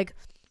know that, like,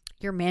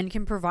 your man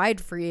can provide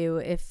for you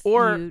if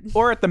you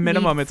or at the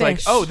minimum, need it's like,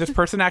 fish. oh, this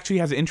person actually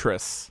has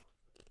interests.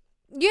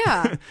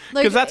 Yeah.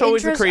 Like, 'Cause that's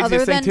always the interests craziest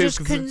other thing, than too, just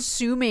 'cause it's-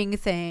 consuming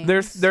things.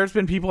 There's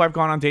been people I've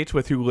gone on dates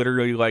with who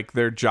literally, like,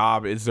 their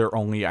job is their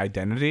only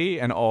identity,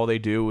 and all they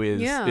do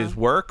is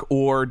work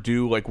or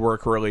do like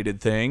work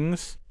related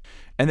things,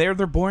 and they're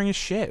boring as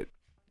shit.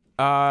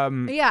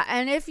 Yeah,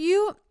 and if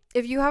you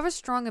have a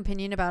strong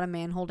opinion about a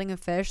man holding a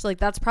fish, like,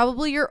 that's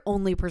probably your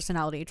only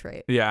personality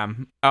trait. Yeah.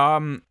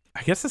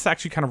 I guess this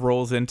actually kind of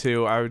rolls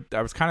into I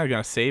was kind of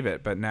gonna save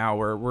it, but now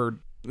we're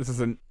this is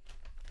a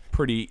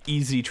pretty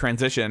easy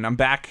transition. I'm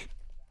back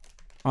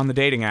on the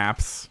dating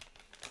apps.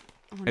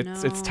 Oh,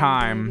 It's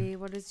time. Baby.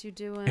 What is you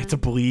doing? It's a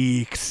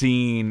bleak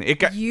scene. It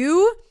got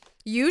You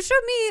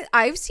showed me.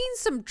 I've seen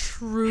some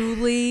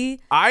truly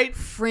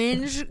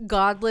fringe,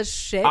 godless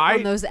shit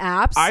on those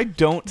apps. I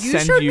don't You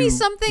send showed you me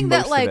something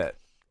most that, like, of it.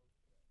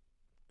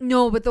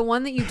 No, but the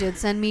one that you did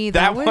send me,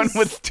 that one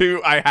was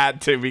too. I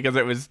had to because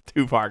it was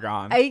too far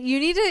gone. You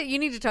need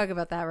to talk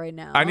about that right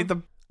now. I need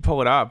to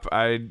pull it up.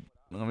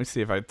 Let me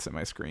see if I sent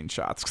my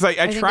screenshots because I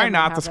think try I might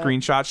not to have it.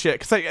 screenshot shit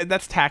because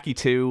that's tacky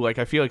too. Like,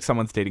 I feel like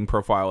someone's dating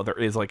profile, there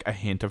is like a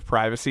hint of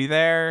privacy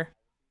there,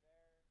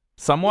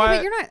 somewhat. Yeah,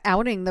 but you're not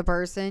outing the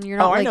person. You're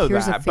not I like, know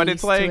here's that, a but face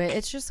it's like to it.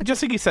 It's just like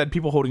just like you said,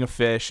 people holding a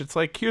fish. It's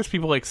like, here's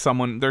people like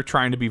someone they're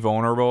trying to be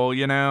vulnerable,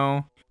 you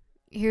know.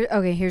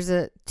 here's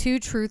two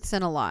truths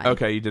and a lie.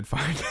 Okay, you did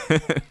find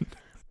it.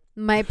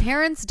 My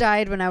parents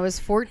died when I was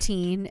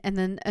 14, and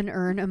then an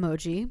urn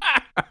emoji.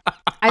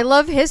 I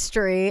love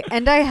history,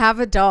 and I have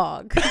a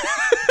dog.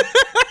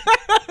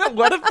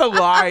 What if the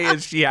lie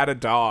is she had a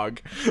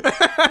dog?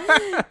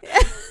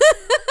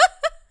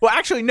 Well,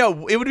 actually,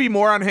 no. It would be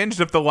more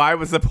unhinged if the lie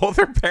was that both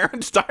her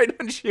parents died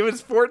when she was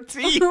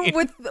 14.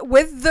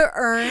 with the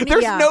urn.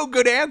 There's yeah. no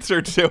good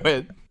answer to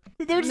it.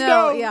 There's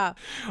no. Yeah.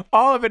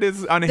 All of it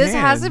is unhinged. This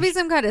has to be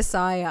some kind of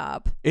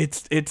psyop.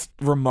 It's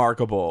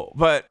remarkable,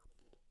 but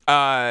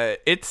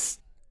it's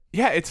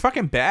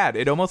fucking bad.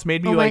 It almost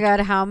made me Oh like. my god,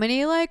 how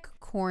many like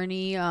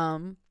corny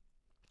like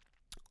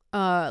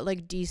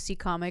DC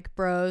comic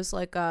bros,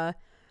 like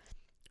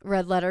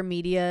Red Letter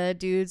Media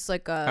dudes,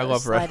 like I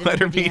love slide Red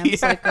Letter into DMs, Media.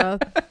 like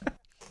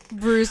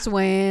Bruce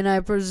Wayne, I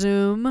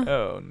presume.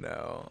 Oh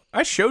no!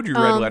 I showed you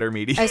Red Letter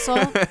Media.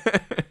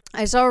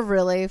 I saw a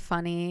really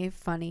funny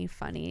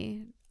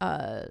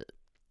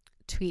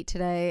tweet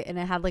today, and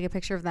it had like a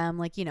picture of them,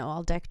 like, you know,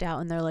 all decked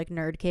out in their like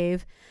nerd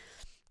cave,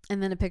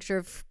 and then a picture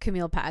of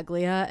Camille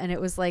Paglia, and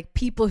it was like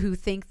people who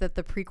think that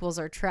the prequels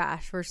are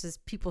trash versus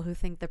people who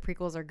think the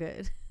prequels are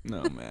good.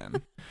 No,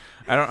 man,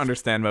 I don't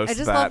understand most. I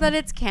just of love that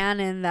it's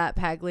canon that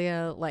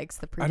Paglia likes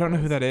the prequels. I don't know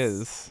who that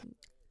is.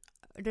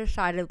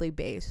 Decidedly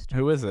based.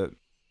 Who is it?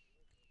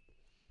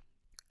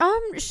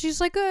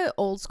 She's like a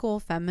old school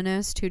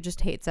feminist who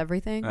just hates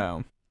everything.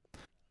 Oh,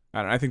 I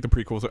don't know. I think the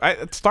prequels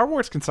are. Star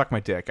Wars can suck my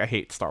dick. I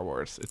hate Star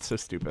Wars. It's so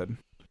stupid.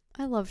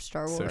 I love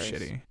Star Wars. So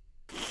shitty.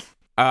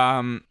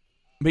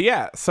 But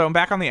yeah, so I'm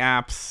back on the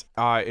apps.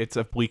 It's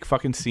a bleak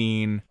fucking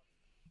scene.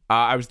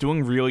 I was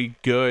doing really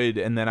good,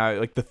 and then I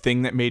like the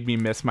thing that made me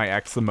miss my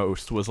ex the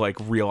most was like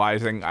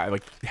realizing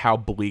like how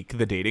bleak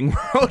the dating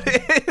world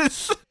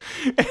is.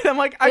 And I'm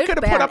like, I could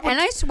have put up with, and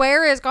I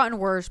swear it's gotten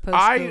worse post.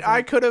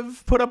 I could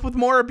have put up with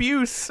more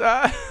abuse.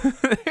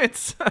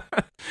 It's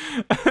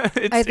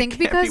I think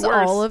because be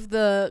worse. all of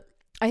the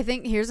I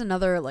think here's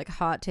another like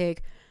hot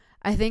take.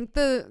 I think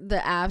the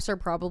apps are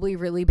probably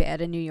really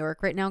bad in New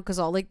York right now because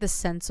all like the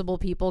sensible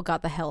people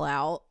got the hell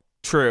out.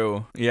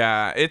 True.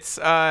 Yeah. It's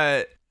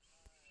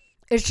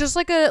just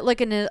like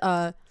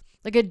a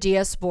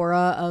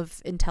diaspora of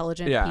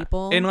intelligent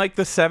people. In like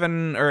the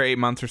 7 or 8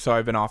 months or so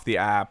I've been off the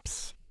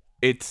apps,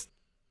 it's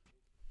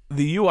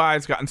the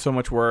UI's gotten so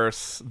much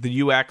worse.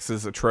 The UX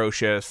is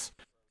atrocious.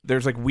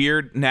 There's like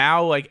weird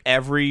now, like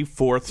every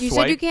fourth You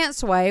swipe. said you can't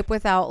swipe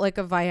without like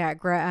a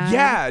Viagra ad.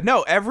 Yeah,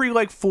 no, every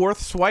like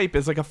fourth swipe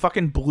is like a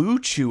fucking Blue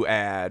Chew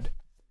ad.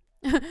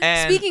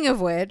 And Speaking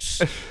of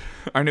which,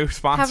 our new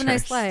sponsor. have a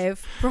nice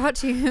life. Brought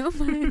to you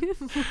by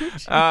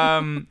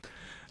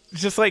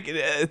just like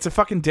it's a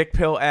fucking dick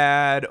pill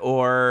ad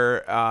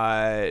or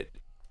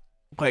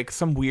like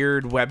some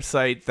weird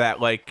website that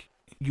like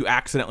you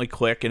accidentally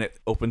click and it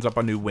opens up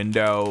a new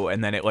window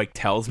and then it like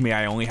tells me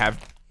I only have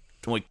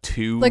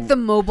two like the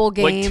mobile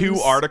games, like 2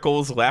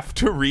 articles left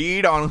to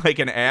read on like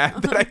an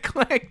ad that I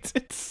clicked.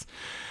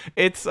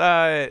 It's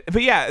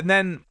but yeah, and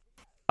then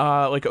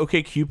like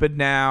OkCupid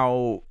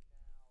now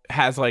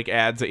has like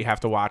ads that you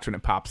have to watch when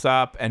it pops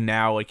up, and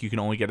now like you can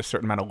only get a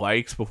certain amount of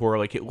likes before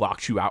like it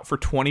locks you out for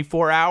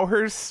 24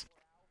 hours.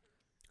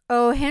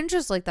 Oh, Hinge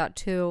is like that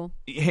too.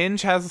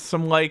 Hinge has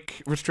some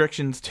like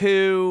restrictions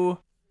too.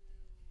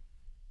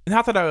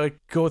 Not that I like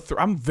go through.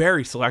 I'm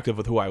very selective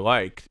with who I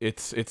like. But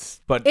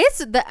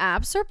The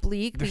apps are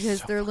bleak because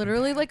so they're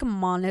literally like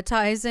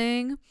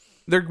monetizing.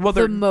 They're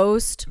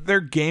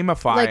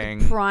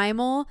gamifying. Like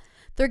primal.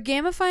 They're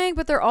gamifying,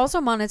 but they're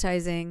also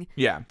monetizing.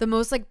 Yeah. The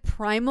most like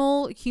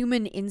primal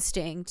human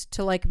instinct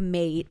to like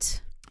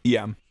mate.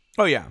 Yeah.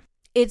 Oh yeah.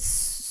 It's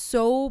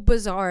so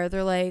bizarre.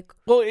 They're like,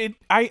 well,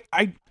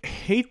 I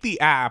hate the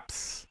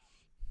apps,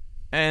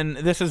 and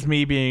this is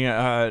me being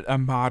a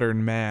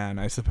modern man,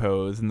 I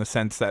suppose, in the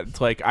sense that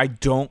it's like I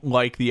don't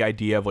like the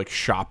idea of like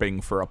shopping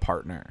for a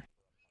partner.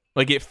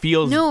 Like it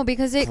feels no,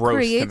 because it gross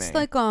creates to me.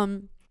 like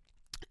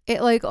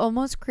it like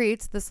almost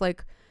creates this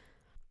like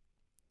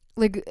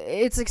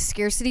it's like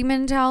scarcity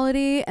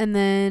mentality, and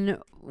then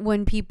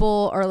when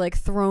people are like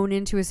thrown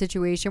into a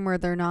situation where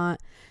they're not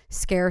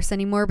scarce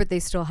anymore but they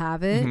still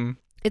have it,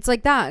 it's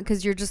like that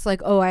because you're just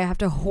like, oh, I have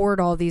to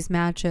hoard all these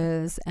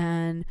matches,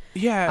 and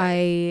yeah,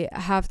 I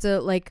have to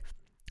like,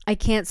 I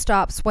can't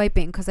stop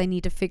swiping because I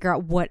need to figure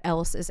out what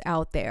else is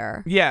out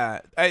there. Yeah,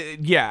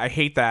 I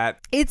hate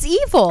that. It's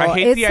evil. I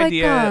hate it's the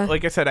idea.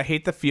 Like I said, I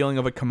hate the feeling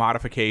of a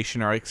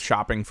commodification or like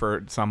shopping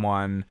for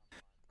someone.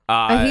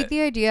 I hate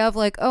the idea of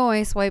like, oh,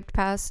 I swiped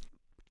past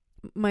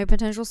my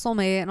potential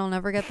soulmate and I'll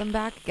never get them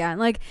back again.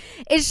 Like,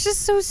 it's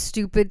just so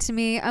stupid to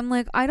me. I'm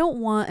like, I don't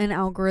want an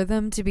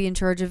algorithm to be in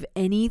charge of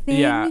anything.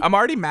 Yeah, I'm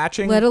already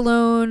matching, let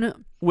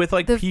alone with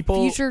like the people,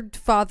 future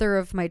father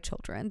of my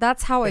children.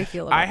 That's how I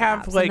feel about I have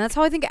apps, like, and that's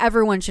how I think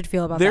everyone should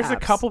feel about there's the a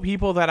apps. couple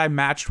people that I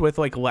matched with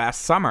like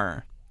last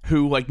summer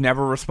who like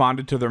never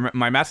responded to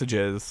my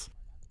messages,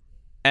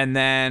 and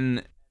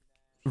then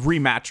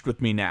rematched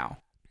with me now,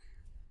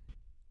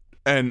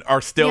 and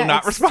are still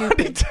not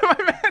responding to my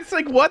messages. It's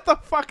like, what the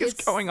fuck is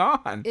going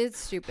on? It's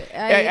stupid.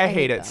 I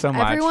hate it so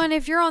much. Everyone,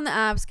 if you're on the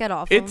apps, get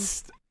off them.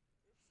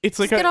 It's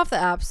like get off the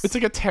apps. It's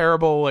like a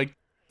terrible like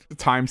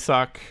time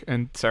suck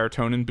and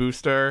serotonin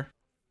booster.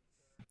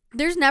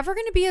 There's never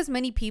going to be as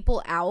many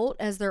people out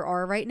as there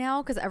are right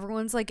now because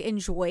everyone's like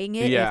enjoying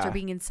it after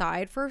being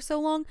inside for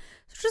so long.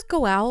 So just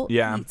go out.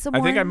 Yeah, meet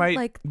someone, I think I might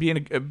like,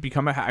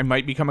 become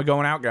a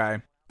going out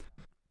guy.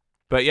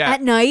 But yeah,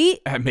 at night.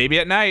 Maybe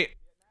at night.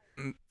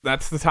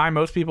 That's the time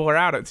most people are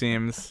out, it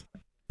seems.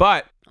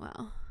 But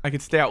I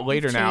could stay out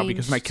later now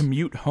because my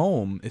commute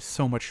home is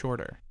so much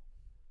shorter.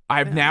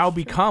 I've now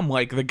become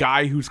like the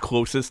guy who's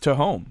closest to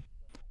home.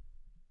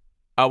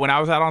 When I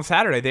was out on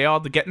Saturday, they all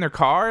had to get in their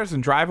cars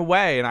and drive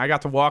away, and I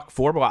got to walk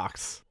 4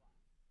 blocks.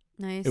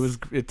 Nice.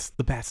 It's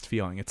the best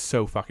feeling. It's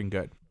so fucking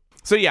good.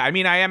 So yeah, I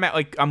mean,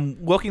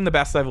 I'm looking the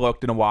best I've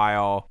looked in a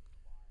while.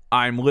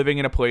 I'm living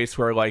in a place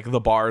where like the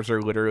bars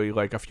are literally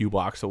like a few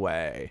blocks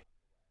away.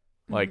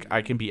 Like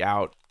I can be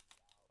out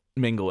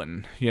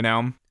mingling, you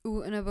know?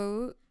 Oot and a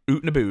boot.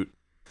 Oot and a boot.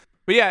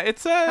 But yeah,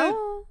 it's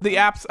the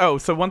apps. Oh,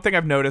 so one thing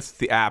I've noticed with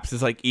the apps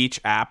is like each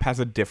app has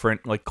a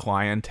different like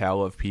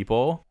clientele of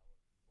people.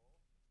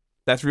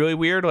 That's really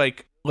weird.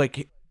 Like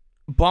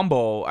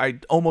Bumble, I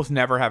almost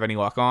never have any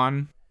luck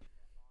on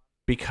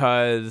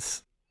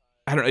because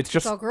I don't know.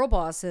 It's all girl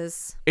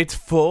bosses. It's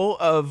full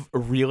of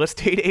real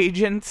estate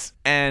agents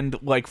and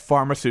like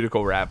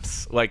pharmaceutical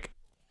reps, like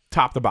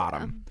top to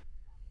bottom.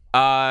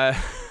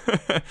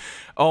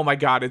 Oh my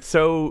god, it's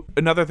so.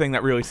 Another thing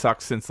that really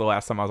sucks since the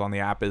last time I was on the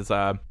app is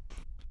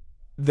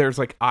there's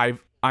like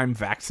I'm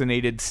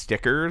vaccinated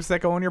stickers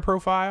that go on your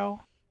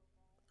profile.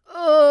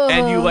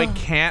 And you like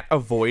can't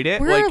avoid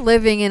it. We're like,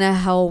 living in a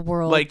hell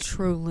world. Like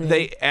truly,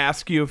 they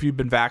ask you if you've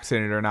been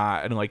vaccinated or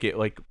not, and like it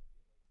like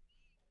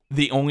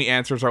the only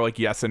answers are like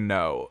yes and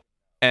no,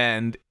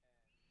 and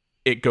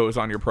it goes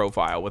on your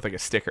profile with like a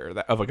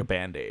sticker of like a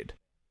Band-Aid.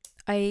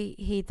 I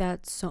hate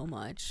that so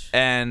much.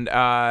 And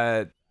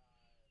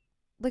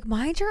like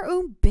mind your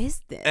own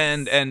business.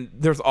 And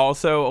there's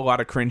also a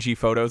lot of cringy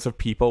photos of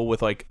people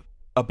with like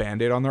a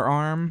Band-Aid on their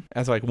arm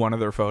as like one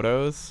of their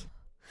photos.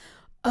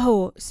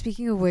 Oh,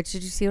 speaking of which,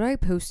 did you see what I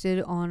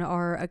posted on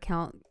our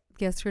account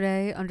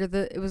yesterday?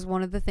 It was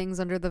one of the things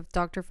under the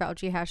Dr.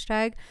 Fauci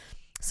hashtag.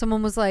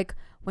 Someone was like,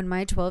 when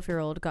my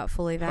 12-year-old got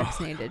fully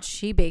vaccinated,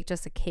 she baked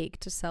us a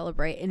cake to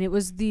celebrate, and it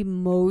was the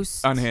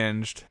most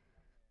unhinged.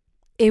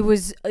 It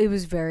was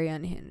very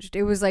unhinged.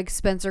 It was like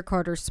Spencer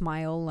Carter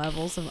Smile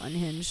levels of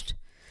unhinged.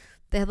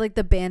 They had like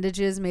the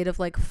bandages made of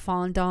like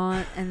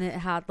fondant, and it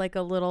had like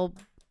a little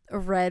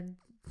red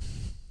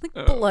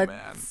like blood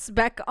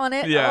speck on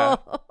it. Yeah.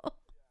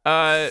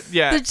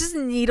 Yeah. There's just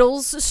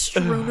needles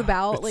strewn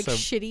about, like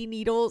shitty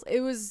needles.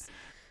 It was.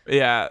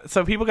 Yeah.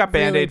 So people got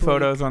really Band-Aid bleak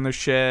photos on their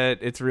shit.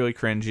 It's really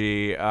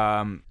cringy.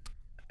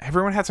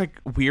 everyone has like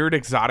weird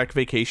exotic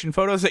vacation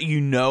photos that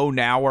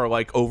now are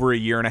like over a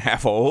year and a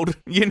half old,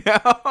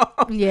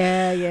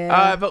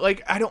 Yeah. But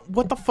like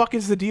what the fuck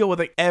is the deal with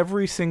like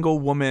every single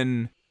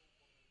woman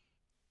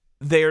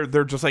they're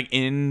just like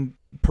in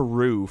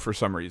Peru for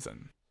some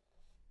reason.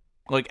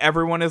 Like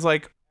everyone is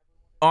like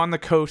on the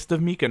coast of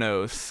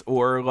Mykonos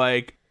or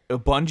like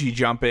bungee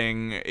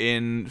jumping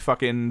in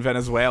fucking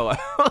Venezuela.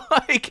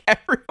 Like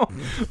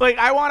everyone, like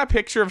I want a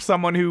picture of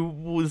someone who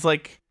was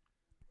like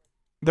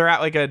they're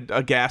at like a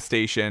gas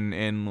station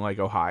in like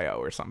Ohio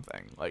or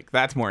something. Like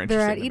that's more interesting.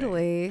 They're at to me.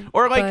 Italy,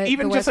 Or like but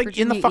even the just West like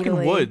in the Virginia fucking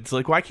Italy. woods.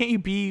 Like why can't you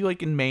be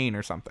like in Maine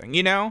or something?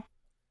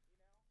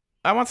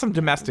 I want some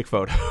domestic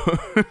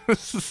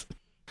photos.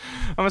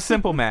 I'm a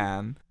simple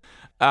man.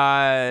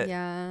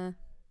 Yeah.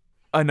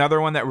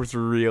 Another one that was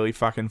really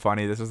fucking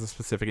funny. This is a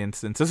specific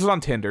instance. This is on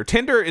Tinder.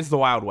 Tinder is the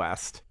Wild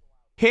West.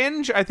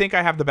 Hinge, I think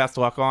I have the best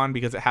luck on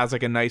because it has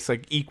like a nice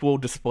like equal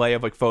display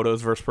of like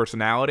photos versus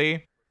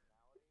personality.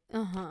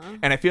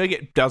 And I feel like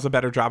it does a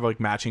better job of like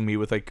matching me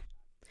with like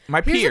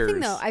my peers. Here's the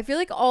thing though, I feel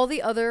like all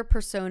the other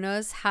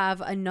personas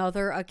have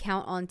another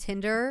account on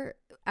Tinder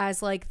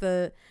as like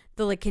the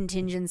like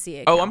contingency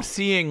account. Oh, I'm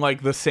seeing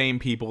like the same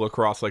people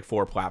across like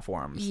 4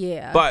 platforms.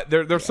 Yeah. But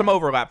there's some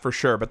overlap for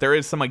sure, but there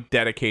is some like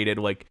dedicated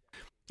like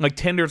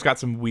Tinder's got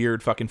some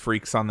weird fucking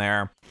freaks on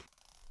there.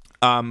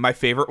 My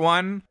favorite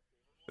one,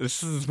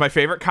 this is my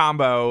favorite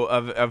combo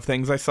of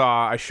things I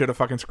saw. I should have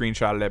fucking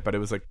screenshotted it, but it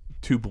was like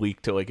too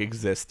bleak to like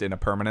exist in a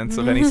permanence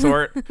of any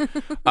sort.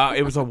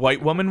 It was a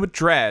white woman with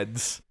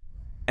dreads,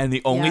 and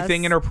the only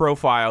thing in her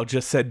profile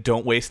just said,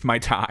 "Don't waste my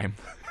time."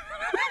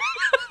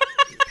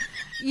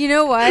 You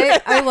know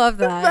what? I love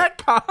that. That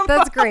combo,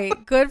 That's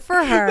great. Good for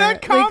her.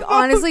 That combo- like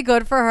honestly,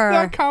 good for her.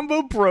 that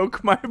combo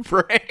broke my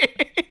brain.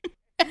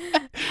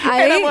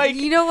 I'm like,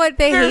 you know what?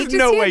 They There's hate to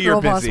no see way a you're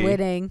girl boss busy.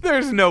 winning.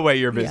 There's no way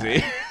you're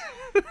busy.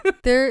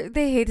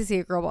 They hate to see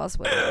a girl boss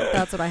winning.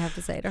 That's what I have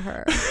to say to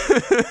her.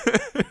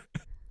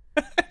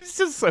 It's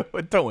just so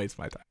don't waste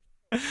my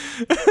time.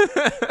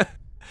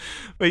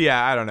 But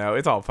yeah, I don't know.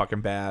 It's all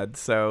fucking bad.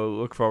 So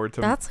look forward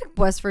to That's like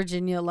West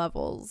Virginia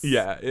levels.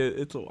 Yeah,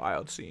 it's a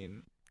wild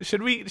scene.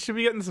 Should we get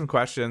into some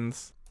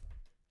questions?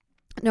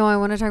 No, I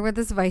want to talk about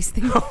this Vice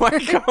thing. Oh my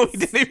first. god, we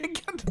didn't even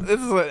get to this.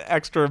 Is an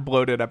extra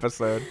bloated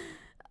episode.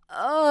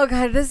 Oh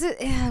god, this is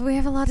we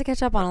have a lot to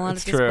catch up on. A lot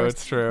It's of true. discourse.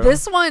 It's true.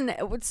 This one,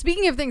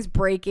 speaking of things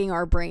breaking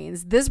our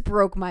brains, this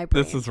broke my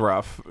brain. This is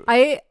rough.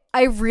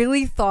 I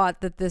really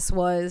thought that this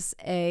was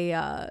a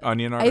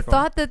Onion article. I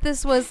thought that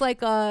this was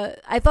like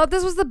I thought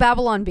this was the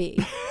Babylon Bee.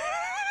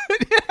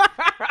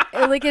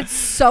 Like it's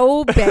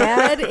so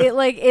bad.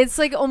 It's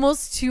like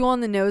almost too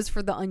on the nose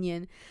for the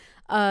Onion.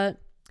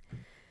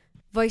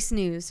 Vice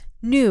News.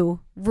 New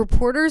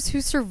reporters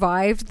who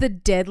survived the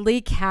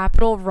deadly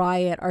Capitol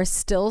riot are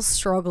still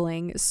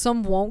struggling.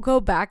 Some won't go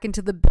back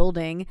into the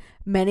building.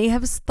 Many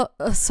have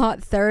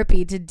sought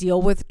therapy to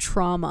deal with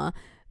trauma.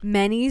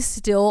 Many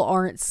still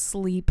aren't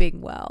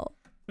sleeping well.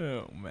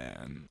 Oh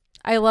man.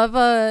 I love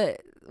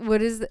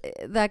what is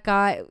that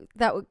guy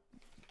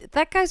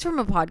that guy's from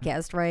a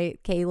podcast, right?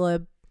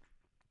 Caleb.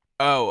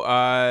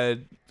 Oh,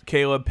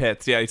 Caleb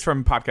Pitts. Yeah, he's from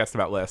a podcast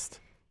about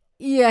List.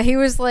 Yeah, he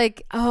was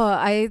like, "Oh,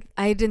 I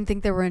didn't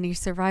think there were any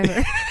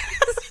survivors."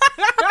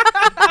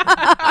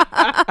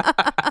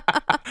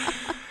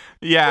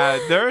 Yeah,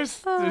 there's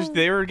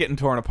they were getting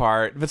torn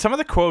apart, but some of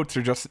the quotes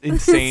are just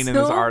insane in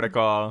this So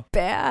article.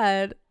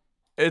 Bad.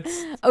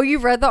 It's Oh,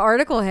 you've read the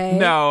article, hey?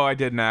 no, I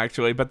didn't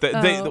actually, but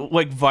they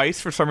like Vice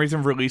for some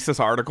reason released this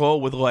article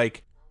with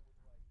like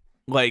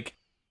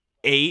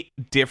 8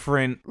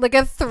 different Like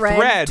a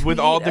thread with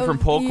all tweet different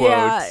of- pull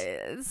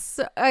Yeah,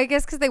 so I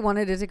guess because they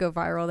wanted it to go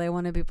viral, they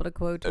wanted people to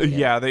quote tweet it.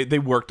 yeah, they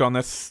worked on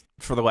this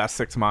for the last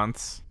 6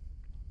 months.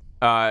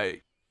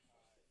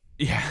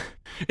 Yeah,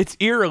 it's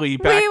eerily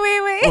back.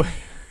 Wait.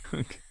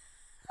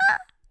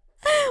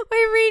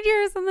 Wait, read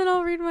yours and then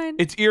I'll read mine.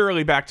 It's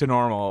eerily back to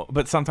normal,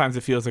 but sometimes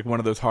it feels like one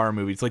of those horror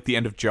movies, like the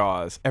end of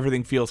Jaws.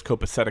 Everything feels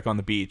copacetic on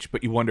the beach,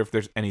 but you wonder if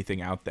there's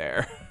anything out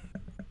there.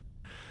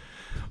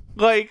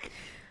 Like,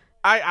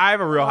 I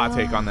have a real hot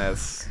take on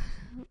this,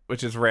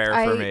 which is rare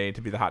for me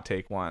to be the hot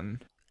take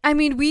one. I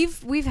mean,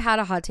 we've had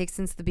a hot take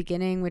since the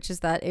beginning, which is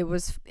that it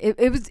was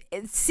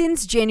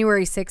since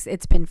January 6th,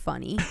 it's been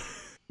funny.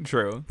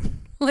 True.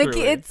 Like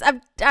Truly.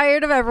 I'm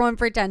tired of everyone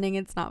pretending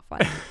it's not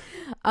funny.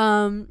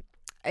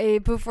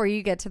 Before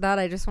you get to that,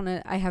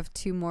 I have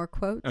 2 more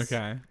quotes.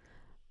 Okay.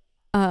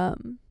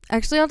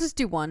 Actually, I'll just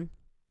do one.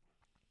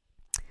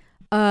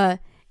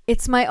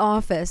 It's my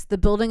office, the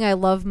building I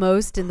love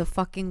most in the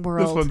fucking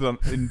world. This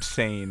one's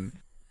insane.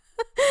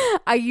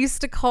 I used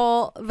to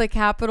call the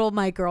Capitol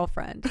my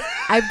girlfriend.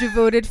 I've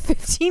devoted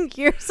 15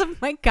 years of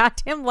my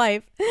goddamn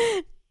life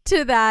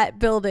to that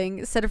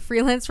building, said a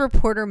freelance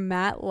reporter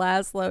Matt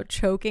Laszlo,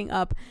 choking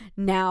up.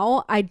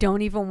 Now I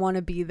don't even want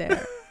to be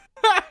there.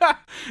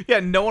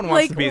 Yeah, no one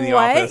wants to be in the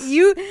what? office.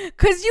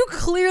 Because you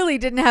clearly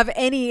didn't have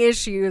any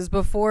issues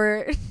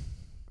before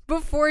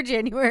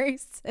January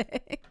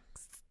 6th.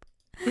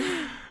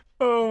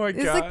 Oh my god.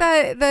 It's like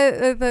that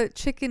the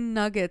chicken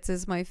nuggets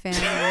is my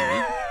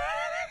family.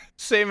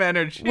 same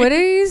energy. What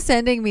are you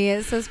sending me?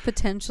 It says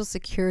potential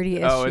security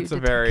issue. Oh, it's a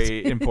very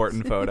detected.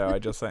 important photo I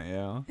just sent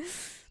you.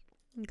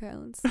 Okay,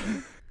 let's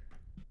see.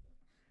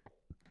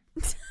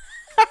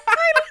 I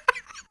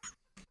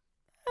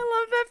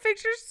love that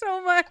picture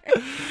so much.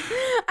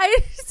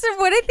 So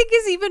what I think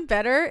is even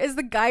better is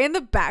the guy in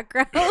the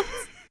background.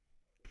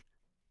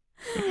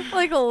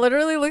 Like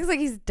literally looks like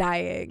he's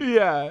dying.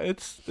 Yeah,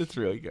 it's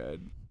really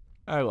good.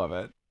 I love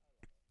it.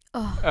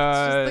 Oh, it's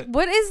just like,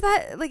 what is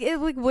that?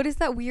 Like, what is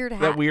that weird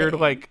hat? That weird thing?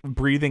 like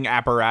breathing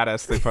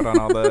apparatus they put on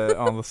all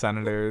the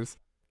senators.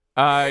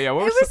 Yeah,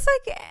 what It was was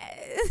like,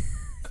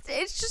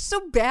 it's just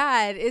so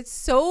bad. It's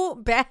so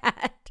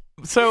bad.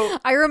 so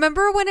I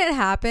remember when it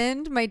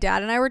happened, my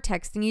dad and I were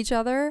texting each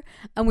other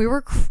and we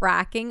were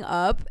cracking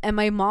up and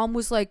my mom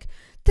was like,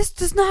 this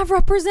does not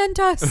represent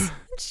us.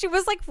 She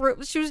was like,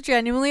 she was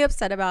genuinely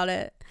upset about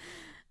it.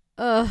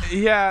 Ugh.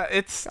 yeah,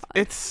 it's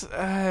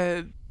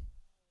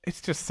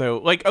just so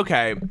like,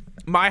 okay,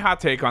 my hot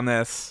take on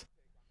this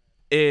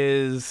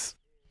is,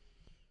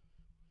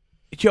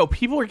 yo,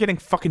 people are getting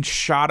fucking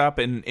shot up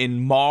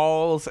in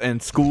malls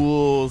and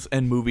schools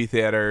and movie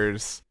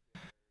theaters.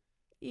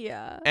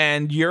 Yeah.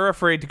 And you're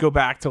afraid to go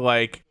back to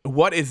like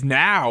what is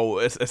now,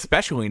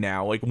 especially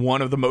now, like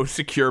one of the most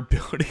secure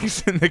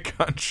buildings in the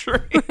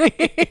country.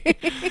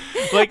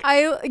 Like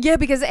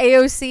because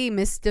AOC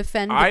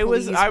misdefended. I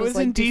was in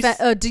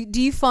DC.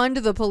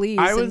 Defund the police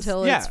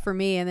until yeah. it's for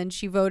me, and then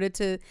she voted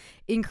to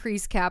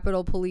increase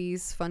Capitol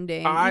Police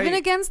funding, I- even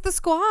against the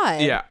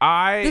Squad. Yeah,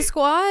 the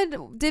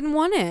Squad didn't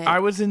want it. I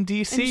was in And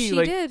DC she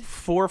like did.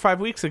 4 or 5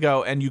 weeks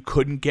ago, and you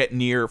couldn't get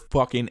near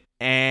fucking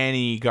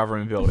any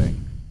government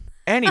building.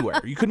 Anywhere.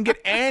 You couldn't get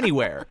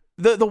anywhere.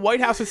 The White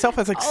House itself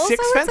has like Also, 6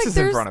 it's like fences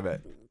in there's- front of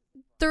it.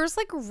 There's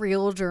like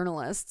real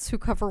journalists who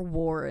cover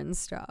war and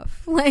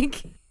stuff,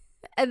 like,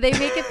 and they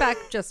make it back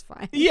just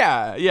fine.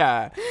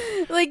 Yeah.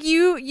 Like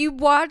you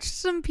watch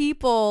some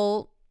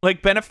people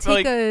Like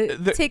take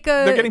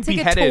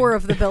a tour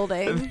of the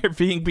building. They're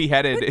being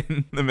beheaded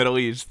in the Middle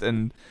East,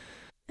 and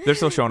they're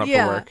still showing up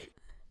Yeah. for work.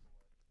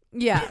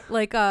 Yeah,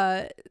 like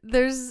it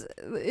was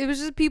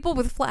just people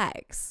with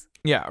flags.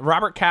 Yeah,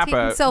 Robert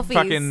Capa Taking selfies.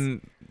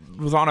 fucking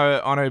was on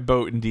a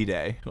boat in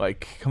D-Day.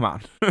 Like, come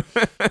on.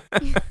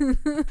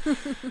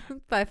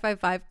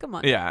 555. Come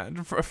on. Yeah,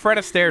 Fred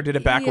Astaire did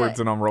it backwards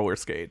and on roller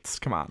skates.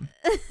 Come on.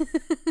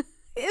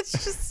 It's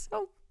just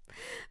so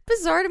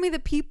bizarre to me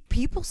that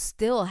people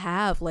still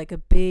have like a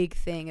big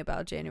thing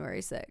about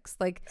January 6th.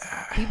 Like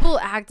people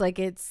act like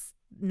it's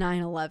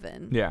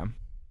 9/11.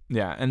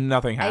 Yeah, and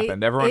nothing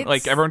happened.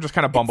 Everyone just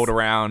kind of bumbled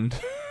around.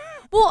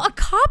 Well, a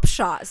cop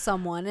shot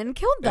someone and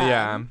killed them.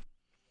 Yeah.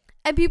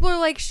 And people are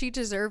like, she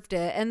deserved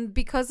it. And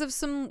because of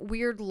some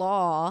weird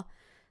law,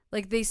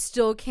 like they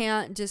still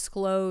can't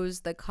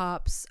disclose the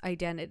cop's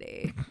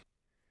identity.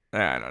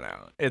 I don't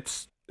know.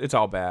 It's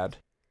all bad.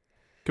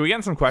 Can we get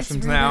in some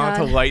questions really now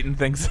to bad. lighten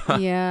things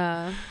up?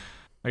 Yeah.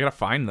 I gotta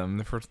find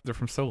them. They're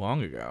from so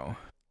long ago.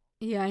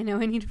 Yeah, I know.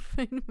 I need to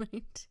find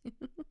mine too.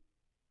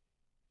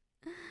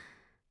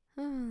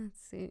 Oh, let's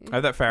see. I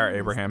have that Farrah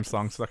Abraham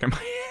song stuck in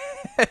my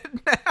head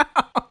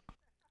now.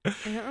 I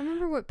don't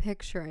remember what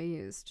picture I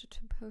used to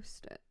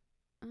post it.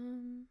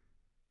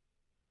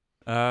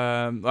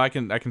 I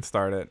can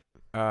start it.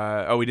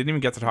 We didn't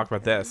even get to talk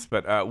about this,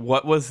 but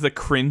what was the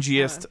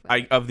cringiest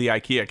of the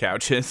IKEA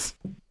couches?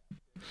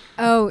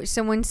 Oh,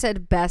 someone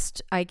said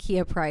best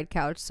IKEA Pride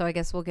couch, so I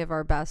guess we'll give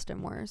our best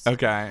and worst.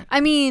 Okay.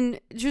 I mean,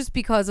 just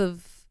because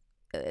of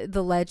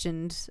the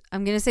legend,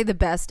 I'm gonna say the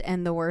best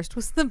and the worst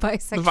was the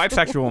bisexual. The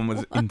bisexual one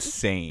was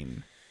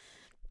insane.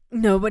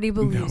 Nobody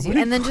believes you.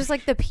 And then just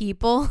like the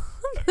people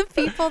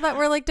that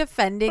were like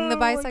defending the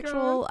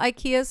bisexual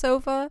IKEA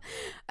sofa.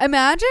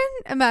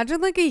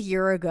 Imagine like a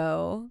year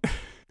ago,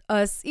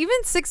 us, even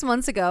 6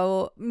 months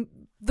ago,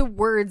 the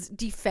words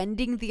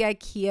defending the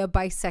IKEA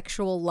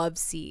bisexual love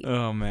seat.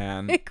 Oh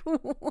man. Like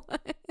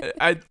what?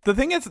 The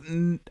thing is,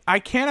 I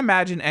can't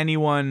imagine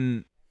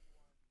anyone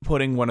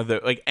putting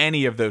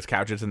any of those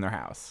couches in their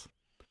house.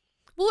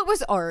 Well, it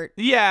was art.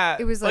 Yeah,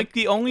 It was like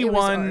the only it was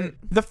one.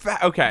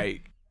 art.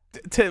 Okay,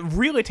 to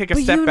really take a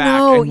But step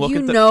back and look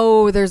at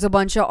the. There's a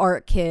bunch of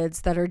art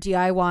kids that are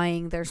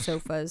DIYing their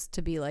sofas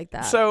to be like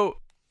that. So,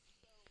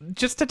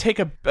 just to take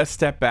a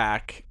step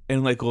back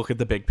and like look at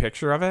the big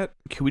picture of it,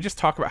 can we just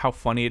talk about how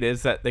funny it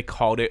is that they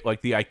called it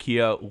like the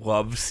IKEA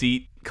love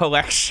seat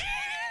collection?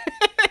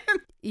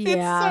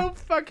 Yeah, it's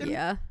so fucking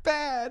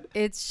bad.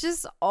 It's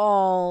just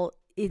all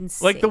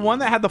insane. Like the one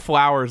that had the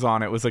flowers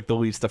on it was like the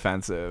least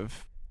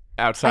offensive.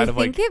 Outside of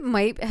like, I think it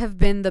might have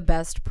been the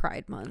best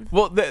Pride Month.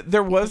 Well,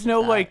 there was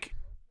no like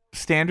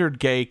standard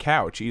gay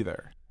couch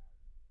either.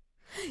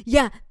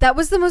 Yeah, that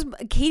was the most.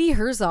 Katie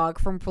Herzog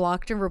from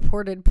Blocked and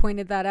Reported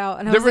pointed that out,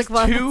 and I was like,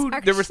 "Well,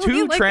 there was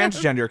two like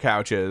transgender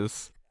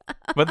couches,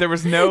 but there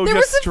was no there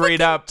just was a straight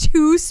fucking up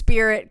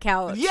two-spirit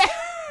couch." Yeah,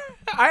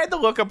 I had to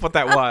look up what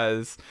that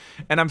was,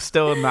 and I'm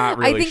still not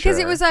really I think sure. because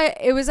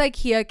it was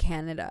IKEA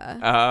Canada.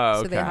 Oh,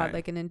 okay. So they had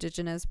like an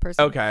indigenous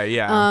person. Okay,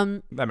 yeah.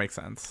 That makes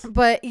sense.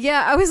 But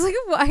yeah, I was like,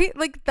 why?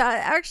 Like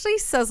that actually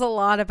says a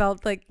lot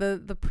about like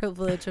the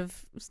privilege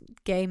of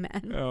gay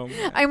men. Oh,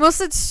 man. I almost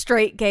said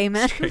straight gay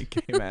men. Straight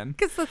gay men.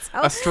 Because that's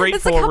how A straightforward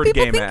that's like how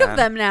gay people think man. of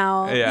them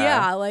now. Yeah.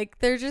 Yeah, like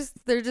they're just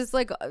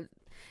like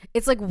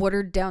it's like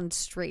watered down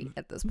straight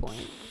at this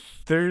point.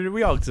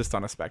 We all exist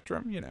on a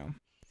spectrum, you know.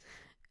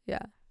 Yeah.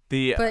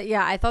 But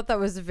yeah, I thought that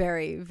was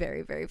very,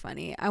 very, very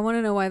funny. I want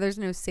to know why there's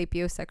no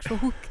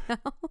sapiosexual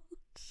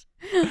couch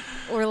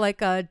or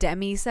like a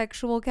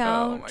demisexual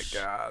couch. Oh my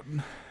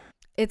god.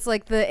 It's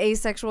like the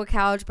asexual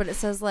couch, but it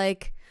says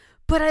like,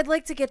 but I'd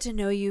like to get to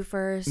know you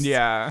first.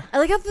 Yeah. I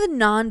like how the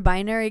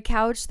non-binary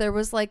couch there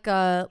was like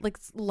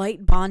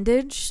light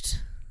bondage.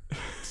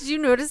 Did you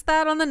notice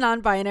that on the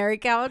non-binary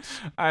couch?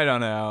 I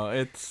don't know.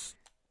 It's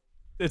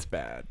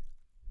bad.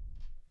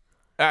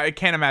 I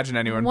can't imagine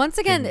anyone. Once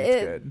again, thinking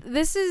it's good.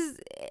 this is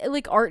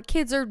like art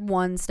kids are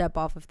one step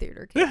off of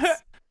theater kids.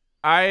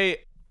 I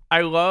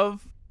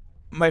love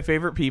my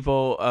favorite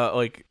people,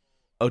 like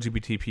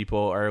LGBT people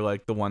are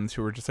like the ones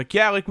who are just like,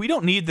 yeah, like we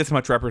don't need this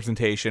much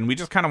representation. We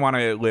just kind of want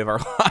to live our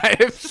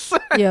lives.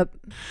 Yep.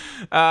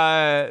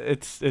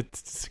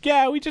 It's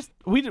yeah,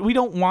 we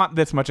don't want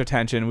this much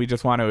attention. We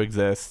just want to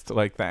exist.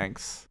 Like,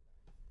 thanks.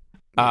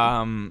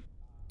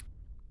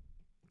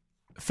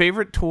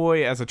 Favorite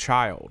toy as a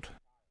child?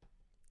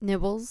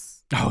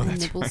 Nibbles. Oh, The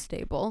that's Nibbles right.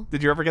 stable.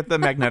 Did you ever get the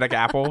magnetic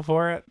apple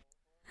for it?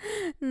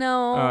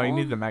 No. Oh, you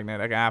need the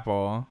magnetic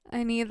apple.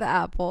 I need the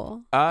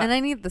apple. Uh, and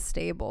I need the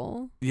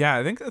stable. Yeah,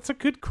 I think that's a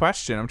good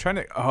question. I'm trying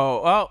to.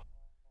 Oh, well.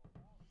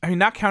 I mean,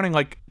 not counting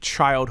like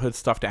childhood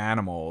stuffed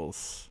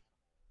animals.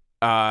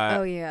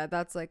 Oh yeah,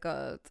 that's like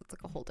a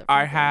whole different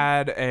I thing.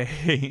 had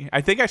a.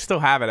 I think I still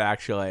have it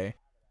actually.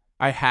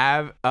 I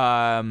have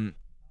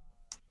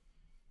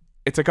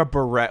It's like a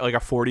Beretta, like a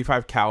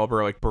 45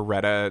 caliber, like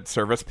Beretta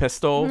service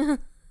pistol.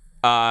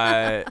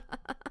 Toy.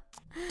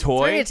 It's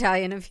very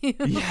Italian of you.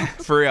 Yeah,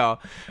 for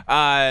real.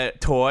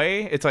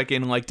 Toy. It's like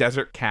in like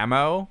desert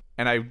camo,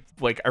 and I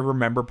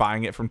remember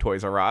buying it from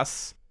Toys R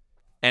Us.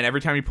 And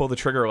every time you pull the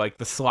trigger, like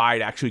the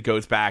slide actually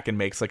goes back and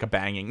makes like a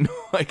banging,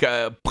 like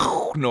a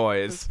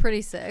noise. It's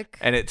pretty sick.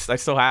 And I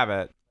still have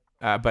it.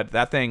 But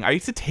that thing, I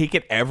used to take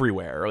it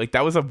everywhere. Like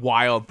that was a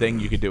wild thing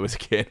you could do as a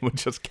kid, would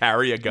just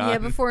carry a gun. Yeah,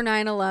 before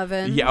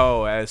 9/11. Yeah.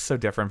 Oh, it's so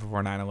different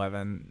before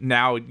 9/11.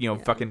 Now,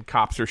 fucking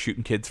cops are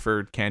shooting kids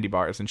for candy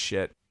bars and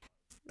shit.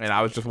 And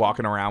I was just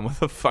walking around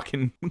with a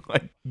fucking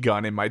like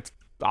gun in my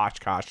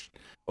Oshkosh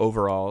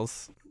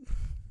overalls.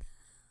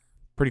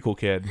 Pretty cool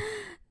kid.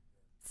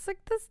 It's like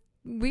this.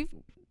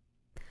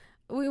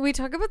 We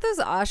talk about this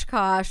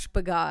Oshkosh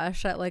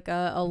bagosh at like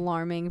a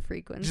alarming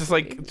frequency.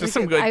 Just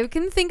some good. I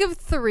can think of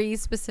 3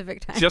 specific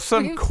times. Just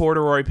some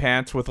corduroy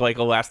pants with like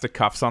elastic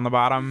cuffs on the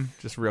bottom.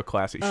 Just real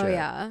classy shit. Oh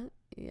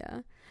yeah.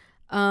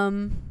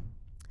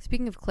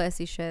 Speaking of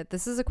classy shit,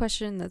 this is a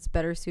question that's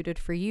better suited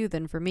for you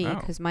than for me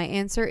because my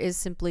answer is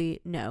simply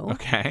no.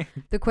 Okay.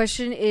 The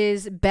question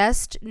is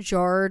best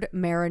jarred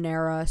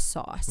marinara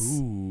sauce.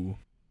 Ooh,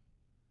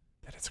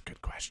 that is a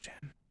good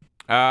question.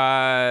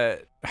 I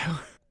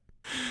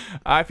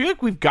feel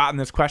like we've gotten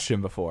this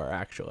question before,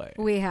 actually.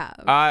 We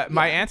have.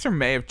 My answer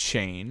may have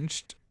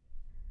changed.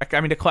 I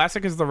mean, the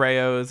classic is the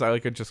Rayo's. I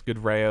like a just good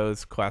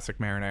Rayo's classic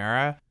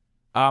marinara.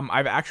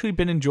 I've actually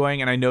been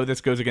enjoying, and I know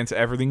this goes against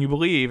everything you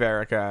believe,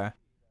 Erica,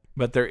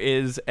 but there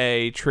is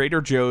a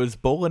Trader Joe's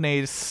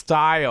Bolognese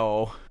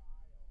style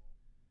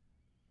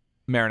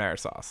marinara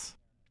sauce.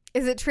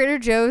 Is it Trader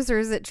Joe's or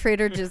is it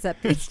Trader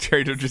Giuseppe's? It's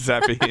Trader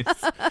Giuseppe's.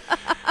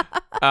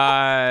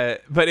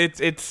 But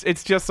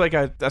it's just like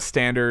a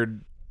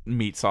standard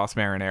meat sauce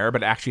marinara,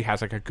 but it actually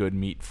has like a good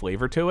meat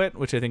flavor to it,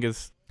 which I think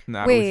is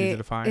not always easy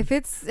to find. If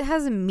it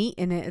has meat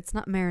in it, it's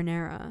not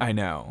marinara. I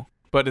know,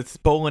 but it's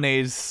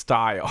Bolognese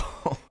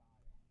style.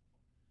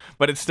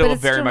 But it's still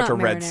very much a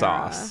red marinara.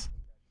 sauce.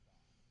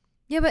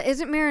 Yeah, but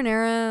isn't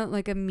marinara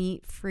like a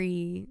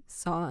meat-free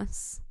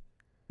sauce?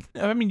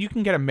 I mean, you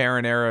can get a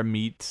marinara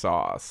meat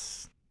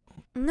sauce.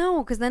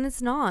 No, because then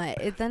it's not.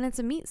 Then it's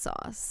a meat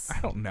sauce. I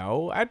don't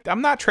know.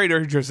 I'm not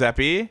Trader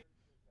Giuseppe.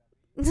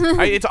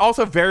 It's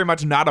also very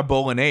much not a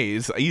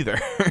bolognese either.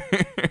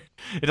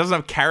 It doesn't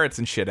have carrots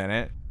and shit in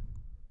it.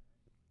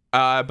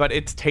 But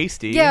it's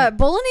tasty. Yeah,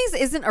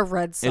 bolognese isn't a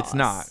red sauce. It's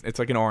not. It's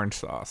like an orange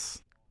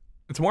sauce.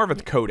 It's more of a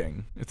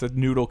coating. It's a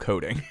noodle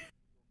coating.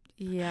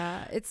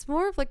 Yeah, it's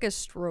more of like a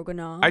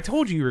stroganoff. I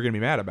told you were going to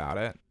be mad about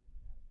it.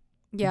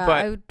 Yeah,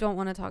 but, I don't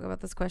want to talk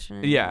about this question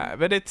anymore. Yeah,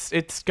 but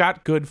it's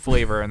got good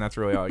flavor, and that's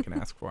really all I can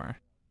ask for.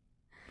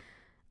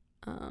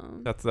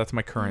 That's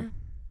my current.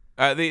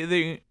 Yeah.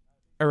 The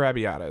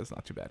arrabbiata is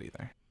not too bad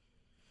either.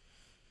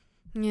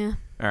 Yeah.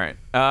 All right.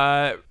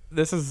 I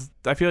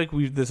feel like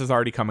this has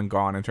already come and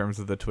gone in terms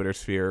of the Twitter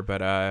sphere,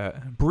 but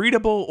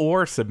breedable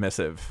or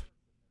submissive?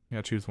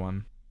 Yeah, choose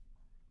one.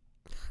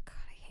 Oh, God,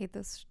 I hate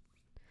this.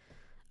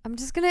 I'm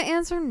just gonna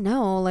answer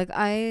no. Like,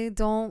 I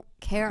don't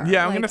care.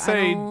 Yeah, I'm Like, gonna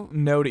say I don't-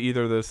 no to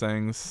either of those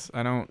things.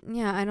 I don't.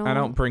 Yeah, I don't. I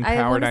don't bring I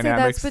power wanna say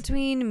dynamics. that's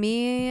between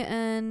me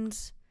and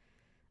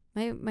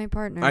my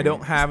partner. I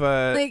don't have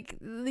a. like.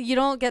 You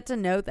don't get to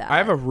know that. I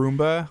have a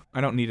Roomba.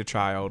 I don't need a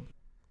child.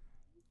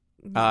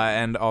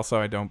 And also,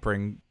 I don't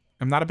bring.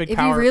 I'm not a big If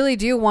power. you really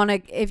do want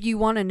to, if you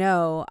want to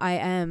know, I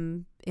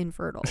am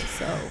infertile.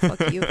 So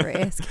fuck you for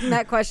asking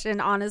that question.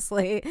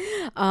 Honestly,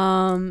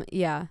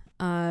 yeah.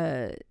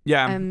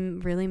 Yeah. I'm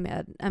really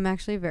mad. I'm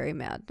actually very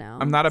mad now.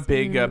 I'm not a So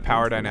big I'm gonna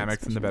power move to the next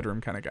dynamics in the question.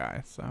 bedroom kind of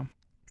guy. So.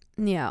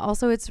 Yeah.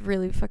 Also, it's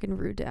really fucking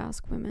rude to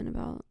ask women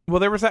about. Well,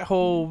 there was that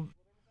whole.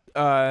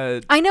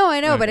 I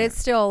know, but okay. it's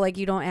still like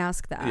you don't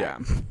ask that. Yeah.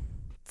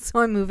 So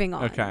I'm moving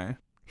on. Okay.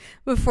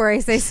 Before I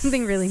say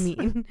something really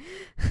mean.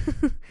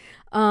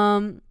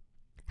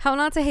 How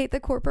not to hate the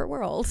corporate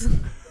world.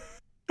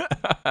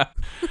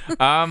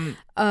 Don't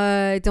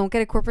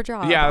get a corporate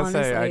job. Yeah, I'll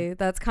honestly. say,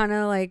 that's kind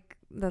of like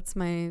that's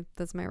my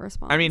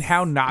response. I mean,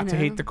 how not you to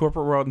hate know? the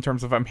corporate world in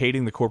terms of I'm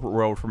hating the corporate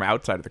world from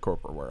outside of the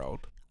corporate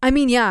world. I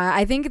mean, yeah,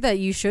 I think that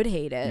you should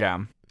hate it.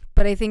 Yeah.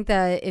 But I think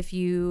that if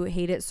you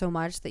hate it so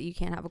much that you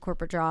can't have a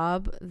corporate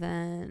job,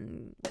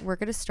 then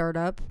work at a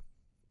startup.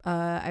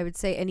 I would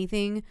say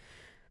anything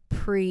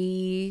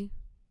pre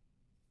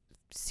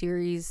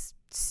Series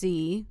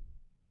C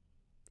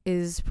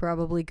is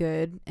probably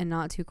good and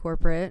not too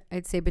corporate.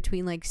 I'd say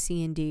between like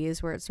C and D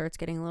is where it starts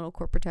getting a little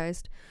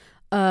corporatized.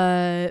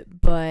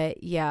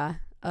 But yeah,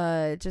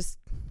 just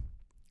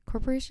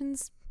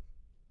corporations.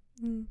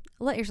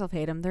 Let yourself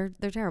hate them. They're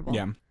terrible.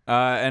 Yeah.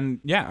 And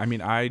yeah, I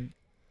mean, I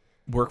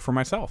work for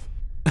myself.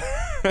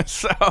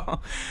 So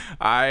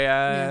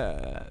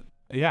yeah,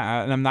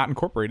 and I'm not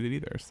incorporated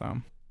either.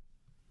 So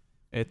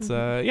it's,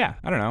 yeah,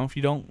 I don't know. If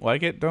you don't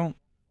like it, I don't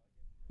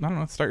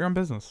know, start your own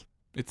business.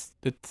 It's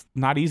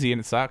not easy and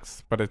it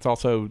sucks, but it's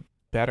also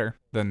better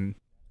than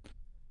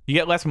you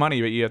get less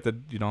money, but you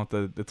don't have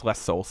to, it's less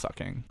soul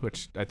sucking,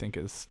 which I think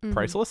is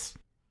priceless.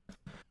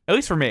 At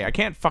least for me. I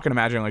can't fucking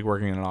imagine like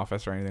working in an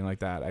office or anything like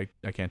that. I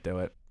can't do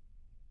it.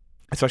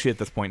 Especially at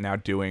this point now,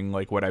 doing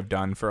like what I've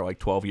done for like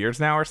 12 years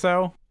now or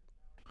so.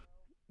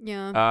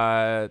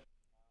 Yeah.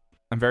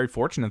 I'm very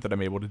fortunate that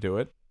I'm able to do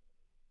it.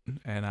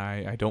 And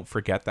I don't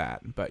forget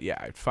that. But yeah,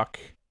 I'd fuck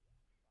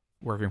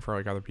working for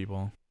like other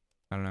people.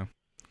 I don't know.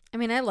 I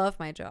mean, I love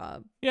my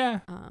job. Yeah.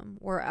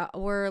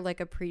 We're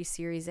like a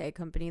pre-Series A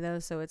company though,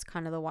 so it's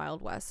kind of the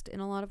Wild West in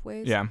a lot of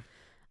ways. Yeah.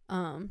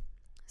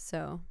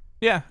 So.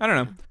 Yeah, I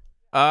don't know.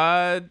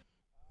 I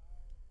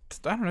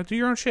don't know. Do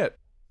your own shit.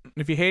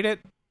 If you hate it,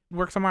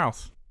 work somewhere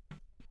else.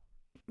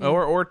 Yeah.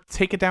 Or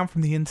take it down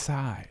from the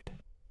inside.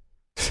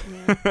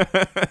 Yeah.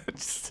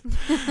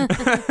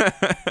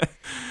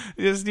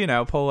 just you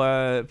know, pull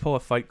a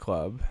Fight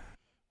Club.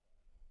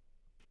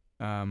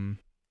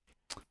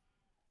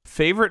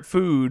 Favorite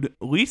food,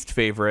 least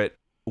favorite,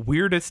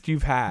 weirdest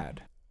you've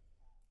had.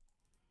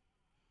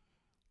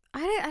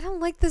 I don't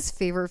like this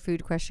favorite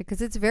food question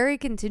because it's very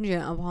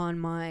contingent upon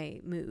my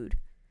mood.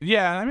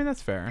 Yeah, I mean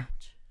that's fair.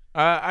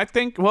 I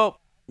think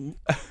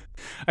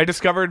I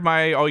discovered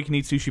my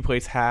all-you-can-eat sushi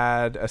place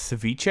had a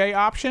ceviche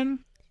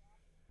option,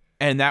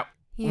 and that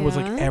was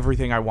like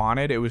everything I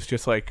wanted. It was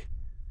just like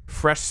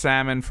fresh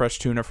salmon, fresh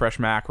tuna, fresh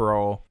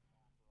mackerel,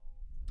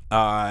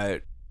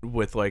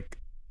 with like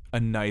a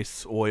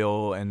nice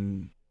oil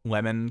and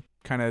lemon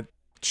kind of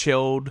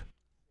chilled.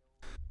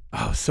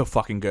 Oh, so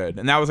fucking good.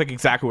 And that was like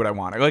exactly what I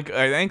wanted. Like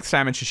I think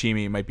salmon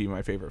sashimi might be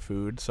my favorite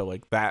food, so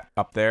like that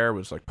up there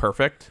was like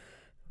perfect.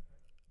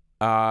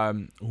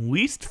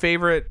 Least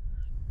favorite,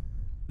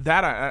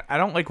 that I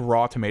don't like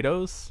raw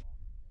tomatoes.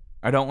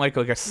 I don't like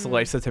a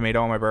slice of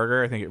tomato on my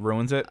burger. I think it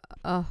ruins it.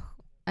 Oh,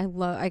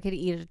 I could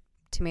eat a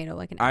tomato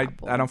like an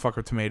apple. I don't fuck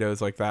with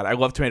tomatoes like that. I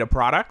love tomato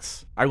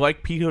products. I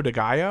like pico de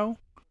gallo.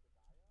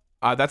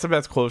 That's about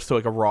as close to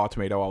like a raw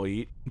tomato I'll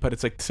eat, but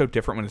it's like so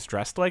different when it's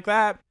dressed like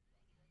that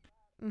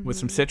with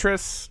some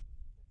citrus.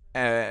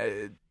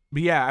 But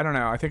yeah, I don't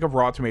know. I think a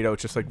raw tomato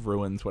just like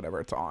ruins whatever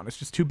it's on. It's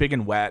just too big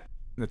and wet.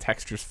 And the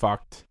texture's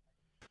fucked.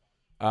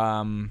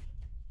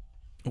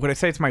 Would I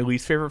say it's my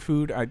least favorite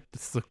food?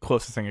 It's the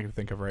closest thing I can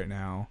think of right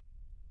now.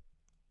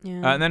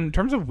 Yeah. And then in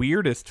terms of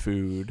weirdest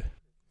food,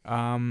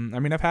 I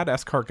mean, I've had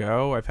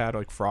escargot. I've had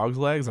like frog's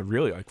legs. I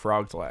really like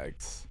frog's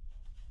legs.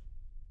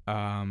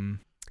 My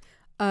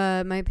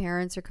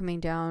parents are coming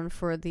down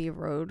for the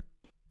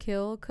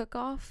roadkill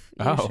cook-off.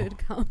 You should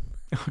come.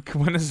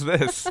 When is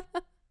this?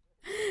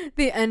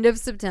 The end of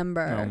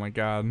September. Oh my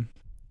god.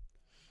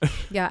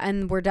 Yeah,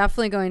 and we're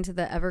definitely going to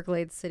the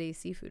Everglades City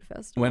Seafood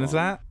Festival. When is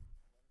that?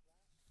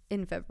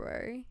 In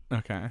February.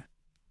 Okay.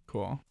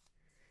 Cool.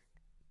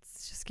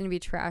 It's just going to be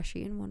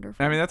trashy and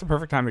wonderful. I mean, that's a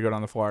perfect time to go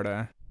down to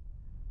Florida.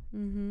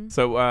 Mm-hmm.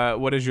 So,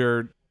 what is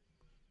an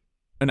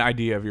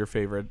idea of your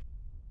favorite,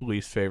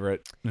 least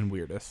favorite, and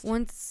weirdest?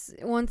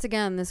 Once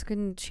again, this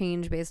couldn't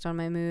change based on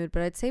my mood,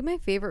 but I'd say my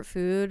favorite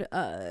food,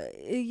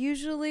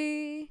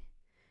 usually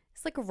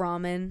it's like a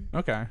ramen.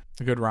 Okay.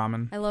 A good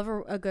ramen. I love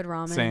a good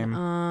ramen.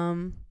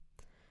 Same.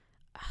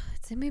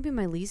 say maybe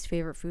my least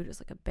favorite food is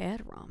like a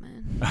bad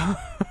ramen.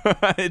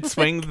 It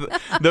swings.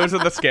 Those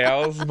are the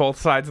scales, both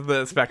sides of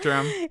the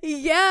spectrum.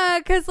 Yeah,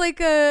 because like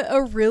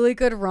a really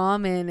good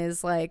ramen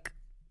is like,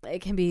 it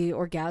can be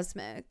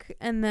orgasmic,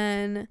 and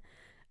then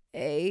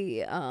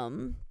a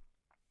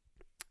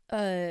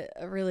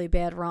really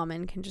bad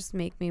ramen can just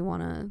make me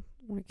wanna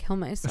kill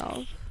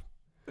myself.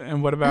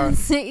 And what about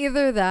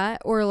either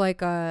that or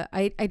like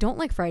I don't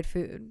like fried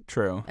food.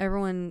 True.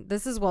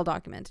 This is well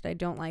documented. I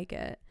don't like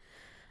it.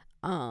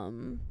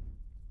 And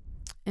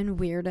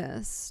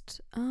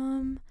weirdest.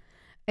 I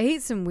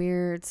ate some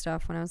weird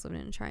stuff when I was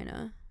living in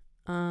China.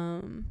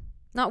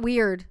 Not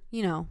weird,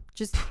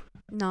 just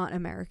not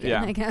American,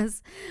 Yeah. I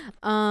guess.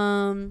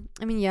 I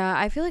mean, yeah,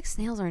 I feel like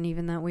snails aren't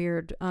even that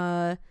weird.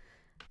 I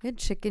had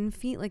chicken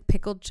feet, like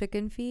pickled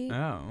chicken feet.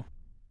 Oh.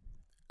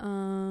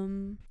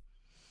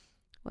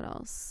 What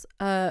else?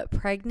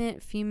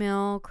 Pregnant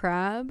female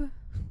crab.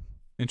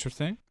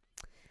 Interesting.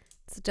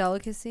 It's a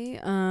delicacy.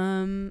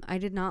 I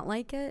did not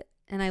like it,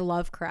 and I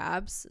love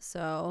crabs,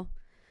 so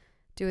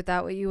do with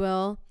that what you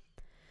will.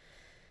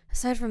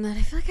 Aside from that,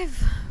 I feel like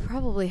I've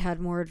probably had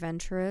more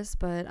adventurous,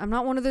 but I'm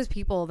not one of those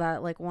people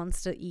that like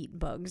wants to eat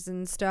bugs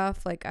and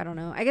stuff. Like, I don't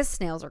know. I guess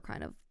snails are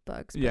kind of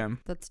bugs, but Yeah.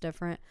 that's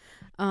different.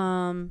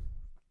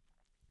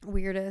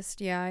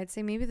 Weirdest, yeah, I'd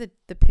say maybe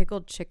the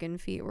pickled chicken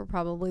feet were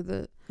probably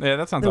the Yeah,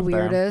 that sounds the up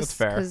there. That's weirdest.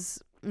 fair.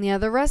 'Cause, yeah,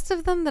 the rest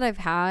of them that I've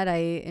had, I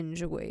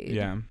enjoyed.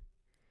 Yeah.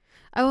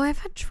 Oh, I've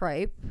had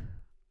tripe,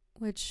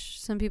 which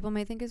some people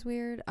may think is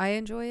weird. I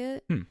enjoy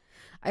it.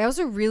 I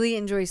also really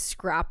enjoy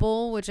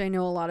scrapple, which I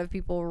know a lot of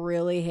people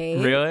really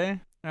hate.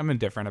 Really? I'm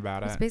indifferent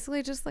about It's it.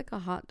 basically just like a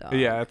hot dog.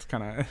 Yeah, it's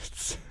kind of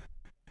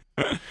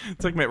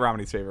it's like Mitt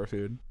Romney's favorite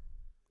food.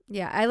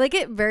 Yeah, I like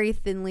it very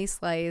thinly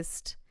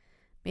sliced,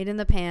 made in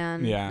the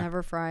pan, Yeah.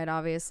 never fried,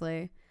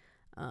 obviously.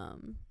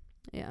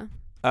 Yeah.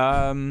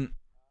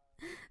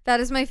 That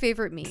is my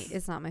favorite meat.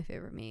 It's not my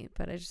favorite meat,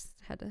 but I just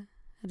had to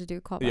do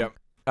a callback.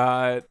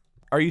 Yep.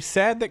 Are you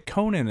sad that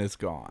Conan is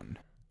gone?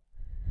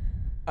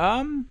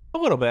 A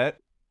little bit.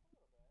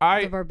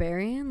 The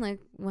Barbarian? Like,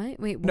 what?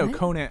 Wait, No, what?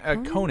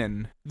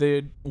 Conan,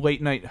 the late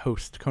night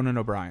host, Conan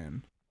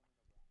O'Brien.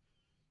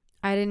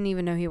 I didn't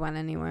even know he went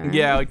anywhere.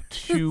 Yeah, like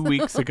 2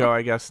 weeks ago,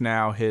 I guess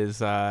now he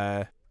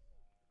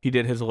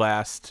did his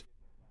last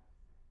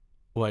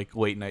like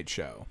late night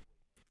show.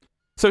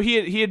 So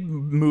he had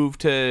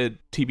moved to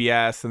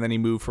TBS, and then he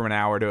moved from an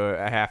hour to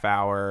a half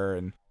hour,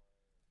 and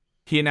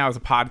he now has a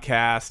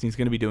podcast. And he's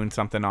going to be doing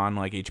something on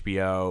like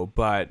HBO,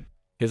 but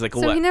his like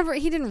So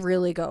he didn't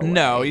really go away.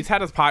 no, he's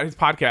had his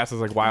podcast is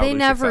like wildly They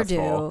never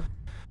successful. do.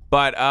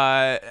 But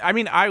I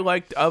mean, I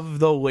liked of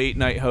the late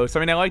night hosts.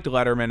 I mean, I liked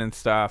Letterman and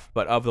stuff,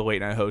 but of the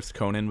late night hosts,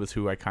 Conan was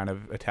who I kind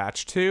of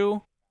attached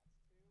to.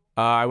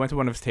 I went to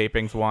one of his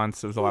tapings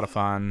once. It was a lot of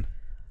fun.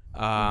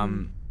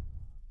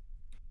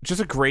 Just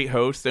a great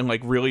host, and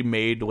like really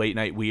made late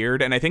night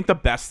weird. And I think the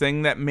best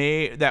thing that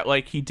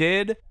he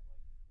did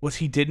was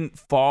he didn't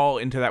fall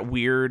into that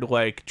weird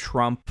like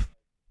Trump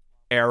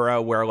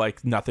era where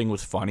like nothing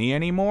was funny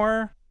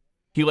anymore.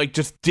 He like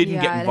just didn't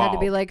get involved. It had to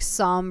be like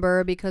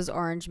somber because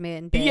Orange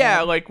Man bad.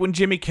 Yeah, like when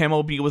Jimmy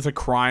Kimmel was like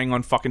crying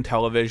on fucking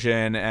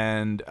television,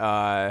 and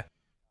who's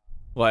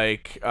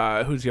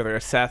the other?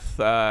 Seth,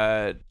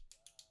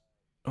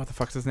 what the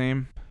fuck's his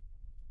name?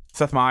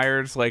 Seth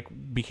Meyers like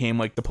became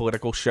like the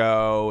political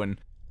show, and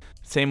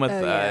same with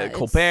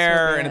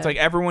Colbert, and it's like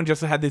everyone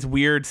just had this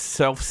weird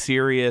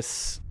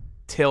self-serious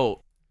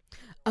tilt.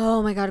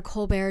 Oh my God,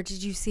 Colbert!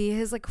 Did you see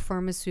his like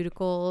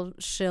pharmaceutical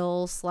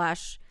shill /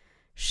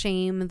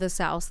 shame the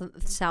South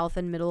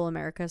and Middle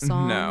America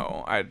song?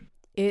 No,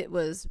 It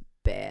was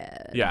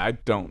bad. Yeah, I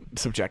don't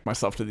subject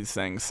myself to these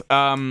things.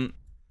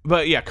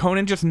 But yeah,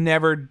 Conan just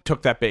never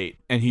took that bait,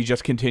 and he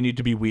just continued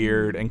to be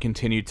weird and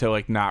continued to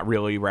like not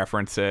really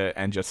reference it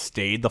and just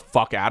stayed the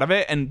fuck out of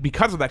it. And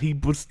because of that, he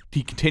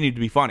continued to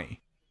be funny,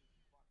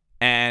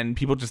 and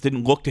people just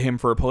didn't look to him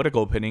for a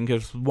political opinion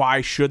because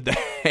why should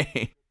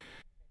they?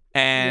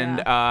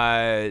 And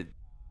I'm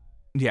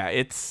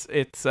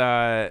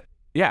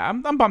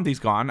bummed he's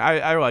gone.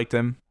 I liked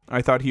him.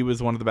 I thought he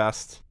was one of the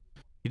best.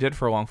 He did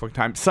for a long fucking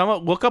time.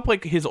 Look up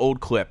like his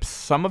old clips.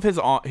 Some of his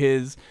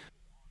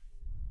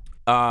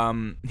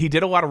he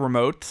did a lot of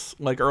remotes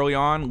like early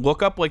on.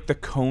 Look up like the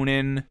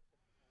Conan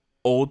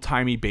old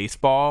timey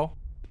baseball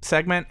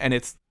segment, and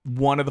it's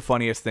one of the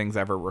funniest things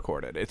ever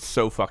recorded. It's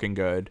so fucking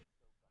good.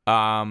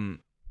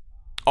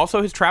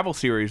 Also his travel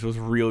series was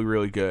really,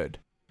 really good.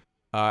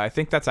 I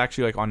think that's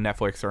actually like on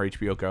Netflix or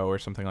HBO Go or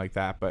something like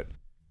that. But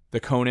the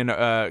Conan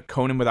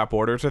Without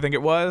Borders, I think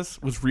it was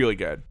really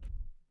good.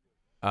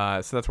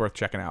 So that's worth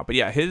checking out. But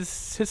yeah, his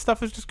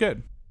stuff is just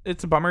good.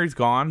 It's a bummer he's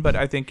gone, but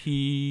I think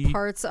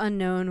Parts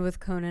unknown with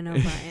Conan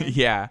O'Brien.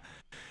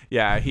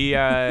 yeah. He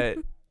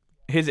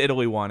his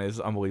Italy one is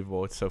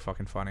unbelievable. It's so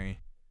fucking funny.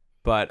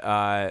 But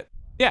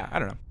yeah, I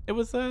don't know. It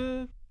was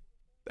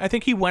I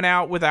think he went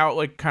out without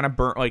like kind of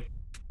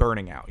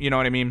burning out. You know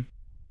what I mean?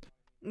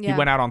 Yeah. He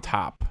went out on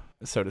top.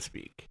 so to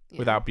speak, Yeah.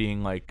 without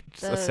being like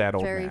just a sad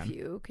old very man.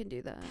 few can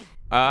do that.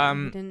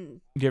 Do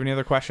you have any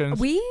other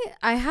questions?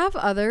 I have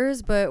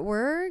others, but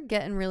we're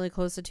getting really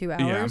close to 2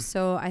 hours, Yeah.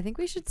 so I think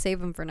we should save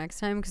them for next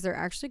time because they're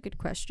actually good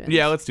questions.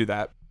 Yeah, let's do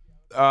that.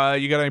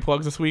 You got any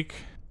plugs this week?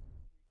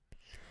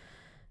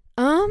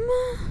 I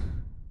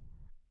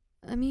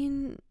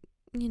mean,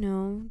 you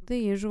know, the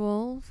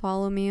usual.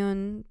 Follow me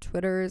on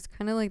Twitter. Is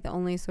kind of like the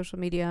only social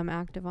media I'm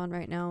active on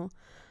right now.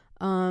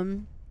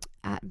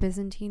 At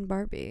Byzantine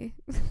Barbie.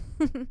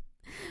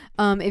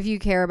 If you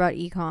care about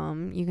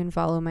ecom, you can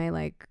follow my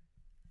like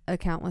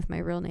account with my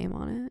real name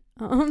on it.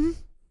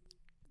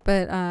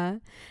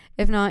 But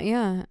if not,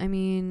 yeah, I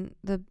mean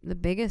the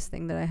biggest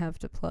thing that I have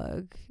to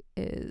plug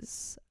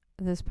is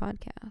this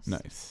podcast.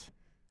 Nice.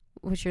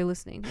 Which you're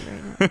listening to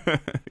right now.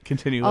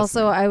 Continue.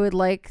 Also, listening. I would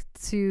like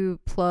to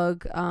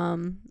plug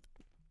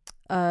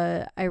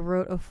I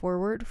wrote a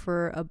foreword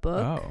for a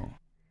book.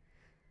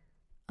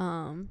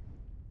 Oh.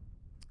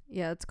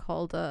 Yeah, it's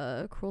called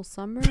Cruel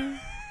Summer.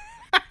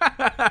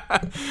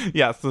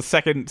 Yes, the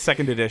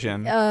second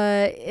edition.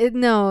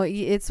 No,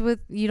 it's with,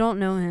 you don't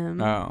know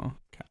him. Oh.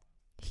 Okay.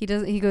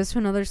 He goes to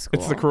another school.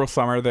 It's the Cruel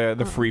Summer, the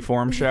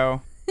freeform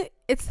show.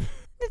 It's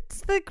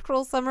the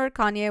Cruel Summer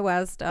Kanye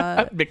West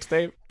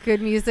Mixtape.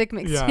 good music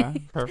mixtape.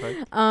 Yeah,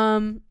 perfect.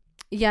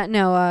 Yeah,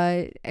 no,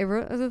 I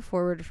wrote the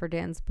foreword for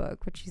Dan's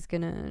book, which he's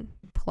gonna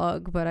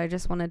plug, but I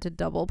just wanted to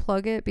double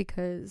plug it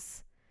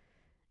because,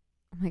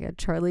 oh my god,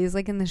 Charlie is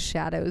like in the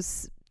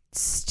shadows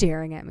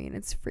staring at me and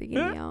it's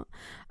freaking me out.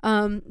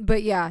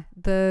 But yeah,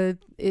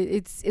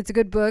 it's a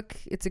good book.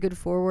 It's a good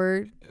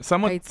foreword.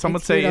 Some would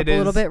say it is a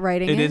little bit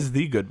writing it. It is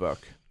the good book.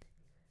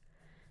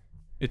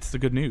 It's the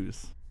good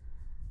news.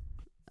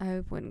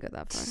 I wouldn't go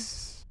that far.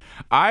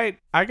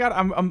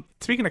 I'm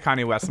speaking of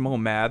Kanye West, I'm a little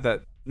mad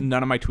that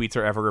none of my tweets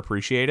are ever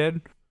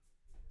appreciated.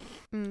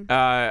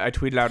 I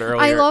tweeted out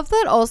earlier. I love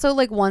that also,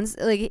 like, once,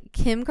 like,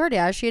 Kim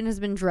Kardashian has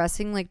been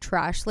dressing like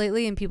trash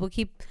lately and people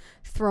keep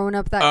throwing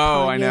up that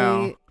I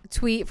know.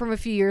 tweet from a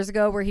few years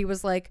ago where he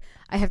was like,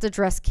 I have to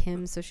dress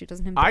Kim so she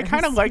doesn't embarrass I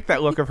kind of like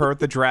that look of her with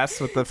the dress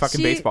with the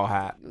fucking baseball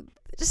hat.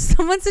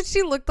 Someone said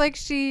she looked like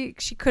she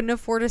couldn't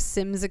afford a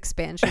Sims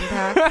expansion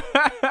pack.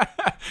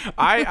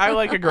 I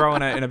like a girl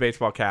in a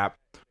baseball cap.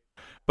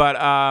 But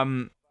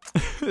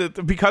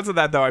because of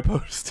that, though, I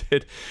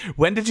posted,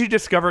 when did you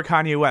discover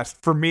Kanye West?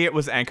 For me, it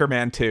was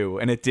Anchorman 2,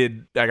 and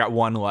I got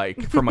one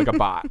like from like a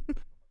bot.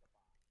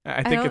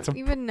 I think don't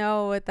even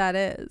know what that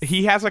is.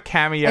 He has a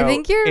cameo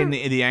in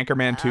the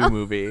Anchorman 2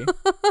 movie.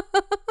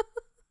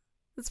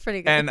 That's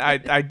pretty good. And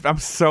I'm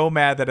so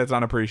mad that it's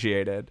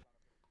unappreciated.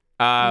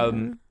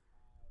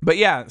 But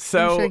yeah,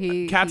 so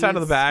sure cat's out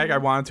of the bag. I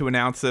wanted to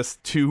announce this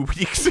 2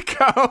 weeks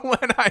ago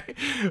when I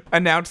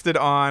announced it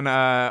on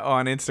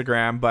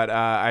Instagram. But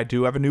I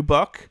do have a new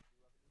book.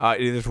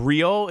 It is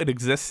real. It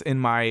exists in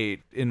my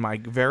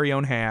very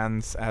own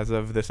hands as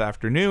of this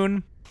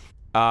afternoon.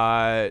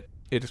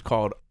 It is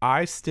called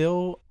I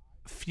Still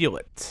Feel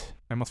It.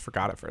 I almost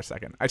forgot it for a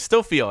second. I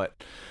Still Feel It.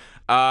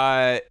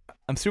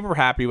 I'm super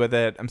happy with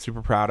it. I'm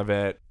super proud of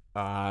it.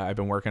 I've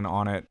been working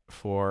on it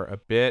for a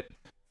bit.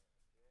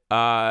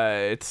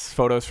 It's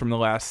photos from the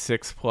last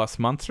 6+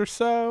 months or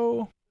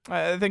so.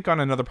 I think on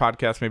another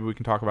podcast, maybe we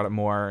can talk about it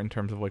more in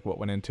terms of like what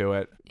went into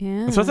it.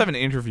 Yeah. I'm supposed to have an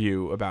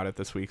interview about it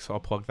this week, so I'll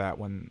plug that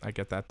when I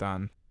get that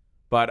done.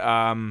 But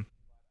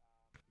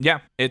yeah,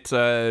 it's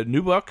a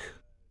new book.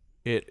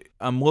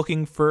 I'm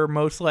looking for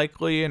most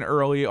likely an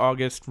early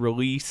August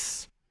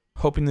release,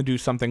 hoping to do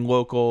something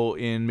local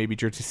in maybe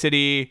Jersey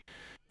City.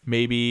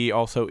 Maybe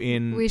also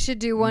in we should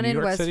do one New in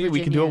York West City. Virginia.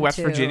 We can do a West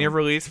too. Virginia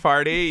release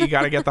party. You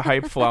got to get the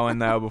hype flowing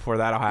though before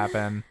that'll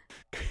happen.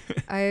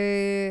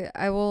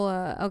 I will.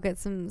 I'll get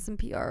some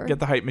PR. Get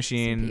the hype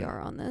machine PR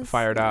on this.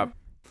 fired up.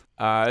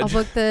 I'll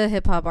book the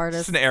hip hop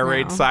artist. Just an air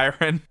raid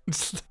siren.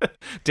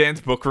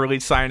 Dan's book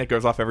release siren. It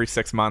goes off every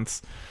 6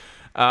 months.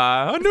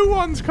 A new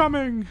one's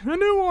coming. A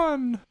new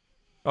one.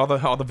 All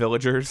the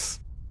villagers.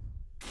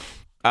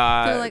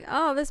 They're like,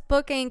 oh, this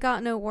book ain't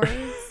got no words.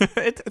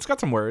 It's got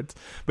some words,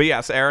 but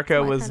yes,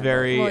 Erica was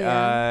very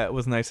yeah.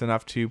 was nice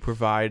enough to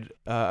provide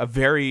a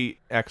very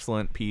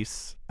excellent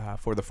piece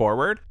for the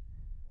foreword.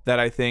 That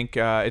I think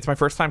it's my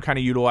first time kind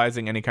of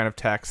utilizing any kind of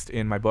text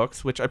in my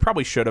books, which I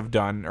probably should have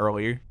done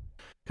earlier,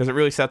 because it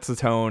really sets the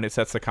tone, it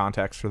sets the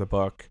context for the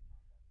book,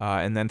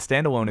 and then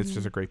standalone is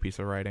just a great piece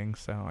of writing.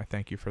 So I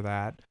thank you for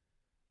that.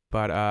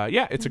 But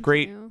yeah, it's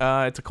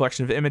it's a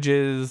collection of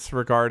images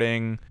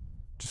regarding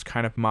just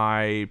kind of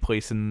my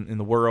place in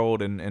the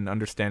world and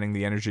understanding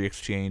the energy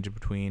exchange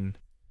between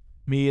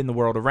me and the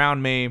world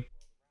around me,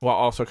 while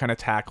also kind of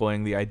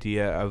tackling the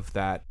idea of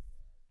that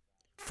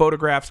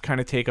photographs kind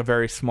of take a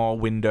very small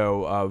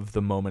window of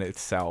the moment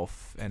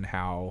itself and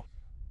how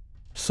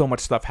so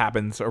much stuff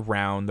happens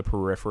around the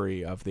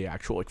periphery of the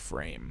actual like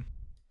frame.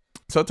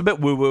 So it's a bit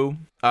woo-woo.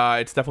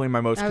 It's definitely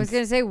my most... I was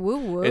going to say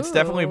woo-woo. It's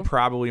definitely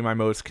probably my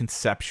most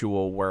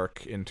conceptual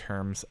work in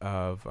terms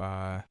of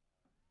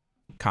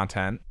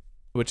content,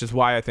 which is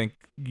why I think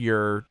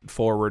your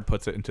forward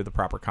puts it into the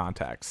proper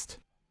context.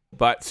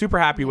 But super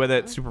happy with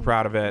it, super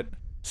proud of it.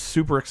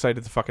 super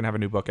excited to fucking have a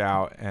new book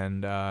out,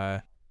 and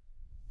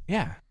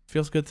yeah,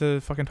 feels good to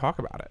fucking talk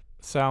about it.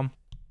 So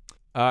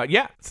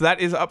yeah, so that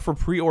is up for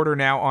pre-order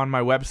now on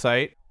my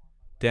website,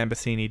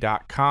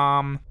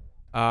 danbassini.com.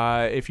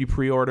 If you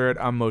pre-order it,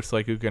 I'm most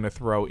likely going to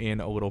throw in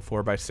a little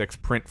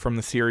 4x6 print from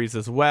the series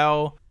as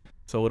well,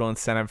 so a little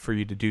incentive for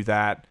you to do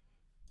that.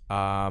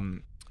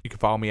 You can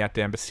follow me at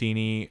Dan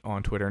Bassini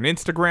on Twitter and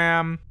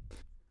Instagram.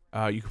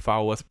 You can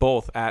follow us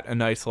both at A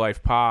Nice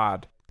Life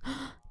Pod.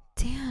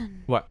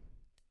 Dan. What?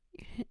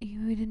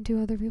 You didn't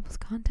do other people's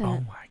content.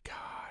 Oh my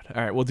god.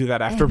 All right, we'll do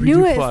that after I we knew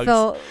do it plugs.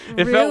 felt It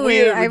really, felt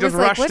weird. We I just was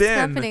like, rushed what's in.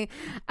 happening?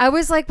 I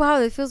was like,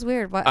 wow, it feels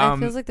weird. It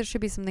feels like there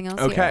should be something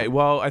else Okay, here.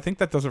 well, I think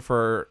that does it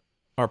for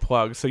our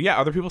plugs. So yeah,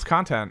 other people's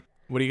content.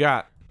 What do you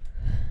got?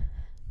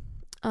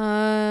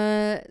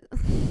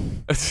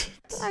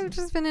 I've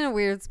just been in a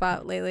weird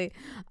spot lately.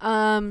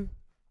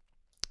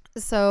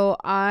 So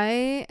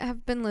I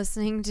have been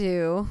listening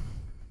to.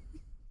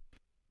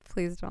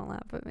 Please don't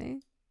laugh at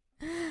me.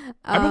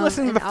 I've been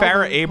listening to the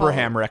Farrah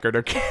Abraham record,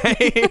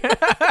 okay?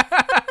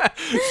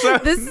 So,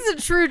 this is a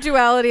true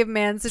duality of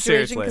man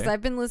situation because Seriously.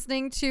 I've been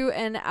listening to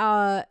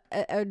a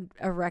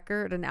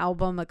record, an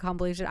album, a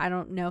compilation. I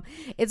don't know.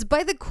 It's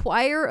by the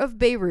Choir of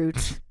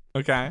Beirut,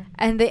 okay.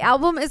 and the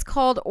album is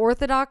called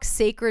Orthodox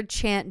Sacred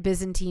Chant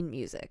Byzantine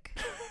Music,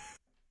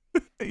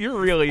 You're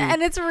really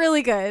and it's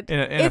really good. in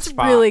a It's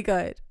spot. really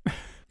good.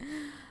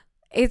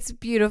 It's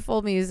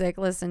beautiful music.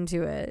 Listen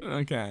to it.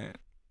 Okay.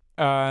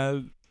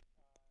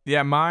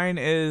 Yeah, mine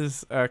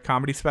is a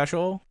comedy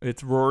special.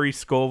 It's Rory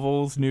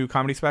Scovel's new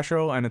comedy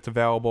special, and it's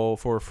available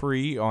for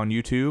free on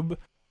YouTube.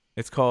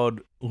 It's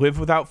called Live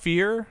Without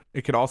Fear.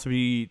 It could also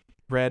be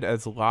read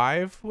as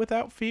Live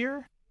Without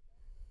Fear.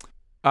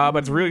 But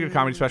it's a really good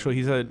comedy special.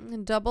 He's a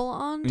Double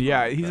on.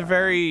 yeah, he's a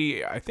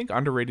very, I think,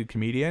 underrated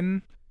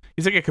comedian.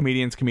 He's like a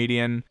comedian's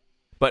comedian,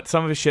 but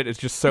some of his shit is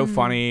just so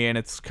funny, and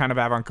it's kind of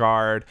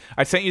avant-garde.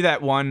 I sent you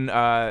that one,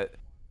 the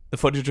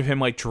footage of him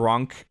like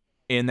drunk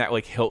in that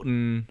like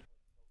Hilton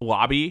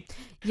lobby,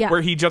 Yeah,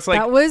 where he just like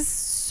that was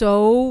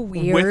so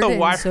weird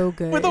and so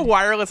good. with a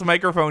wireless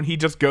microphone, he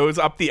just goes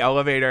up the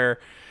elevator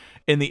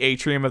in the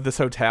atrium of this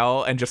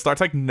hotel and just starts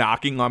like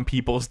knocking on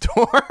people's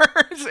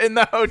doors in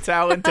the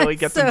hotel until he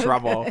gets in so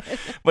trouble. good.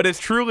 But it's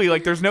truly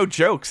like there's no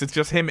jokes. It's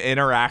just him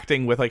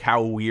interacting with like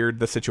how weird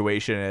the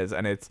situation is,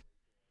 and it's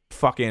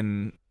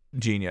fucking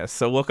genius.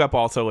 So look up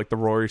also like the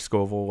Rory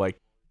Scovel like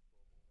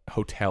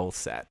hotel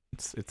set.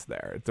 It's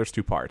there. There's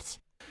 2 parts.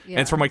 Yeah. And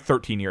it's from like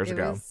 13 years It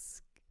ago.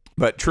 was-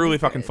 But truly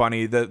was fucking good.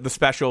 funny. The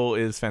special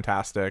is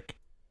fantastic.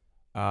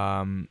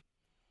 And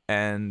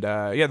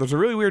yeah, there's a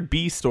really weird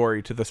B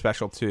story to the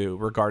special too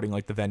regarding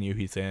like the venue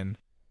he's in.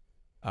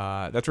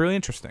 That's really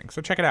interesting.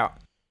 So check it out.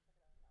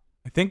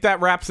 I think that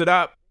wraps it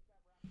up.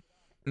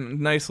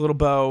 Nice little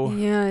bow.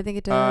 Yeah, I think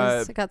it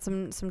does. I got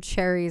some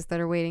cherries that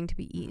are waiting to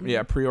be eaten.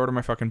 Yeah, pre-order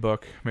my fucking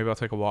book. Maybe I'll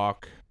take a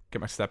walk, get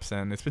my steps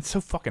in. It's been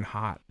so fucking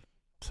hot.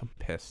 I'm so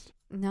pissed.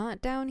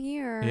 Not down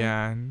here.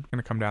 Yeah, I'm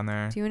gonna come down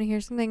there. Do you want to hear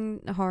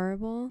something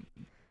horrible?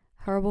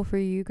 Horrible for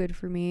you, good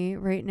for me.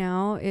 Right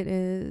now it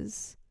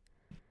is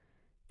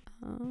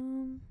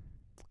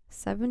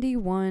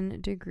 71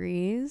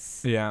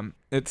 degrees. Yeah,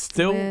 it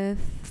still with,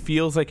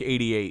 feels like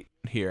 88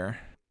 here.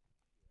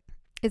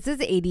 it says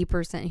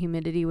 80%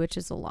 humidity, which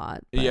is a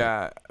lot. but,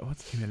 Yeah,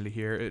 what's the humidity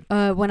here?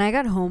 when I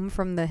got home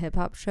from the hip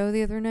hop show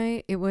the other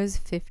night, it was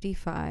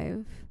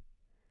 55.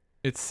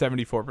 It's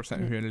 74% It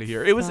humidity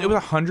here. It was felt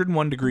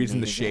 101 degrees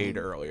in the shade amazing.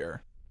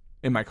 earlier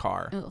in my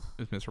car. Ugh.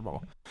 It was miserable.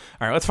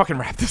 All right, let's fucking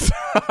wrap this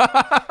up.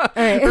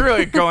 right. We're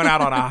really going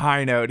out on a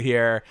high note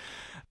here.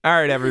 All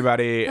right,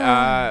 everybody.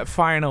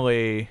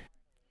 Finally,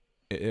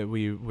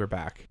 we're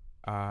back.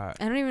 I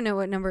don't even know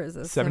what number is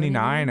this.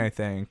 79, I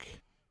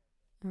think.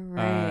 All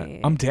right.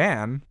 I'm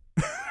Dan.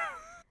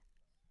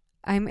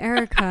 I'm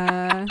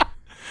Erica.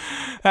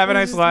 Have a We'll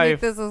nice just life. Make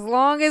this as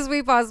long as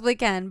we possibly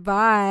can.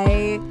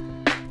 Bye.